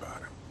mind about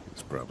him.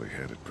 He's probably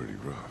had it pretty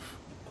rough.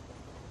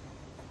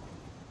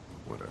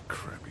 What a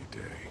crappy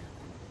day.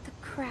 The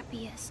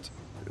crappiest.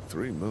 If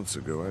 3 months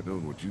ago I'd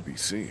known what you'd be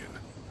seeing,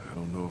 I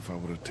don't know if I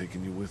would have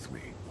taken you with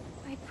me.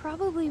 I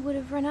probably would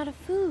have run out of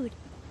food.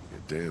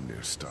 You're damn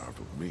near starved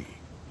with me.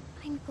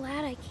 I'm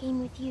glad I came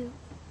with you.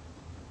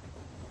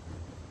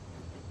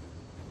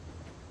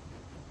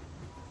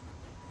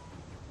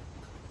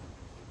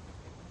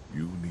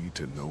 You need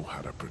to know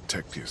how to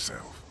protect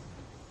yourself.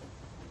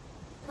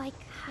 Like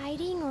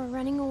hiding or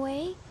running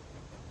away?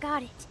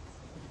 Got it.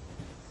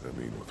 I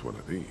mean, with one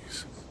of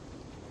these.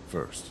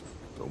 First,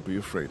 don't be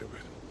afraid of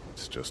it.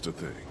 It's just a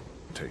thing.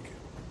 Take it.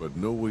 But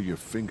know where your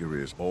finger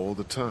is all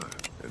the time.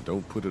 And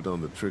don't put it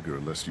on the trigger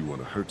unless you want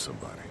to hurt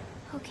somebody.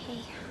 Okay.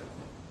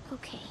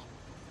 Okay.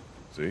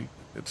 See?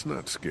 It's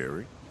not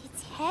scary.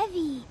 It's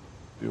heavy.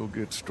 You'll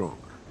get stronger.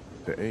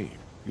 To aim,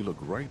 you look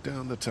right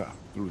down the top,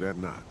 through that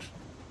notch.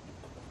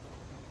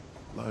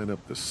 Line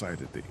up the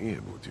sight at the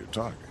end with your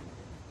target.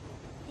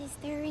 Is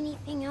there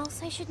anything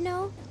else I should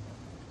know?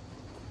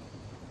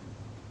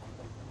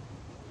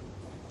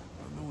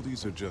 I know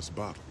these are just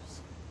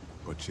bottles,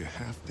 but you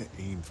have to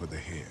aim for the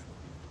head.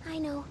 I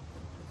know.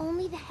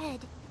 Only the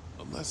head.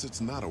 Unless it's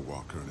not a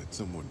walker and it's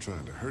someone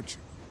trying to hurt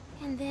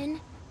you. And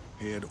then?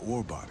 Head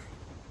or body.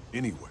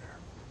 Anywhere.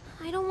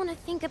 I don't want to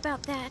think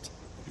about that.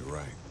 You're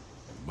right.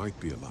 It might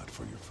be a lot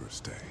for your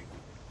first day.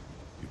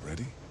 You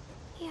ready?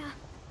 Yeah,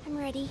 I'm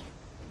ready.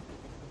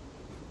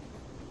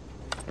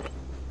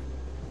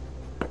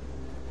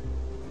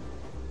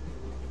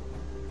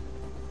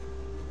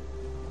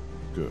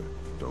 Good.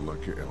 Don't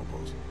lock your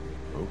elbows.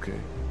 Okay,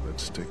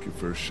 let's take your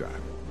first shot.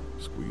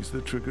 Squeeze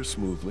the trigger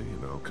smoothly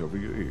and I'll cover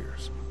your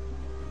ears.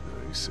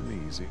 Nice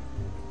and easy.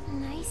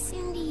 Nice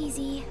and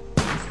easy.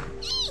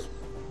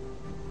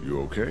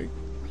 You okay?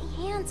 My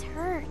hands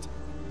hurt.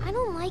 I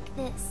don't like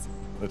this.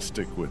 Let's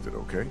stick with it,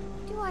 okay?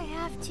 Do I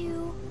have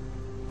to?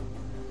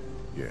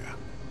 Yeah,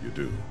 you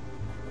do.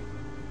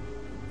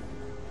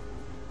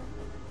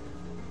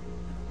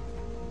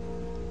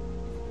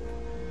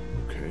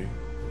 Okay,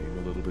 aim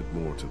a little bit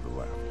more to the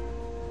left.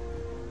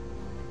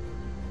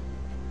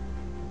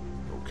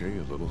 Okay,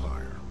 a little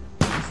higher.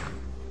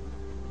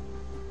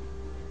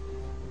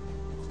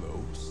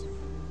 Close.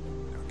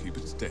 Now keep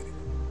it steady.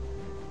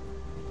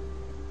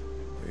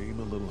 Aim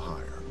a little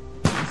higher.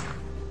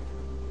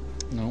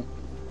 No.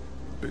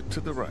 A bit to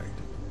the right.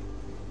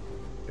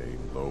 Aim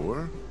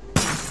lower.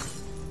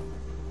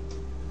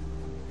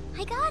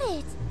 I got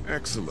it.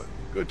 Excellent.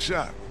 Good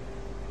shot.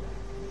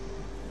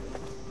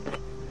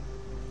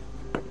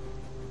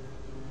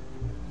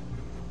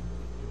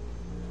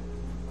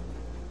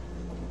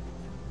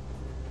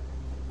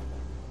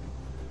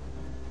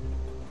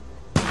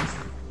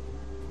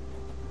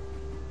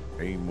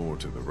 Aim more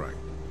to the right.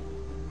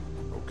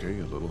 Okay,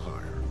 a little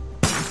higher.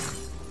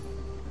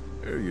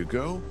 There you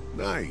go.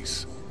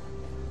 Nice.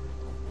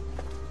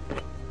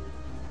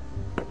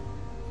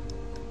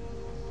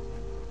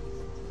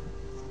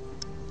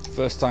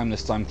 First time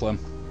this time, Clem.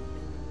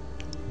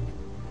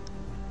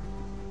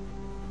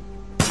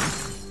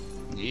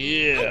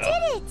 Yeah. I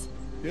did it.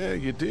 Yeah,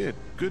 you did.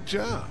 Good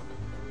job.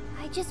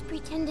 I just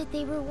pretended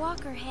they were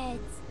walker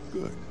heads.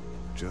 Good.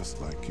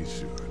 Just like you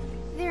should.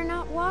 They're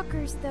not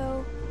walkers,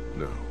 though.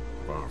 No,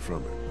 far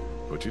from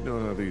it. But you know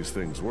how these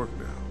things work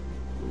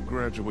now. We'll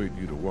graduate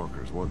you to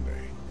walkers one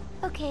day.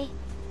 Okay,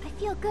 I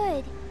feel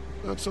good.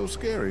 Not so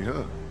scary,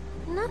 huh?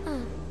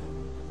 Nuh-uh.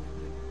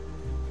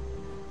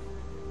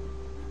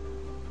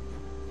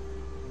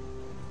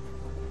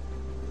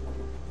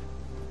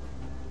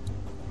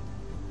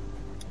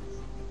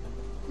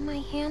 My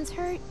hands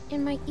hurt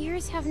and my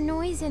ears have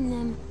noise in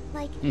them,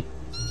 like... You'll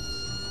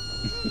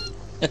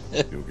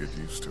get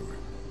used to it.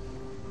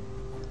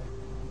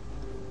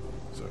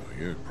 So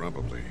you're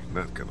probably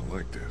not gonna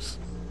like this.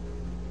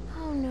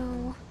 Oh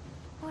no.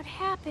 What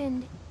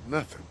happened?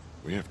 Nothing.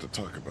 We have to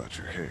talk about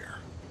your hair.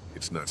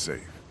 It's not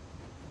safe.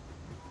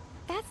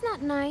 That's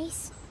not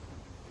nice.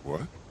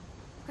 What?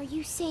 Are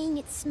you saying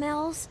it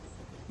smells?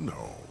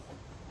 No.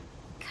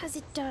 'Cause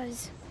it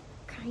does.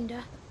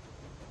 Kinda.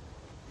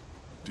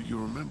 Do you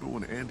remember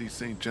when Andy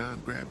St.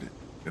 John grabbed it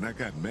and I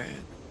got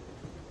mad?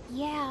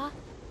 Yeah.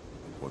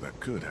 Well, that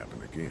could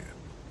happen again.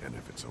 And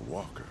if it's a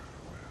walker,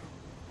 well,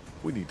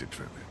 we need to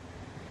trim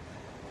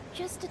it.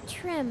 Just a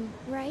trim,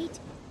 right?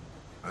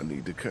 I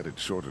need to cut it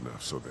short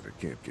enough so that it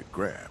can't get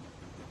grabbed.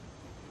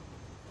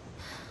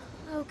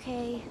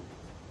 Okay.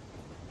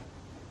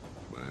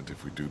 Mind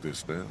if we do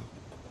this now?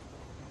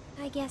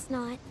 I guess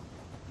not.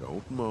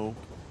 Don't mope.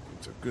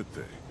 It's a good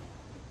thing.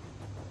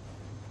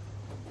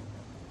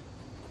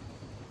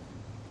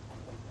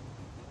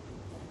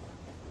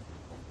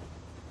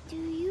 Do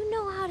you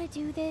know how to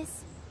do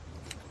this?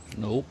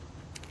 Nope.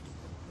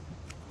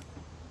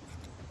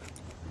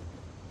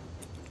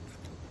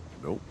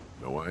 Nope,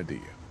 no idea.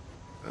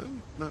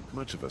 I'm not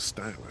much of a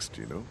stylist,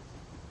 you know?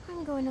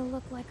 I'm going to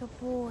look like a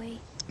boy.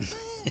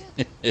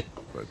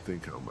 But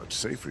think how much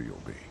safer you'll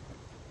be.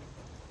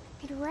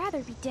 I'd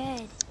rather be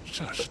dead.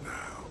 Shush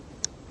now.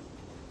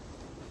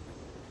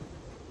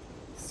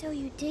 So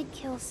you did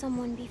kill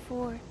someone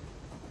before.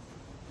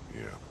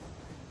 Yeah.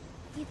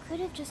 You could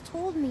have just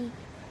told me.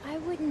 I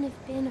wouldn't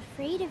have been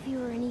afraid of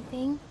you or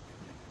anything.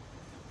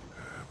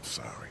 I'm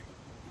sorry.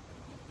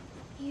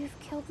 You've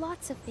killed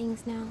lots of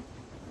things now.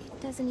 It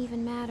doesn't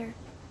even matter.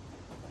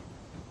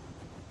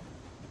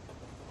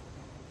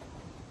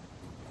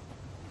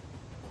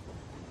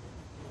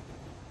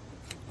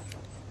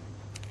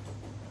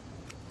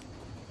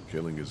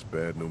 Killing is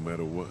bad no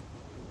matter what.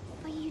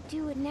 But you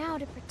do it now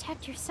to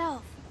protect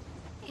yourself.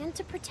 And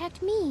to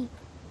protect me.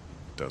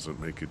 Doesn't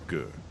make it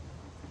good.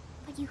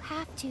 But you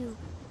have to.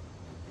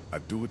 I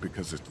do it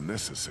because it's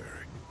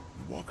necessary.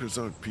 Walkers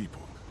aren't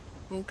people.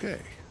 Okay,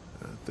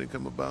 I think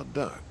I'm about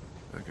done.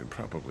 I can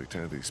probably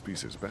tie these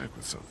pieces back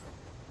with something.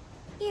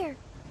 Here,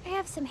 I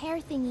have some hair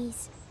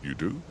thingies. You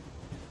do?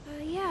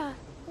 Yeah.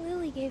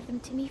 Lily gave them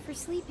to me for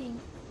sleeping.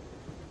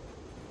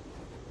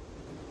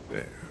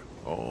 There,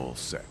 all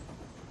set.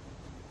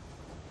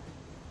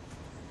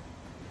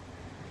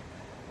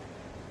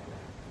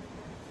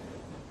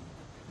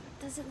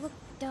 Does it look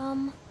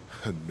dumb?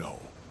 No,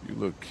 you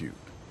look cute.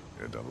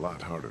 And a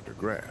lot harder to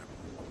grab.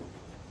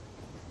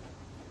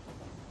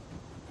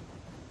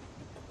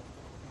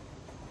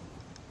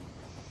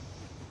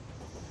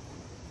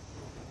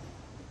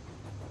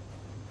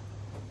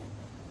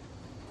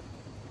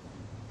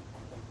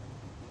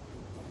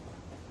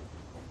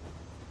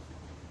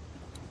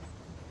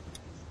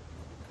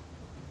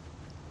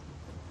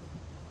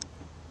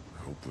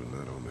 I hope we're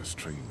not on this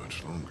train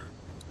much longer.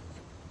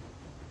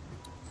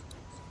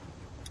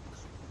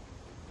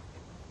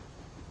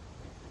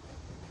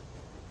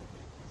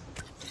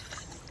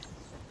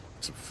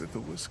 It's a fifth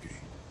of whiskey.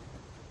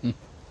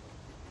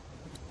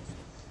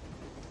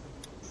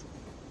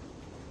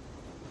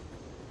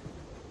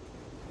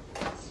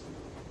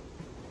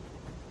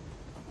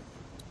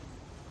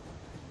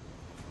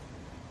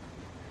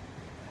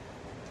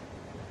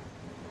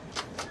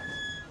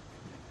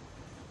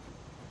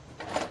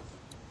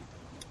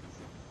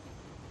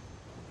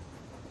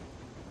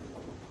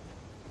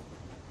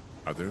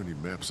 Are there any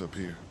maps up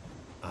here?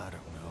 I don't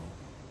know.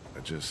 I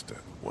just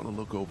want to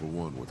look over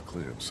one with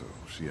Clem so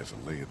she has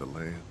a lay of the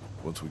land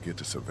once we get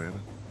to Savannah.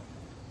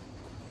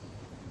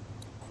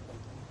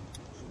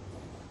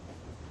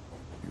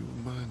 You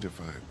mind if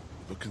I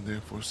look in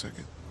there for a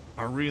second?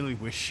 I really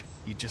wish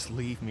you'd just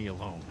leave me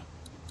alone.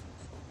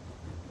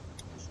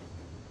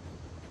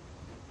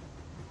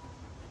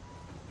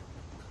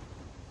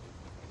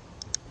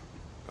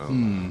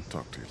 I'll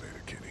talk to you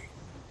later, Kenny.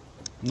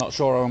 Not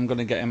sure how I'm going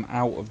to get him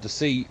out of the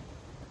seat,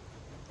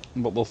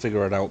 but we'll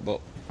figure it out.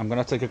 But I'm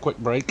going to take a quick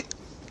break.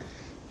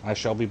 I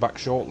shall be back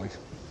shortly.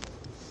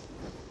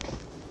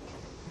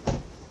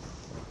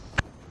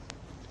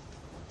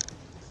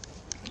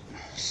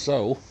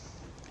 So,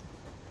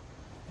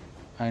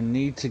 I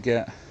need to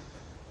get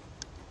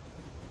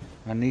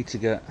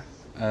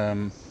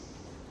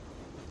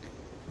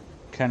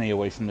Kenny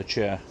away from the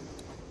chair.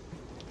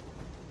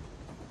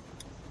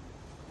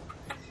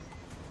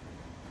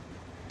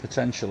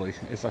 Potentially,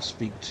 if I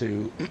speak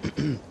to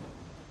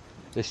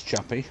this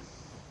chappie.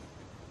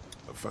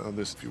 I found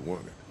this if you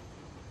want it.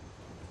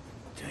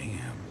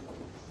 Damn.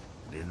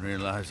 Didn't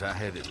realize I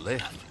had it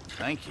left.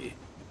 Thank you.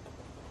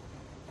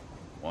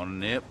 Want a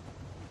nip?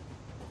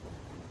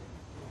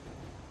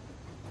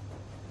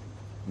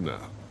 Nah,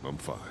 I'm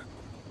fine.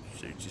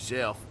 Suit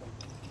yourself.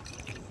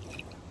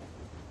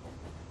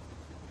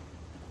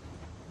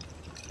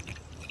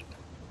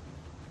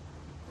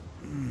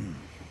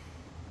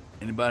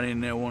 Anybody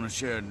in there want to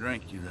share a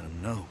drink, you let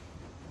them know.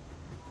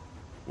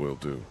 Will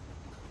do.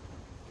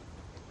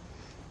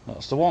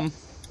 That's the one.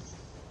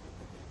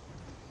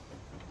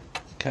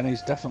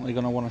 Kenny's definitely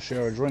going to want to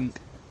share a drink.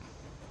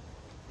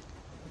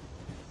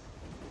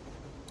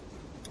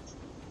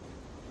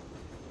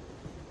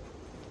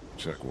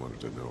 Chuck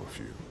wanted to know if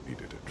you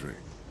needed a drink.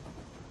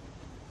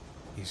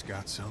 He's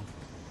got some.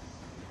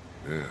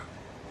 Yeah.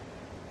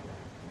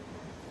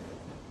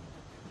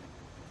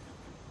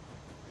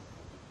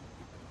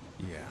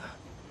 Yeah,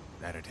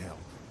 that'd help.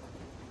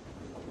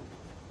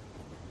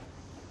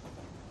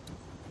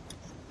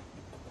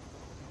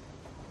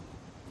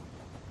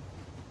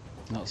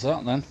 That's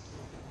that then.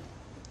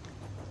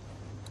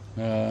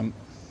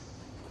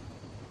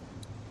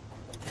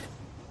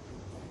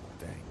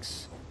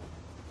 Thanks.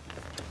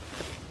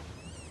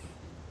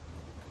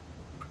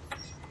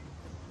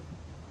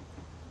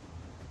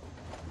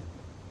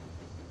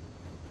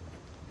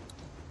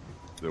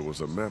 There was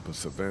a map of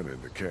Savannah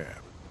in the cab.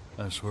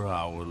 That's where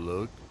I would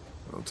look.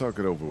 I'll talk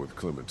it over with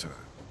Clementine.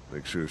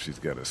 Make sure she's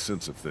got a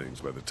sense of things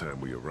by the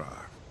time we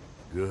arrive.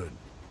 Good.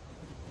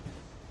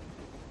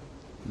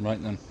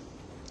 Right then.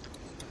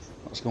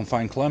 Let's go and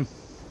find Clem.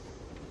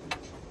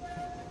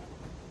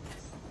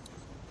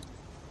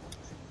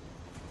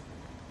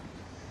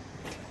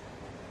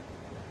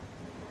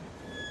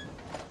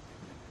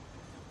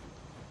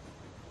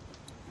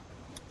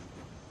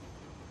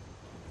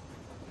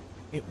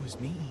 It was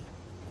me.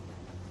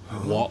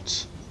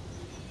 What?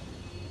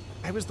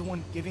 I was the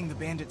one giving the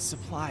bandits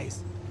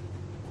supplies.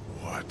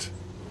 What?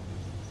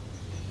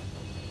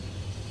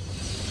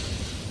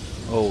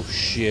 Oh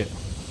shit.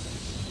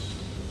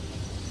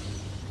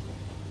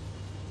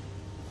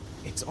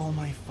 It's all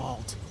my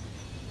fault.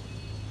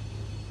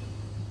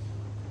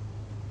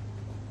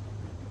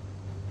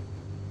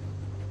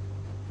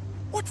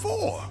 What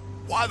for?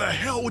 Why the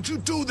hell would you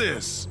do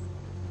this?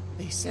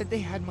 They said they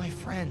had my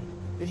friend,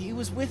 that he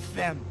was with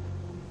them.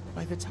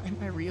 By the time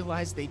I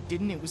realized they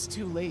didn't, it was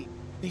too late.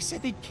 They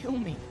said they'd kill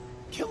me.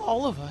 Kill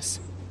all of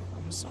us.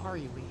 I'm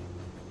sorry, Lee.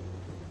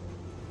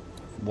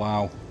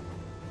 Wow.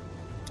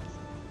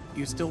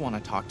 You still want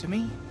to talk to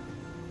me?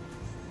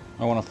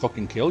 I want to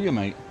fucking kill you,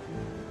 mate.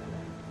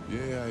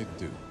 Yeah, I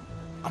do.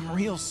 I'm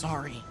real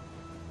sorry.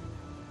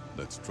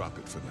 Let's drop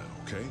it for now,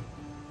 okay?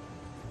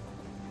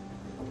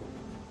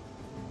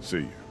 See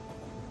you.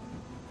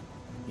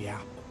 Yeah.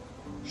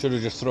 Should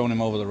have just thrown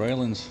him over the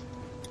railings.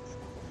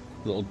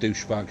 Little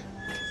douchebag.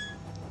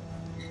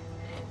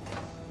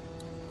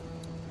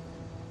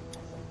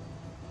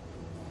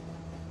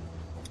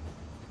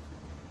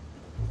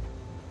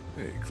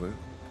 Hey, Clint.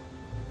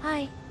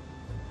 Hi.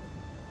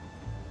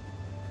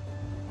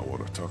 I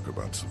want to talk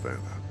about Savannah.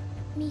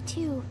 Me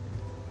too.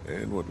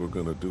 And what we're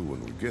gonna do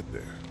when we get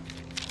there.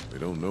 We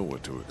don't know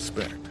what to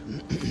expect.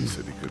 He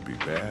said he could be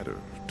bad or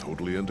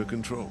totally under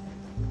control.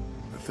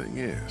 The thing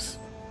is,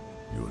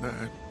 you and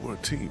I, we're a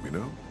team, you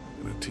know?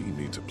 And a team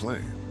needs a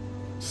plan.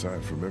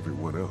 Aside from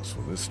everyone else,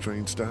 when this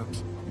train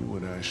stops, you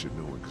and I should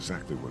know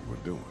exactly what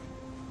we're doing.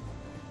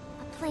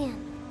 A plan.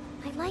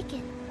 I like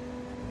it.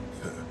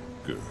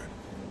 Good.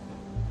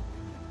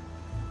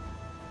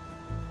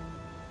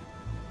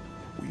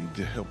 We need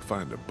to help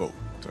find a boat.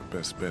 It's our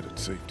best bet at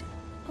safety.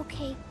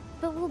 Okay,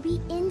 but we'll be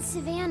in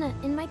Savannah,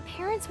 and my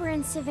parents were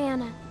in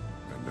Savannah.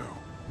 I know.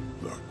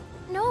 Look.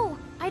 No,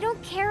 I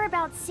don't care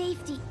about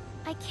safety.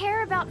 I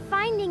care about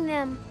finding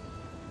them.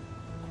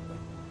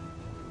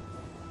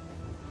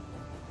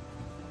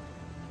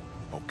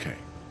 Okay,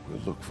 we'll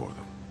look for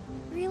them.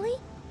 Really?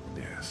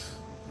 Yes,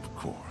 of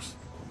course.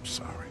 I'm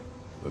sorry.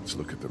 Let's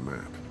look at the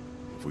map.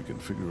 If we can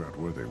figure out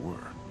where they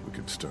were, we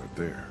can start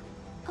there.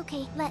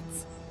 Okay,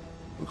 let's.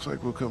 Looks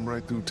like we'll come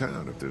right through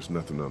town if there's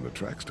nothing on the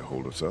tracks to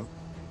hold us up.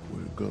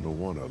 We're gonna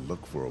want to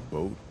look for a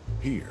boat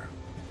here,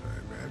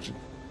 I imagine.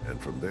 And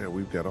from there,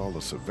 we've got all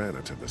of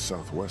Savannah to the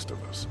southwest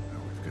of us. Now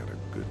we've got a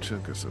good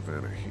chunk of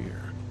Savannah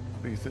here.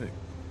 What do you think?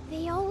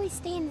 They always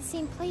stay in the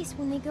same place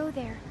when they go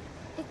there.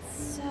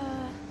 It's,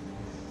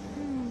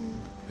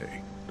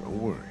 Hey,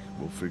 don't worry.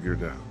 We'll figure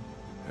it out.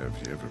 Have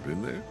you ever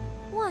been there?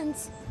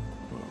 Once.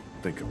 Well,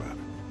 think about it.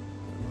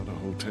 A lot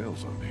of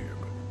hotels on here,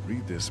 but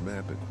read this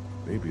map and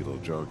maybe it'll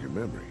jog your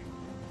memory.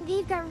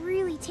 They've got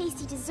really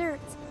tasty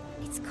desserts.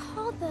 It's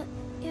called the,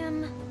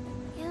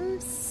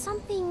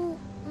 something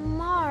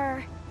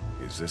Mar.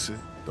 Is this it?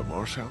 The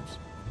Marsh House?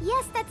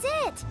 Yes, that's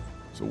it!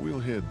 So we'll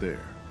head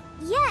there.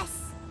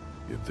 Yes!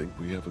 You think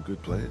we have a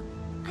good plan?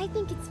 I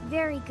think it's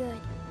very good.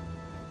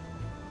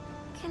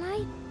 Can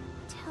I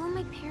tell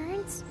my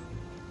parents?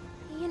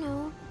 You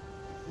know.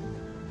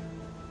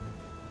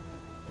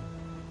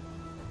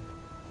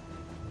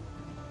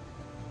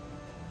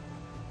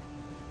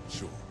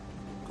 Sure.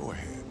 Go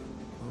ahead.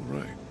 All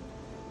right.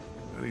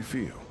 How do you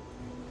feel?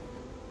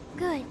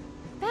 Good.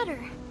 Better.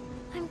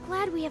 I'm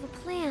glad we have a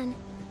plan.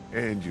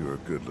 And you're a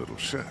good little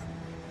shot.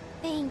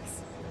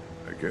 Thanks.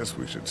 I guess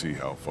we should see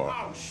how far...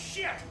 Oh,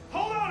 shit!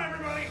 Hold on,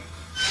 everybody!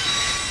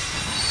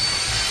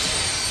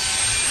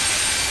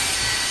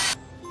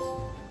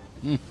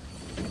 Fuck!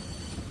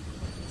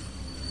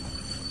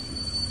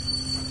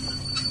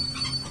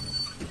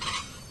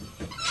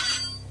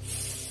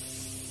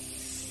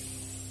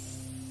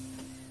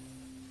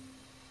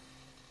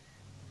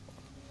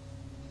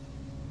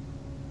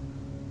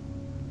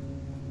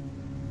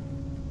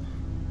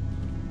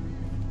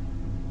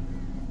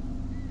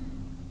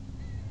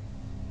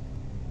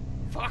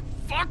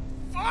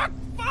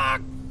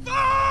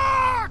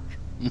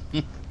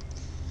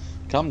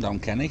 Calm down,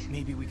 Kenny.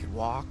 Maybe we could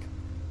walk?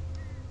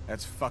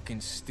 That's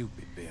fucking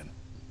stupid, Ben.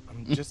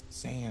 I'm just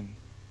saying.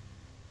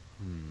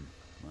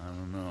 I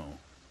don't know.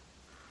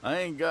 I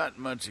ain't got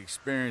much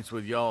experience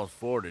with y'all's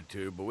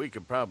fortitude, but we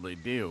could probably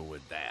deal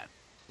with that.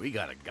 We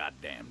got a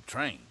goddamn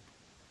train.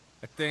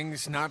 That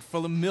thing's not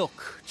full of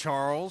milk,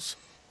 Charles.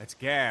 That's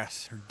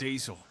gas or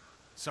diesel.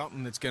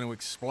 Something that's gonna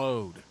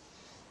explode.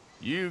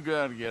 You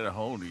gotta get a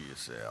hold of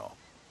yourself.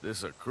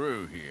 This a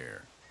crew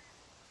here.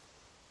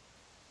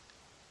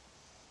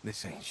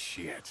 This ain't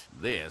shit.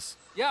 This?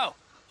 Yo,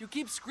 you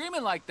keep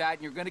screaming like that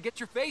and you're gonna get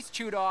your face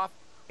chewed off.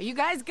 Are you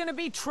guys gonna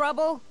be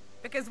trouble?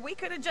 Because we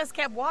could have just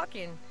kept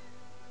walking.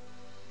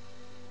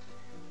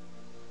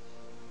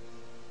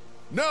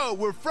 No,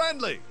 we're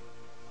friendly!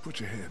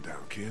 Put your hand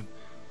down, Ken.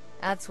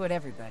 That's what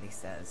everybody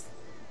says.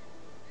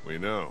 We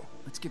know.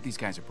 Let's give these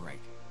guys a break.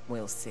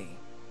 We'll see.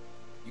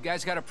 You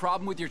guys got a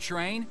problem with your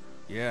train?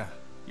 Yeah,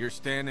 you're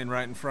standing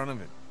right in front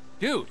of it.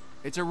 Dude,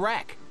 it's a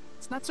wreck.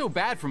 It's not so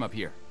bad from up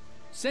here.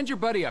 Send your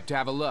buddy up to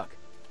have a look.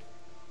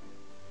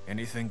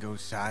 Anything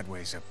goes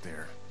sideways up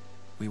there,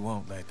 we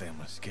won't let them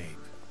escape.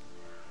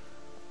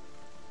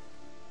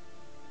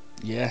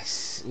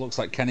 Yes, looks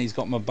like Kenny's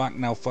got my back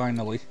now,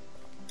 finally.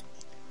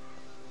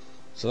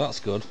 So that's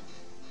good.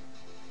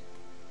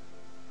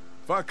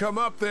 If I come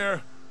up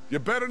there, you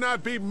better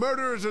not be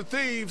murderers or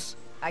thieves.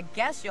 I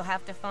guess you'll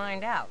have to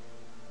find out.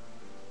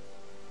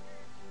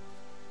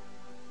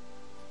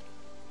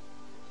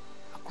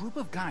 A group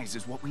of guys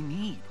is what we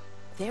need.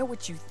 They're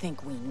what you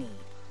think we need.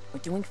 We're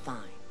doing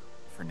fine.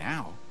 For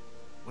now.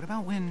 What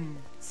about when...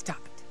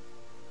 Stop it.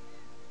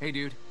 Hey,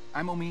 dude.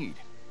 I'm Omid.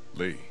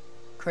 Lee.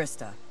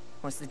 Krista,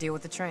 what's the deal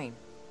with the train?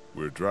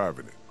 We're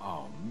driving it.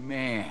 Oh,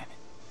 man.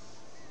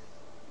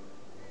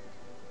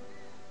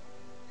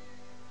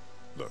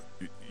 Look,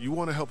 you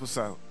want to help us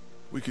out?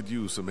 We could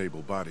use some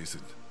able bodies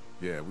and...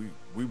 Yeah,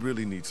 we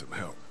really need some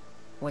help.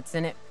 What's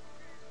in it?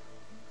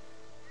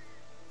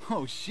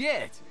 Oh,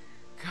 shit.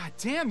 God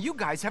damn, you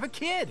guys have a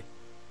kid.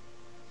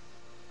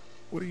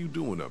 What are you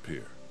doing up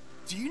here?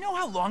 Do you know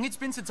how long it's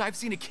been since I've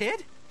seen a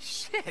kid?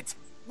 Shit.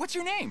 What's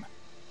your name?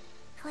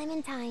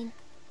 Clementine.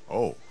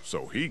 Oh,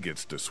 so he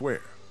gets to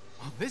swear.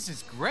 Well, this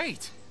is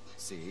great.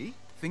 See?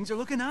 Things are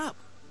looking up.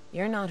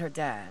 You're not her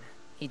dad.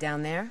 He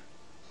down there?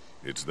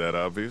 It's that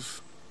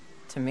obvious?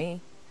 To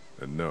me.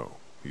 And no,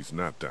 he's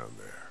not down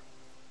there.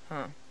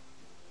 Huh.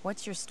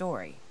 What's your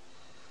story?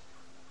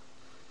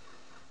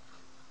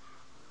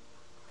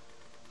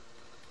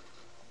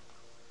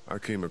 I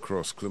came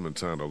across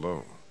Clementine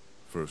alone.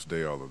 First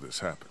day all of this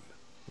happened.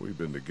 We've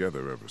been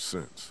together ever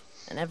since.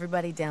 And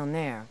everybody down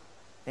there,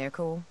 they're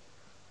cool?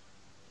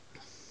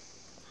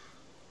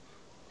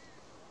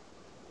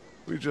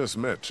 We just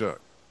met Chuck,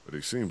 but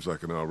he seems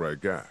like an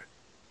alright guy.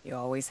 You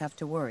always have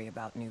to worry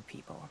about new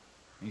people.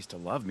 I used to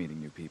love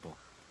meeting new people.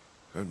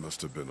 That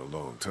must have been a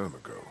long time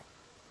ago.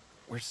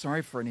 We're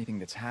sorry for anything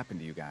that's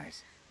happened to you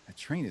guys. That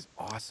train is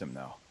awesome,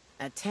 though.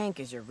 That tank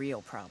is your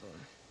real problem.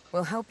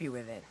 We'll help you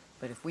with it,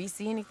 but if we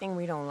see anything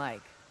we don't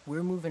like,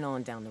 we're moving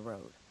on down the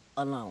road.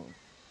 Alone.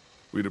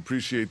 We'd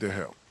appreciate the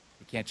help.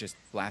 We can't just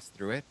blast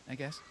through it, I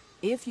guess?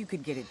 If you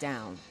could get it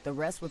down, the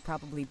rest would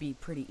probably be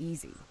pretty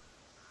easy.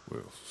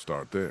 We'll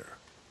start there.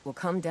 We'll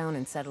come down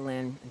and settle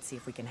in and see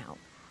if we can help.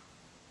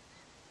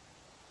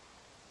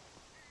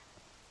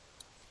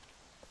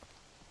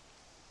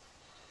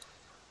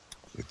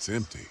 It's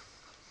empty.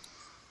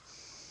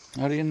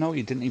 How do you know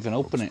you didn't even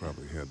open it?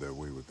 Probably had their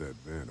way with that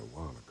van a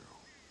while ago.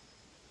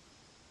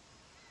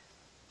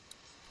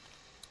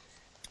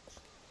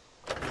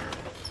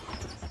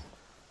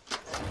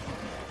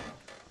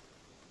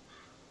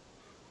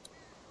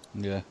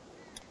 Yeah.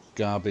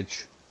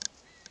 Garbage.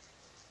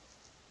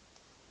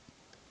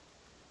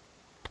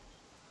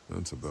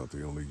 That's about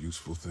the only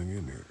useful thing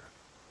in here.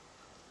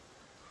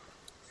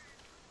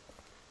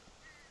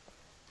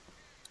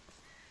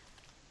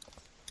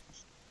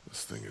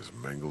 This thing is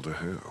mangled to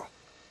hell.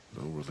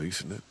 No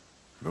releasing it,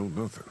 no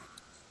nothing.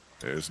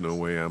 There's no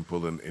way I'm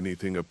pulling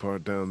anything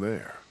apart down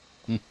there.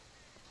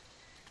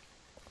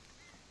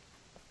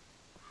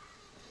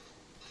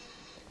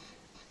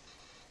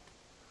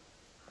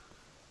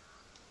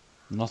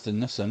 Nothing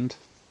this end.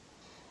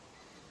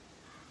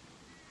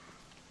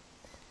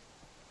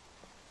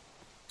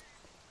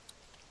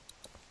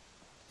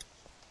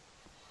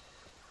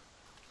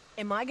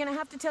 Am I gonna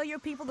have to tell your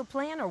people the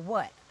plan or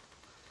what?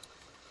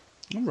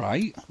 All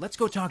right. Let's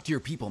go talk to your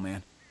people,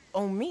 man.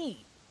 Oh,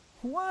 me?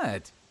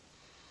 What?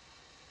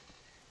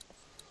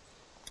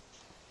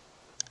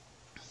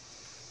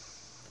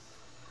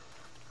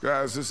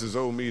 Guys, this is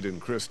Omid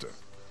and Krista.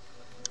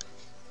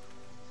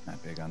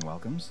 Not big on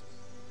welcomes.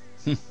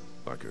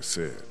 Like I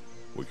said,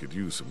 we could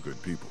use some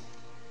good people.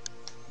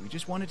 We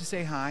just wanted to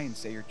say hi and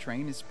say your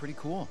train is pretty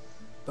cool.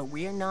 But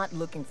we're not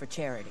looking for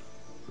charity.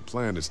 The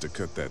plan is to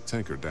cut that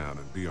tanker down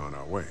and be on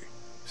our way.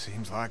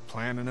 Seems like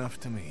plan enough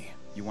to me.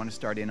 You want to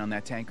start in on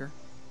that tanker?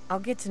 I'll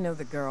get to know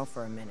the girl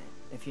for a minute,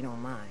 if you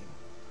don't mind.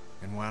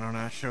 And why don't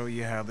I show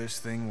you how this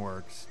thing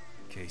works,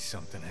 in case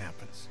something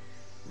happens?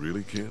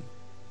 Really, Ken?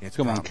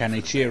 Come on,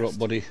 Kenny, cheer up,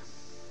 buddy.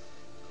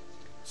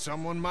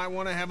 Someone might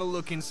want to have a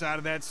look inside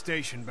of that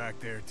station back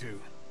there, too.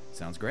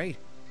 Sounds great.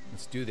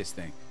 Let's do this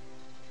thing.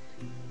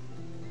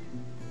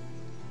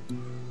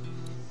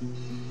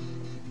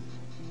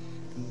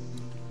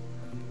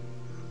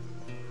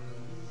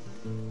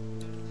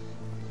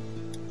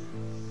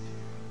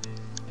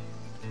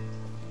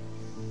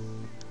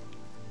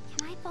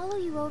 Can I follow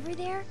you over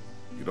there?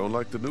 You don't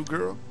like the new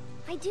girl?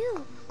 I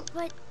do,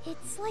 but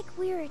it's like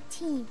we're a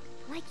team,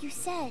 like you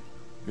said.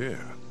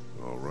 Yeah,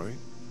 all right.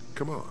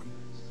 Come on.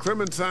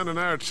 Clementine and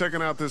I are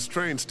checking out this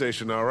train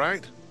station, all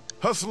right?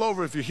 Hustle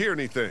over if you hear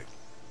anything.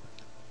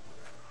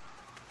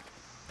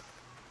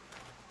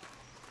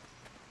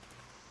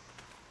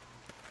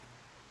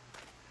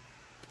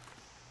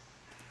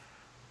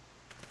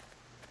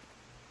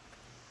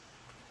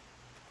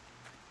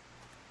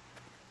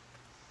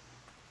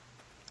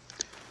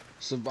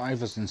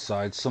 Survivors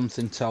inside.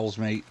 Something tells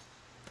me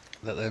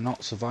that they're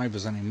not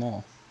survivors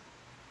anymore.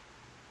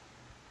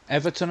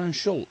 Everton and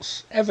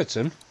Schultz.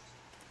 Everton?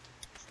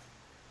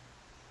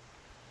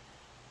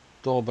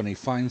 Daubeny,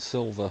 fine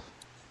silver.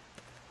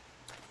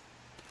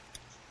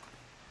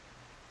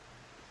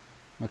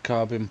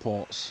 Macabre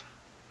imports.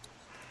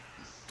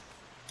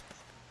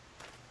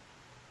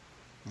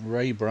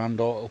 Ray brand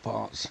auto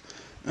parts.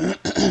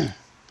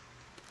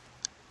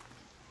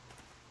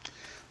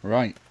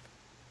 Right.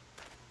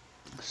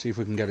 See if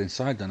we can get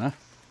inside then, huh?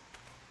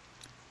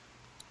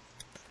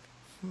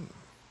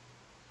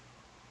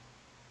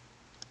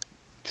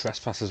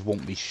 Trespassers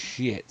won't be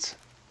shit.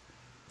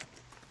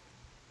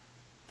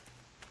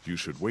 You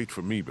should wait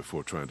for me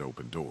before trying to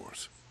open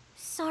doors.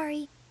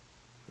 Sorry.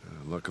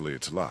 Luckily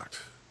it's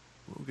locked.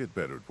 We'll get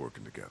better at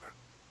working together.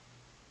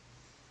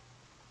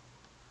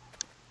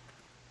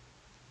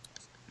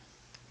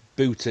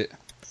 Boot it.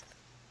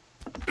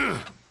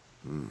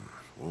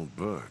 Won't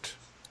budge.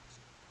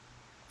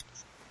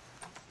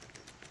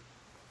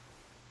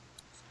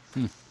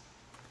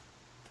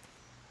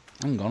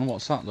 Hang on,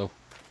 what's that though?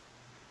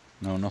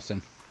 No,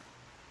 nothing.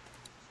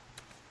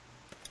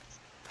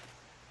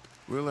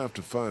 We'll have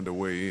to find a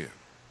way in.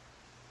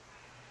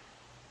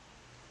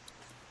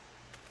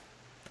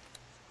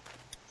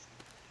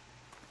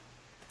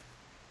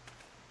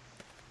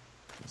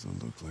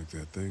 Doesn't look like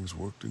that thing's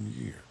worked in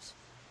years.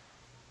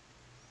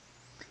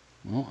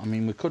 Well, I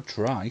mean, we could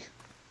try.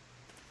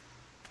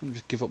 Don't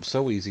just give up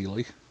so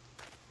easily.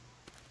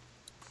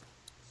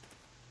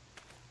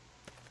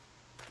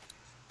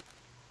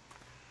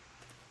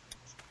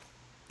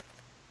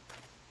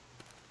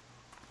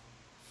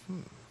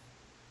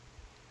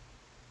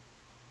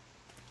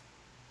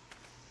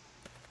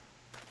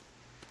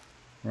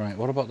 Right,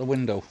 what about the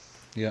window?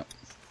 Yep.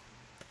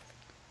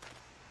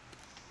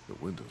 The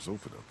window's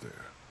open up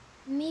there.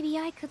 Maybe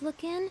I could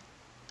look in?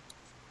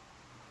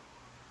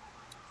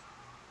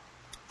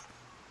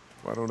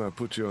 Why don't I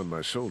put you on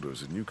my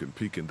shoulders and you can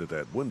peek into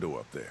that window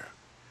up there?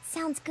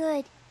 Sounds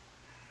good.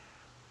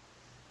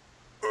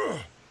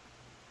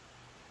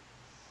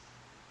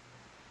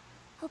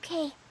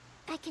 Okay,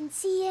 I can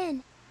see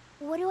in.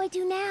 What do I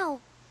do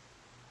now?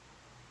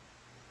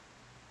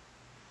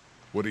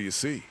 What do you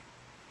see?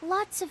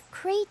 Lots of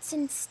crates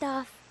and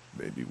stuff.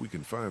 Maybe we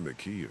can find the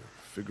key or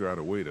figure out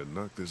a way to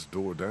knock this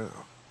door down.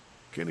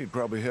 Kenny'd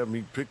probably have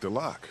me pick the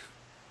lock,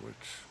 which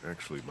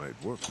actually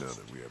might work now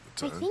that we have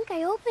the time. I think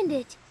I opened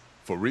it.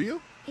 For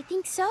real? I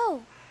think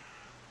so.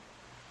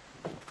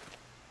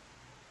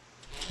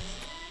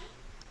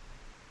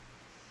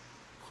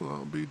 Well,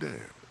 I'll be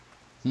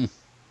damned.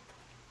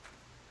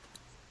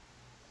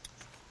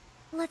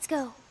 Let's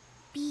go.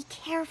 Be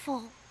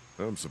careful.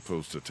 I'm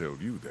supposed to tell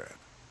you that.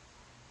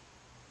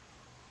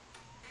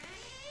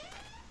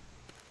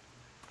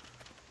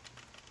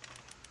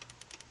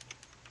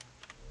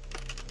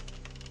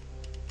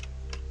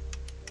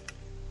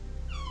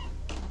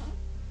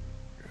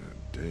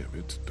 Damn,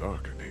 it's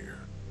dark in here.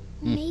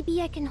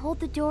 Maybe I can hold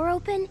the door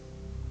open?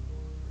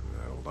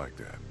 I don't like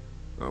that.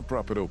 I'll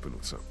prop it open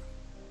with something.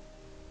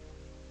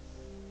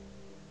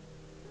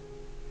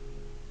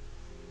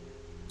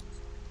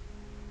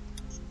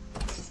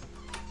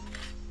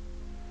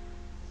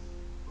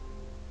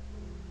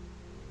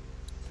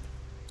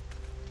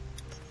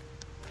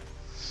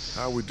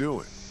 How we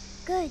doing?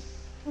 Good.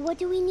 What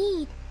do we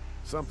need?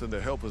 Something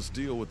to help us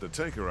deal with the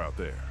tanker out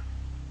there.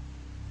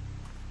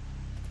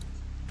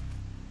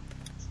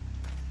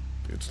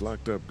 It's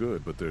locked up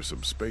good, but there's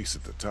some space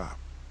at the top.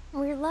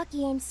 We're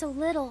lucky I'm so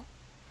little.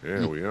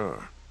 Yeah, we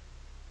are.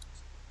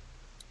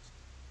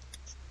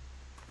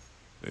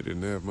 They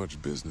didn't have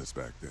much business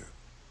back then.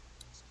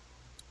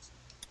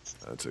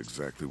 That's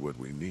exactly what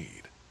we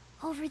need.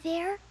 Over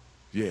there?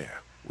 Yeah,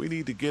 we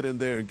need to get in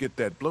there and get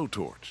that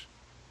blowtorch.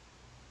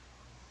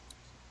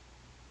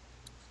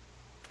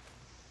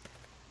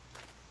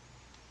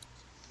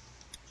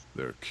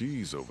 There are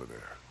keys over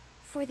there.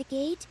 For the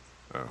gate?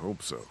 I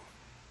hope so.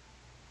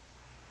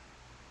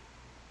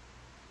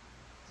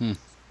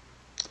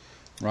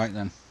 Right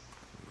then.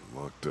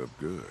 Locked up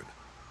good.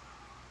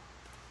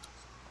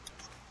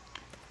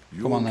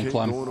 You Come on okay then,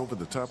 Clem. going over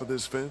the top of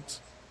this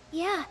fence?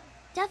 Yeah,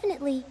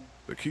 definitely.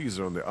 The keys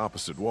are on the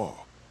opposite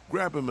wall.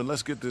 Grab them and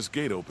let's get this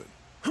gate open.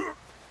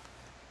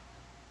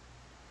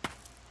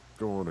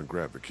 Go on and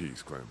grab the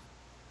keys, Clem.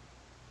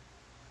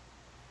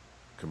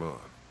 Come on,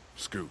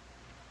 scoot.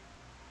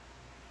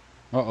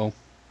 Uh-oh.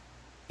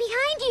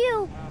 Behind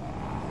you!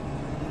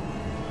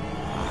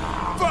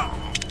 Fuck!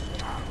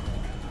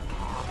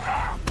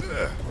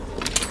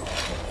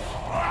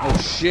 Oh,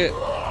 shit.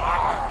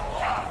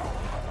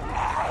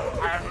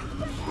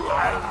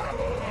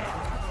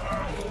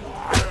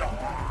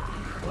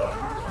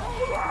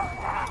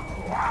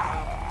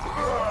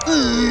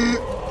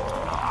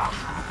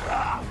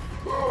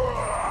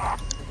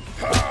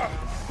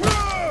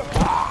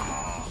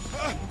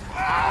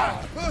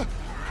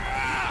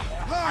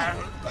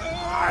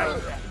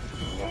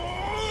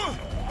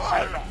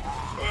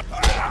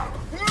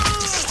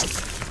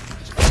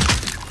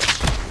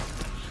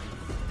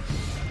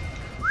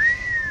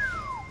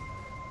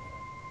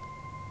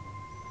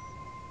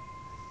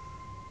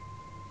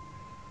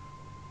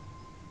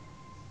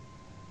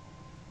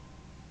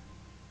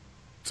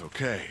 It's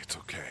okay, it's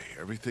okay.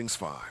 Everything's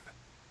fine.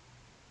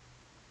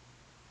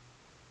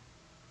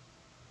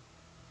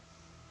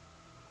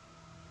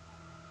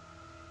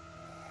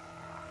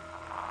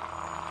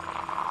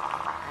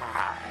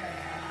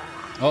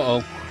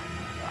 Uh-oh.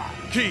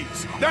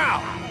 Keys, now!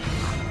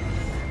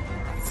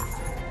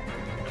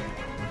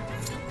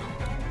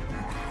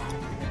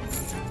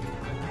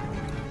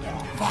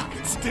 Fuck,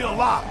 it's still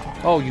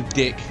locked. Oh, you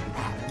dick.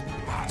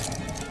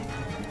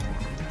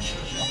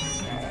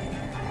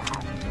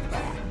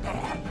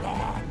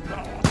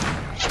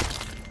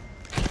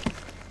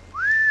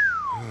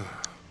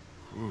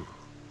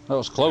 That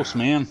was close,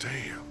 man.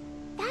 Damn.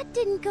 That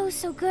didn't go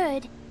so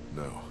good.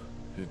 No,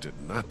 it did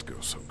not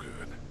go so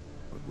good.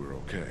 But we're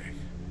okay.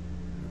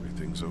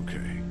 Everything's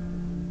okay.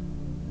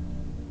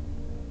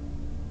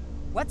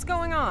 What's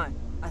going on?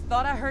 I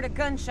thought I heard a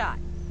gunshot.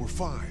 We're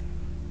fine.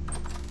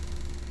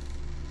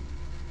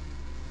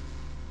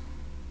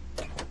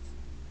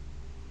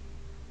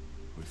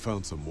 We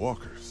found some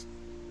walkers.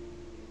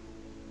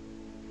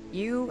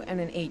 You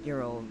and an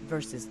 8-year-old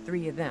versus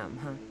 3 of them,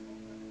 huh?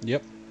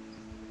 Yep.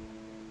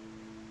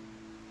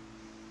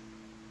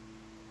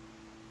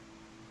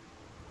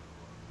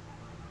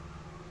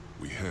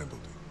 We handled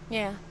it.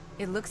 Yeah,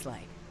 it looks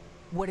like.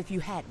 What if you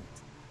hadn't?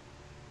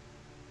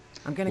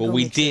 I'm gonna Well, go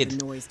we make sure did.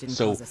 the noise didn't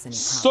So cause us any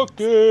suck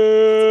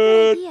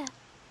problems. it.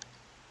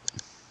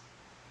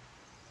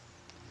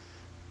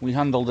 We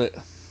handled it.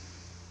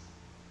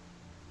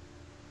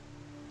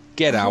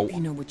 Get I out. hope you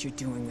know what you're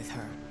doing with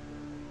her.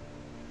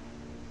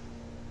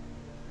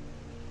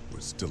 We're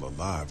still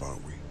alive,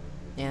 aren't we?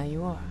 Yeah,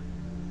 you are.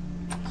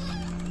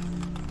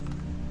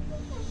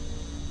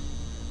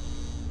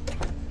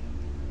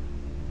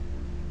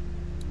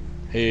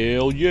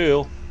 Hell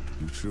yeah.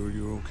 You sure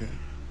you're okay?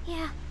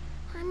 Yeah,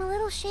 I'm a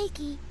little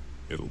shaky.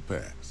 It'll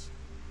pass.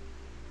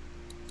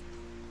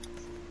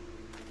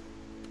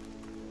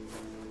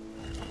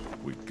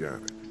 We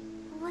got it.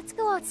 Let's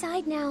go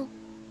outside now.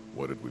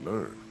 What did we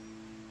learn?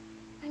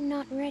 I'm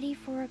not ready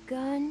for a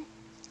gun.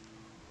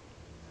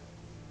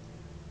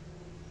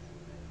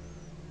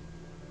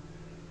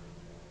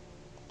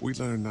 We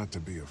learned not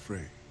to be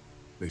afraid.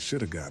 They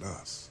should have got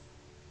us.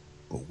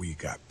 But we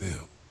got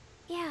them.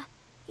 Yeah,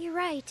 you're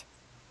right.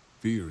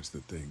 Fear is the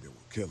thing that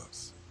will kill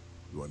us.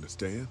 You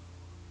understand?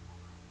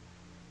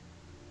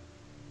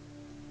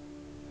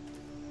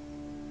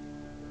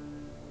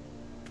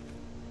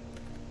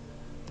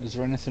 Is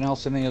there anything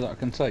else in here that I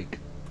can take?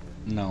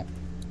 No.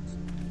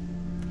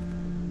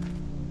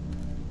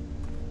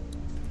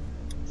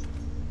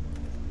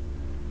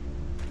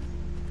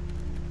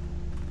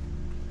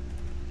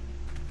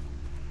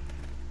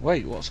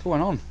 Wait, what's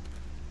going on?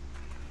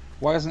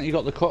 Why hasn't he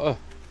got the cutter?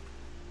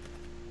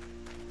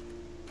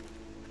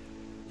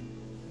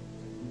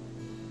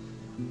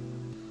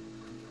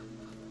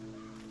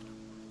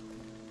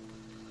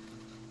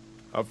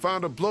 I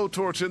found a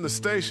blowtorch in the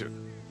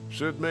station.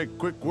 Should make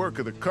quick work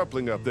of the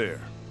coupling up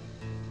there.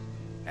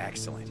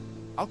 Excellent.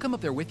 I'll come up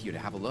there with you to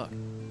have a look.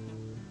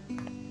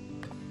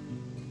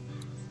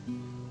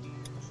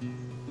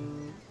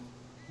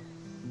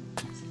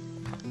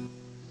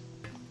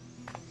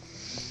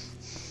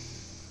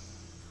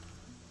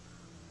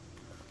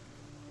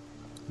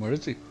 Where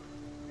is he?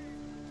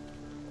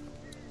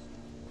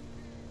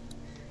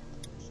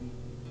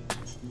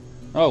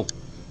 Oh,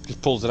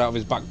 just pulls it out of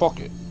his back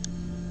pocket.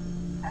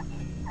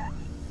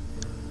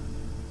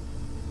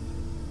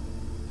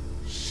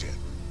 Shit.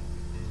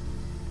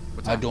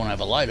 I don't have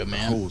a lighter,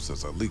 man. The hose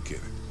has a leak in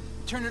it.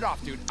 Turn it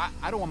off, dude.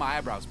 I don't want my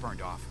eyebrows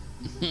burned off.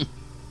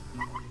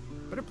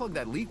 Better plug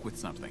that leak with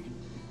something.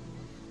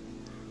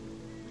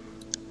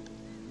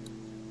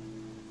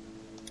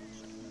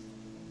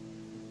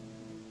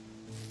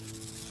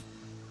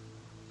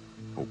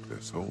 Hope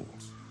there's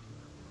holes.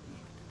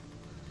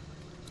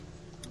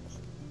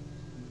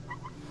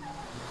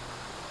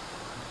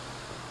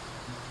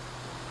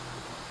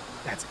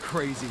 That's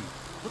crazy.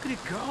 Look at it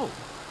go.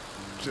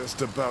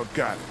 Just about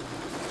got it.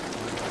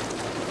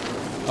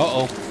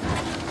 Uh-oh.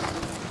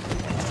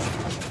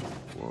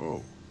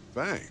 Whoa,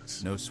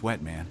 thanks. No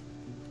sweat, man.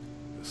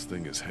 This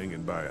thing is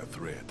hanging by a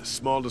thread. The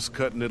smallest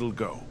cut and it'll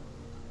go.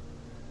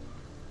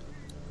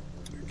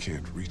 I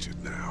can't reach it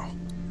now.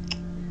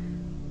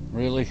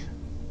 Really?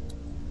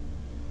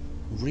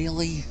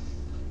 Really?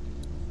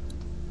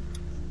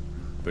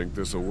 Think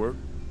this'll work?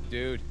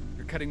 Dude,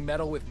 you're cutting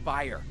metal with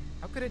fire.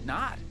 How could it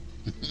not?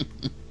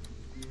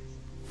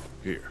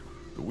 Here,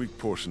 the weak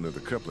portion of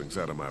the coupling's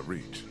out of my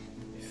reach.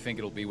 You think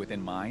it'll be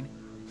within mine?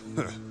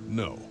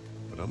 No,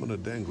 but I'm gonna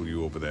dangle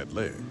you over that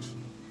ledge.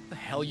 The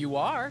hell you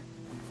are?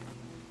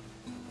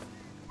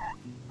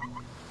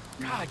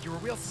 God, you're a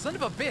real son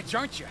of a bitch,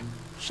 aren't you?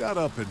 Shut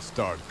up and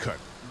start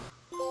cutting.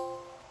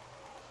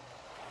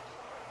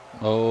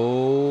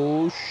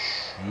 Oh,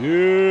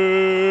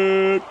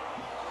 shit.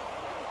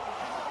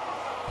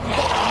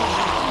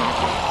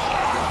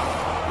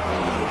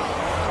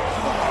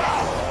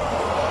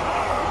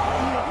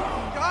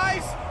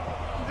 Guys,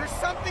 there's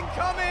something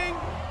coming.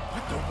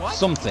 What the what?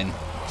 Something.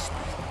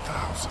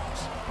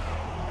 Thousands.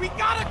 We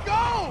gotta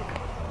go.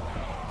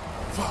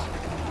 Fuck.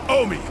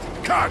 Omi,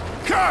 cut,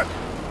 cut.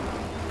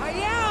 I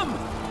am!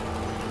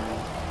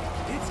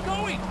 It's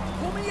going!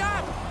 Pull me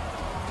up!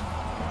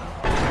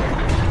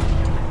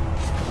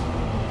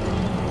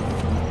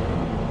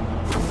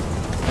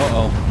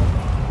 Uh-oh.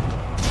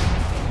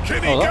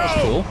 Can he Oh, that was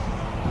go? cool.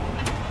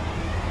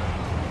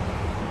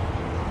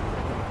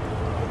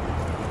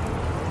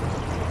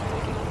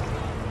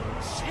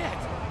 Shit!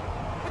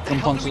 What the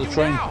Jump hell onto do we the do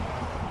train. now?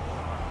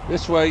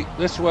 This way,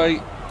 this way.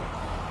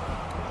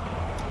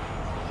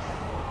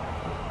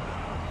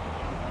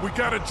 We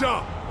gotta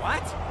jump.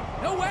 What?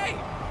 No way!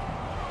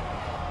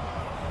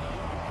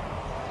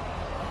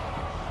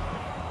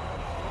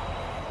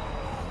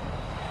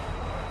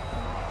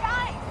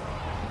 Guys!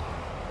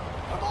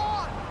 Come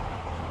on!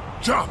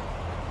 Jump.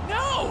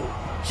 No!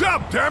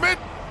 Jump, damn it.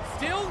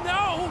 Still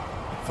no!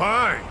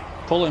 Fine.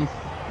 Pull him.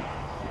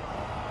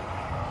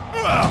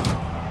 Ah!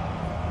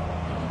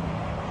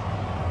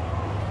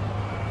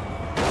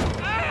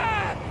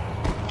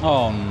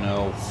 Oh,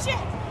 no. Shit!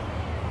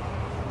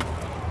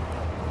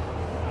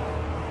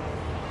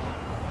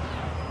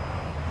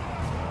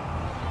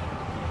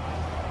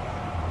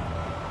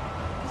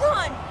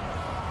 Run!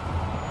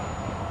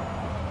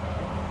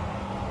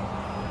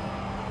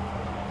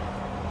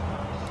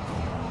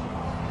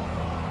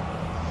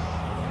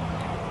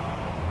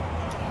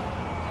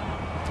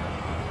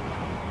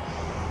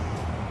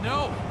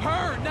 No!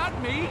 Her, not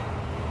me!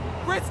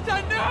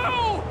 Krista,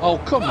 no! Oh,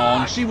 come on.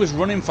 Fuck! She was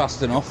running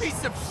fast enough.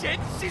 Piece of shit!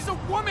 She's a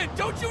woman!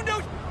 Don't you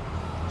know?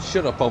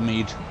 Shut up,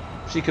 Omid.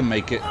 She can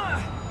make it.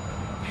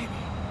 Baby.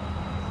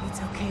 It's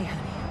okay,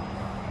 honey.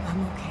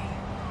 I'm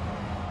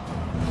okay.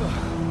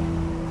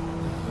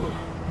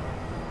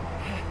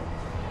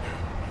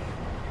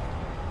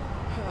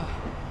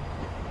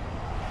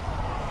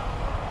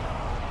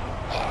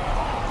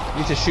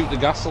 Need to shoot the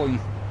gasoline.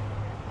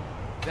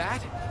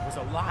 That was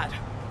a lot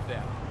of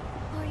them.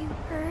 Are you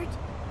hurt?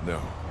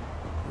 No,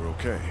 we're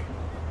okay.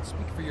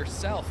 Speak for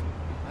yourself.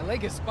 My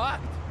leg is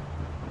fucked.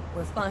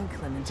 We're fine,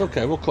 Clementine. It's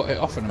okay, we'll cut it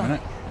off in a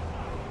minute.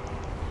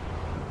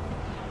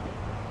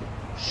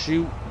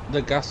 Shoot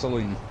the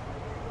gasoline.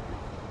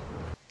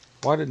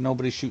 Why did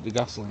nobody shoot the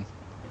gasoline?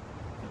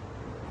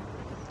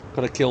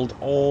 Could have killed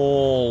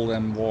all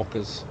them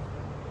walkers.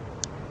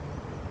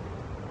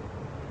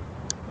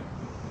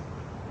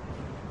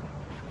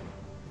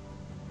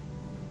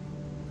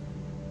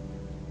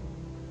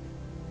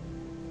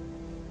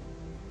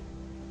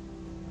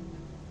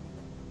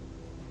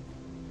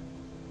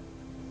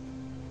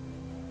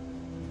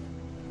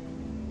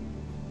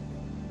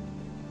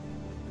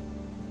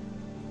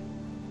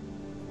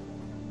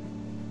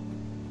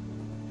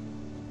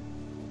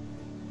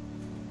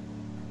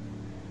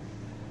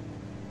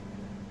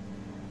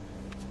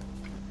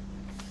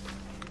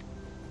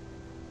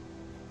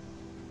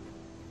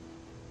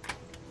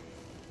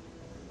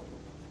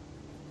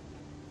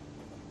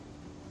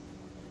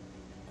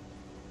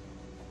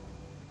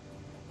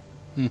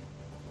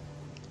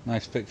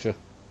 Nice picture.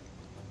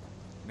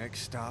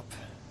 Next stop,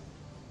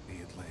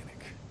 the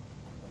Atlantic.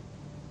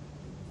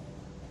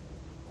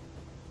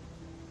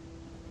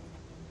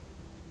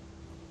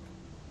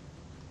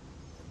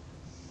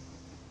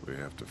 We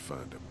have to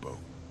find a boat.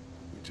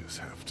 We just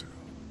have to.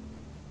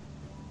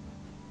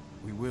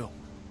 We will.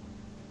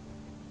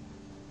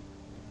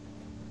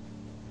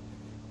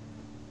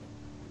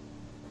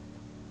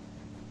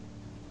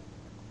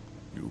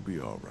 You'll be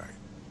all right.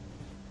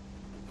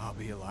 I'll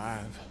be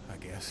alive, I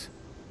guess.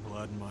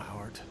 Blood in my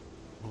heart.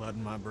 Blood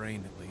in my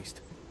brain, at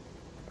least.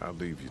 I'll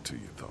leave you to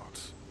your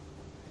thoughts.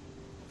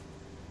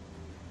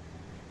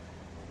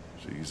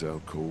 She's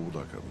out cold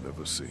like I've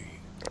never seen.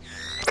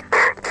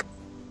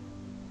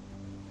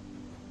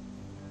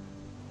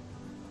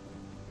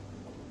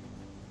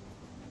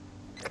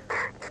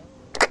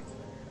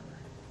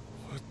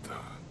 What the?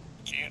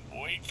 Can't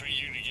wait for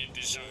you to get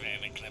to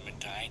Savannah,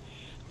 Clementine.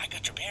 I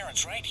got your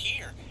parents right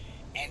here.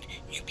 And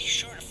you be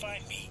sure to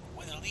find me,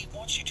 whether Lee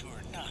wants you to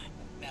or not.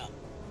 Now,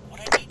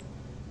 what I need...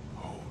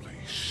 Holy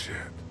shit.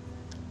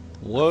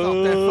 What? I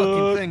thought that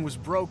fucking thing was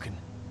broken.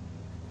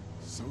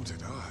 So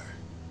did I.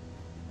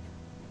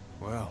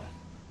 Well,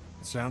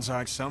 it sounds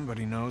like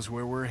somebody knows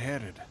where we're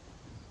headed.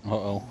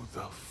 Uh-oh. Who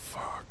the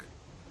fuck?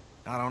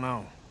 I don't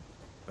know,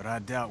 but I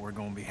doubt we're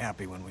gonna be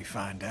happy when we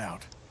find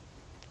out.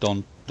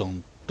 Dun,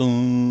 dun,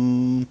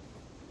 dun.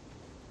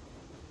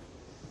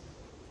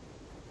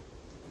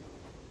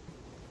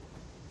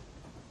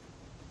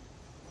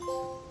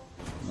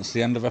 That's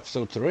the end of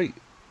episode 3.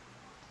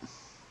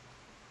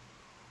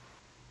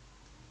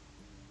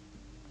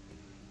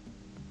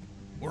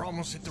 We're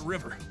almost at the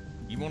river.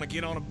 You want to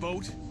get on a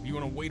boat? Or you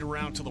want to wait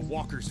around till the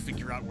walkers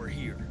figure out we're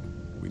here?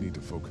 We need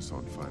to focus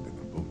on finding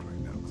the boat right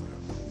now,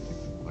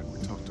 Clem. Like we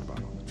talked about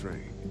on the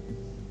train.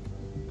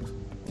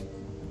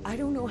 I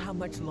don't know how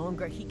much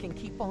longer he can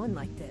keep on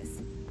like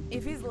this.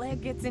 If his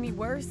leg gets any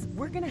worse,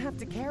 we're gonna have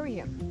to carry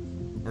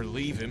him. Or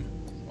leave him.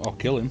 Or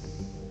kill him.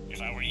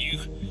 If I were you,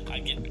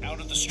 I'd get out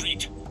of the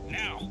street,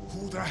 now.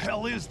 Who the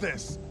hell is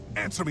this?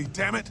 Answer me,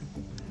 damn it!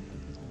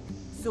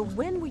 So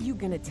when were you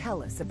gonna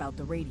tell us about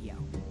the radio?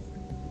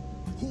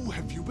 Who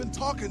have you been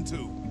talking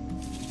to?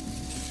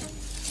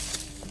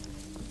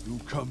 You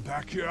come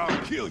back here,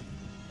 I'll kill you.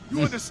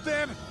 You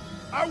understand?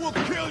 I will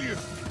kill you!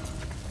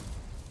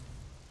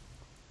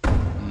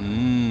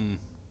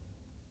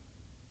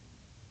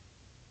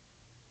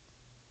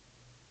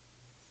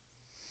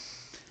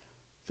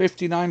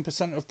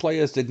 59% of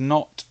players did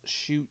not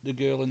shoot the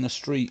girl in the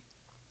street.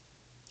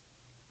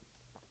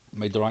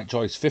 Made the right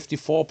choice.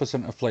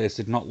 54% of players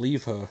did not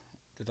leave her.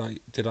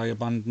 Did I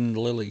abandon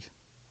Lily?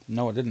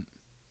 No, I didn't.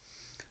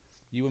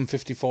 You and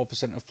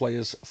 54% of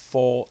players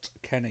fought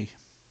Kenny.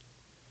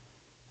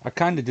 I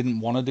kind of didn't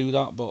want to do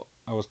that, but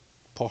I was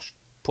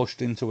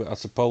pushed into it, I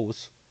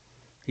suppose.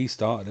 He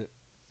started it.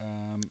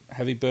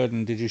 Heavy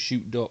Burden, did you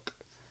shoot Duck?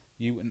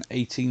 You and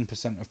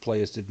 18% of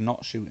players did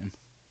not shoot him.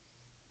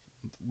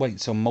 Wait,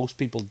 so most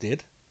people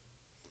did?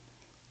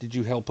 Did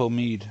you help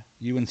Omid?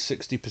 You and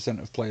 60%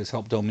 of players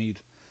helped Omid.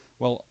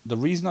 Well, the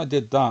reason I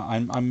did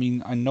that, I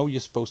mean, I know you're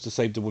supposed to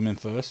save the women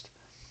first,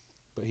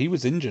 but he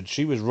was injured.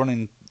 She was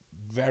running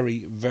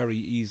very, very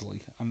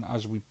easily, and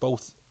as we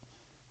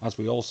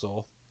all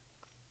saw,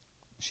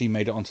 she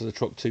made it onto the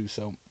truck too,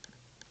 so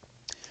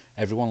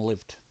everyone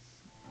lived.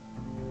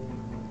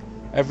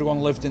 Everyone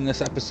lived in this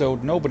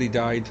episode. Nobody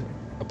died,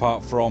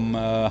 apart from,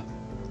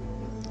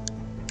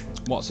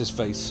 what's his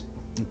face?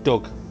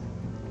 Doug.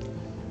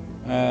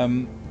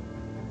 And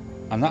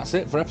that's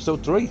it for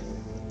episode 3.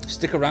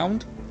 Stick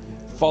around,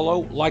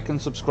 follow, like and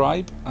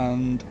subscribe,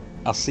 and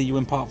I'll see you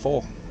in part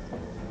 4.